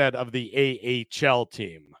cannot be said of the AHL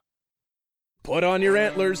team. Put on your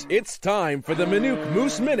antlers. It's time for the Minute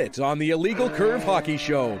Moose Minute on the Illegal Curve Hockey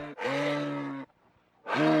Show.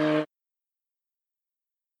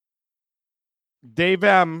 Dave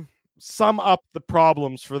M., sum up the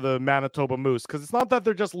problems for the Manitoba Moose, because it's not that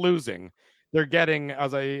they're just losing. They're getting,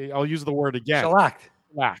 I'll use the word again. Shellacked.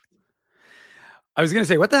 I was going to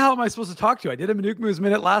say, what the hell am I supposed to talk to? I did a Minute Moose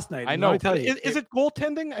Minute last night. I know. Let me tell you, is it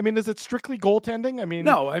goaltending? I mean, is it strictly goaltending? I mean,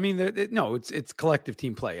 no. I mean, it's collective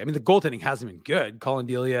team play. I mean, the goaltending hasn't been good. Colin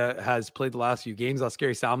Delia has played the last few games.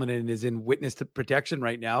 Oskari Salminen is in witness to protection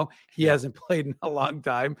right now. He hasn't played in a long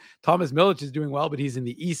time. Thomas Milic is doing well, but he's in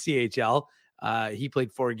the ECHL. He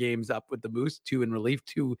played 4 games up with the Moose, 2 in relief,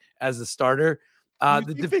 2 as a starter.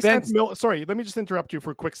 The defense. Sorry, let me just interrupt you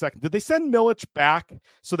for a quick second. Did they send Milic back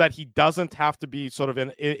so that he doesn't have to be sort of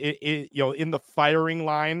in the firing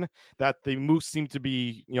line that the Moose seem to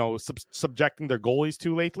be, subjecting their goalies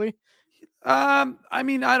to lately? I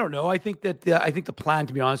mean, I don't know. I think that the plan,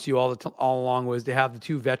 to be honest with you, all along was to have the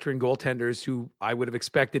 2 veteran goaltenders who I would have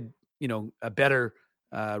expected, a better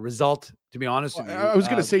result, to be honest with you. I was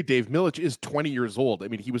going to say, Dave, Milic is 20 years old. I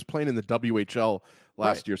mean, he was playing in the WHL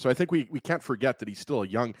last year. So I think we can't forget that he's still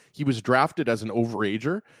young. He was drafted as an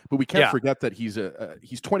overager, but we can't forget that he's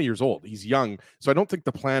 20 years old. He's young. So I don't think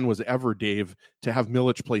the plan was ever, Dave, to have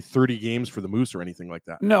Milic play 30 games for the Moose or anything like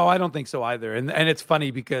that. No, I don't think so either. And it's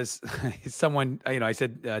funny because someone, I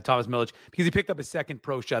said Thomas Milic, because he picked up his second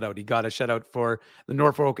pro shutout. He got a shutout for the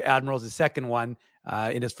Norfolk Admirals, his second one.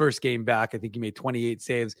 In his first game back, I think he made 28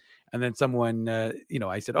 saves. And then someone,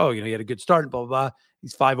 I said, he had a good start, blah, blah, blah.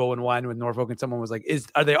 He's 5-0-1 with Norfolk. And someone was like,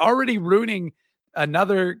 are they already ruining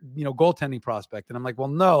another, goaltending prospect? And I'm like, well,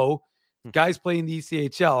 no, guys playing the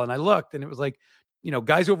ECHL. And I looked and it was like,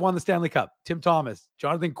 guys who have won the Stanley Cup, Tim Thomas,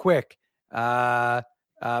 Jonathan Quick, Braden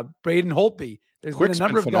Holtby. There's Quick's been a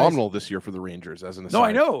number of phenomenal guys. this year for the Rangers as an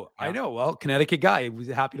aside. No, I know. Well, Connecticut guy, he was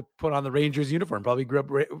happy to put on the Rangers uniform. Probably grew up,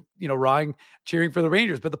 cheering for the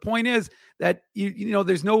Rangers. But the point is that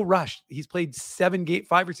there's no rush. He's played 5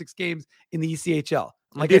 or 6 games in the ECHL.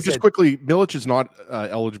 Like Dave, just quickly, Milic is not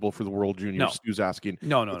eligible for the World Juniors. No. Stu's asking.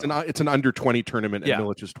 No. It's an under 20 tournament, and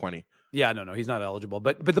Milic is 20. Yeah, no, he's not eligible.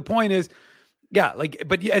 But the point is,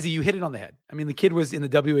 but as you hit it on the head. I mean, the kid was in the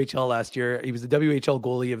WHL last year. He was the WHL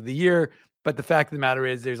goalie of the year. But the fact of the matter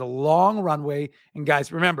is there's a long runway. And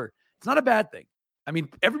guys, remember, it's not a bad thing. I mean,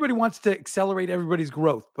 everybody wants to accelerate everybody's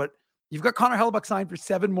growth, but you've got Connor Hellebuyck signed for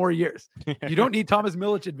 7 more years. You don't need Thomas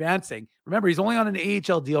Milic advancing. Remember, he's only on an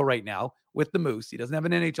AHL deal right now with the Moose. He doesn't have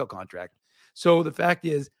an NHL contract. So the fact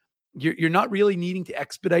is you're not really needing to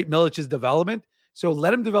expedite Milic's development. So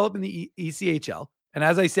let him develop in the ECHL. And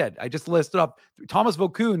as I said, I just listed up Thomas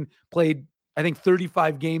Vokoun played, I think,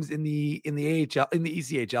 35 games in the AHL, in the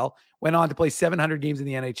ECHL, went on to play 700 games in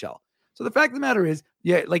the NHL. So the fact of the matter is,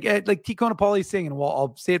 like T. Konopali is saying, and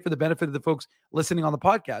I'll say it for the benefit of the folks listening on the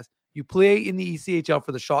podcast, you play in the ECHL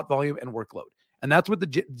for the shot volume and workload. And that's what the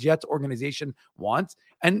Jets organization wants.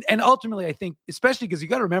 And ultimately, I think, especially because you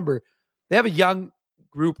got to remember, they have a young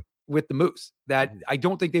group with the Moose that I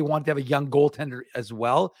don't think they wanted to have a young goaltender as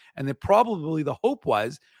well. And then probably the hope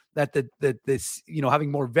was that this having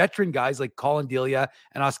more veteran guys like Colin Delia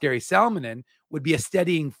and Oskari Salminen would be a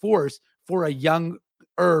steadying force for a younger.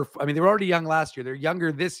 I mean, they were already young last year. They're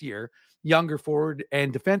younger this year, younger forward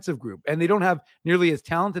and defensive group. And they don't have nearly as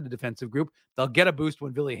talented a defensive group. They'll get a boost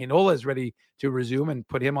when Ville Heinola is ready to resume and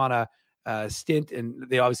put him on a stint. And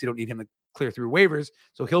they obviously don't need him to clear through waivers.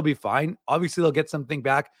 So he'll be fine. Obviously, they'll get something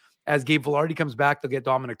back. As Gabe Vilardi comes back, they'll get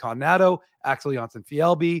Dominic Tonnato, Axel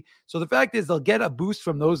Jonsson-Fjällby. So the fact is they'll get a boost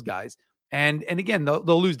from those guys. And again,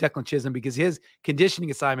 they'll lose Declan Chisholm because his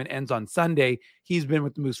conditioning assignment ends on Sunday. He's been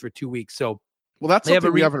with the Moose for 2 weeks. So, well, that's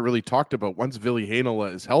something we haven't really talked about. Once Ville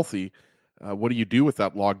Heinola is healthy, what do you do with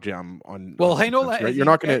that logjam on? Well, Heinola, right?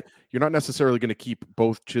 You're not necessarily going to keep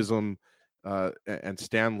both Chisholm and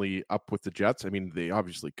Stanley up with the Jets. I mean, they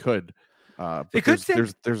obviously could. But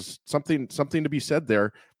there's something to be said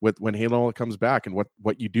there with when Heinola comes back and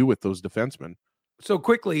what you do with those defensemen. So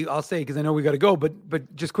quickly, I'll say, because I know we got to go,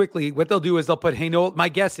 but just quickly, what they'll do is they'll put Heinola. My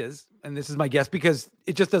guess is, and this is my guess because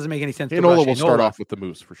it just doesn't make any sense. Heinola will start off with the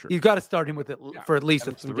Moose for sure. You've got to start him with it for at least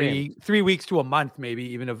 3 weeks to a month, maybe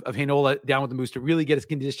even of Heinola down with the Moose to really get his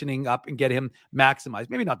conditioning up and get him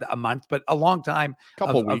maximized. Maybe not a month, but a long time.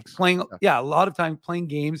 Couple of weeks. Of playing, a lot of time playing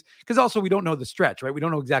games. Because also we don't know the stretch, right? We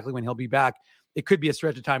don't know exactly when he'll be back. It could be a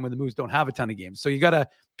stretch of time when the Moose don't have a ton of games. So you got to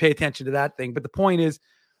pay attention to that thing. But the point is,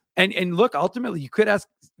 and look, ultimately, you could ask,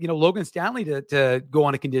 Logan Stanley to go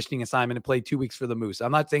on a conditioning assignment and play 2 weeks for the Moose.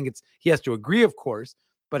 I'm not saying he has to agree, of course,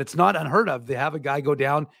 but it's not unheard of. They have a guy go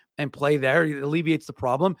down and play there. It alleviates the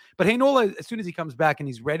problem. But Heinola, as soon as he comes back and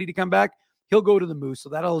he's ready to come back, he'll go to the Moose, so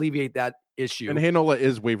that'll alleviate that issue. And Heinola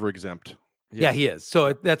is waiver exempt. Yeah, he is.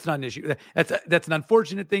 So that's not an issue. That's an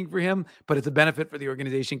unfortunate thing for him, but it's a benefit for the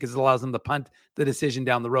organization because it allows them to punt the decision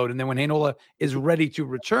down the road. And then when Heinola is ready to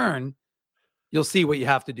return, you'll see what you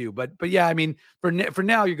have to do. But yeah, I mean, for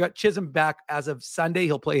now, you got Chisholm back as of Sunday.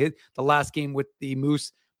 He'll play the last game with the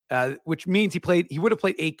Moose, which means he would have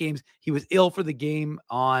played 8 games. He was ill for the game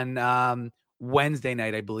on Wednesday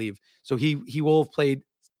night, I believe. So he will have played.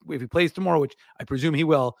 If he plays tomorrow, which I presume he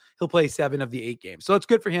will, he'll play 7 of the 8 games. So it's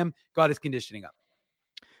good for him. Got his conditioning up.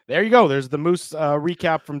 There you go. There's the Moose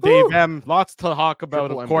recap from Dave M. Lots to talk about,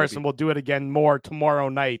 Triple of M, course, baby. and we'll do it again more tomorrow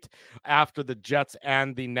night after the Jets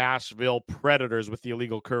and the Nashville Predators with the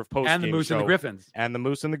Illegal Curve post And the Moose show. and the Griffins. And the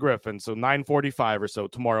Moose and the Griffins. So 9:45 or so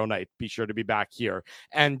tomorrow night. Be sure to be back here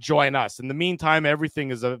and join us. In the meantime, everything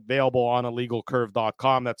is available on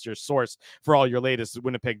illegalcurve.com. That's your source for all your latest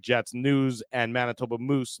Winnipeg Jets news and Manitoba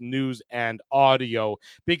Moose news and audio.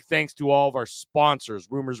 Big thanks to all of our sponsors,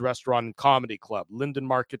 Rumors Restaurant and Comedy Club, Linden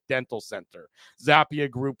Market Dental Center, Zappia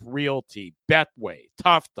Group Realty, Betway,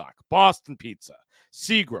 Tough Duck, Boston Pizza,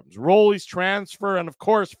 Seagram's, Rolly's Transfer, and of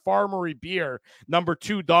course, Farmery Beer, number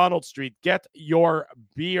 2 Donald Street. Get your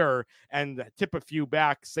beer and tip a few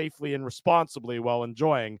back safely and responsibly while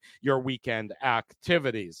enjoying your weekend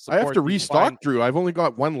activities. I have Support to these restock, fine- Drew. I've only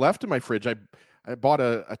got one left in my fridge. I bought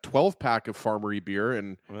a 12-pack of Farmery beer,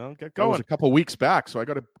 and Well, get that was going. a couple weeks back, so I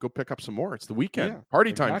got to go pick up some more. It's the weekend. Yeah,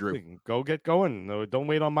 Party time, exactly. Drew. Go get going. No, don't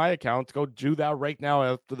wait on my account. Go do that right now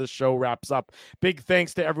after the show wraps up. Big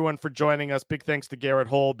thanks to everyone for joining us. Big thanks to Garrett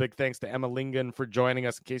Hull. Big thanks to Emma Lingen for joining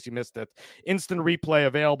us in case you missed it. Instant replay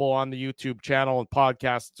available on the YouTube channel and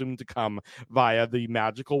podcast soon to come via the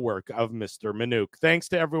magical work of Mr. Manouk. Thanks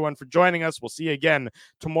to everyone for joining us. We'll see you again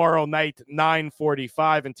tomorrow night,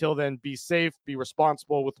 9:45. Until then, be safe, be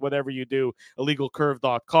responsible with whatever you do.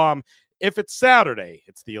 IllegalCurve.com. If it's Saturday,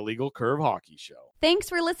 it's the Illegal Curve Hockey Show. Thanks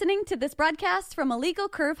for listening to this broadcast from Illegal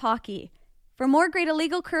Curve Hockey. For more great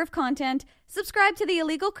Illegal Curve content, subscribe to the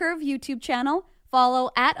Illegal Curve YouTube channel,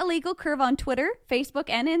 follow @Illegal Curve on Twitter, Facebook,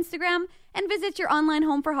 and Instagram, and visit your online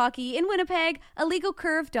home for hockey in Winnipeg,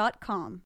 IllegalCurve.com.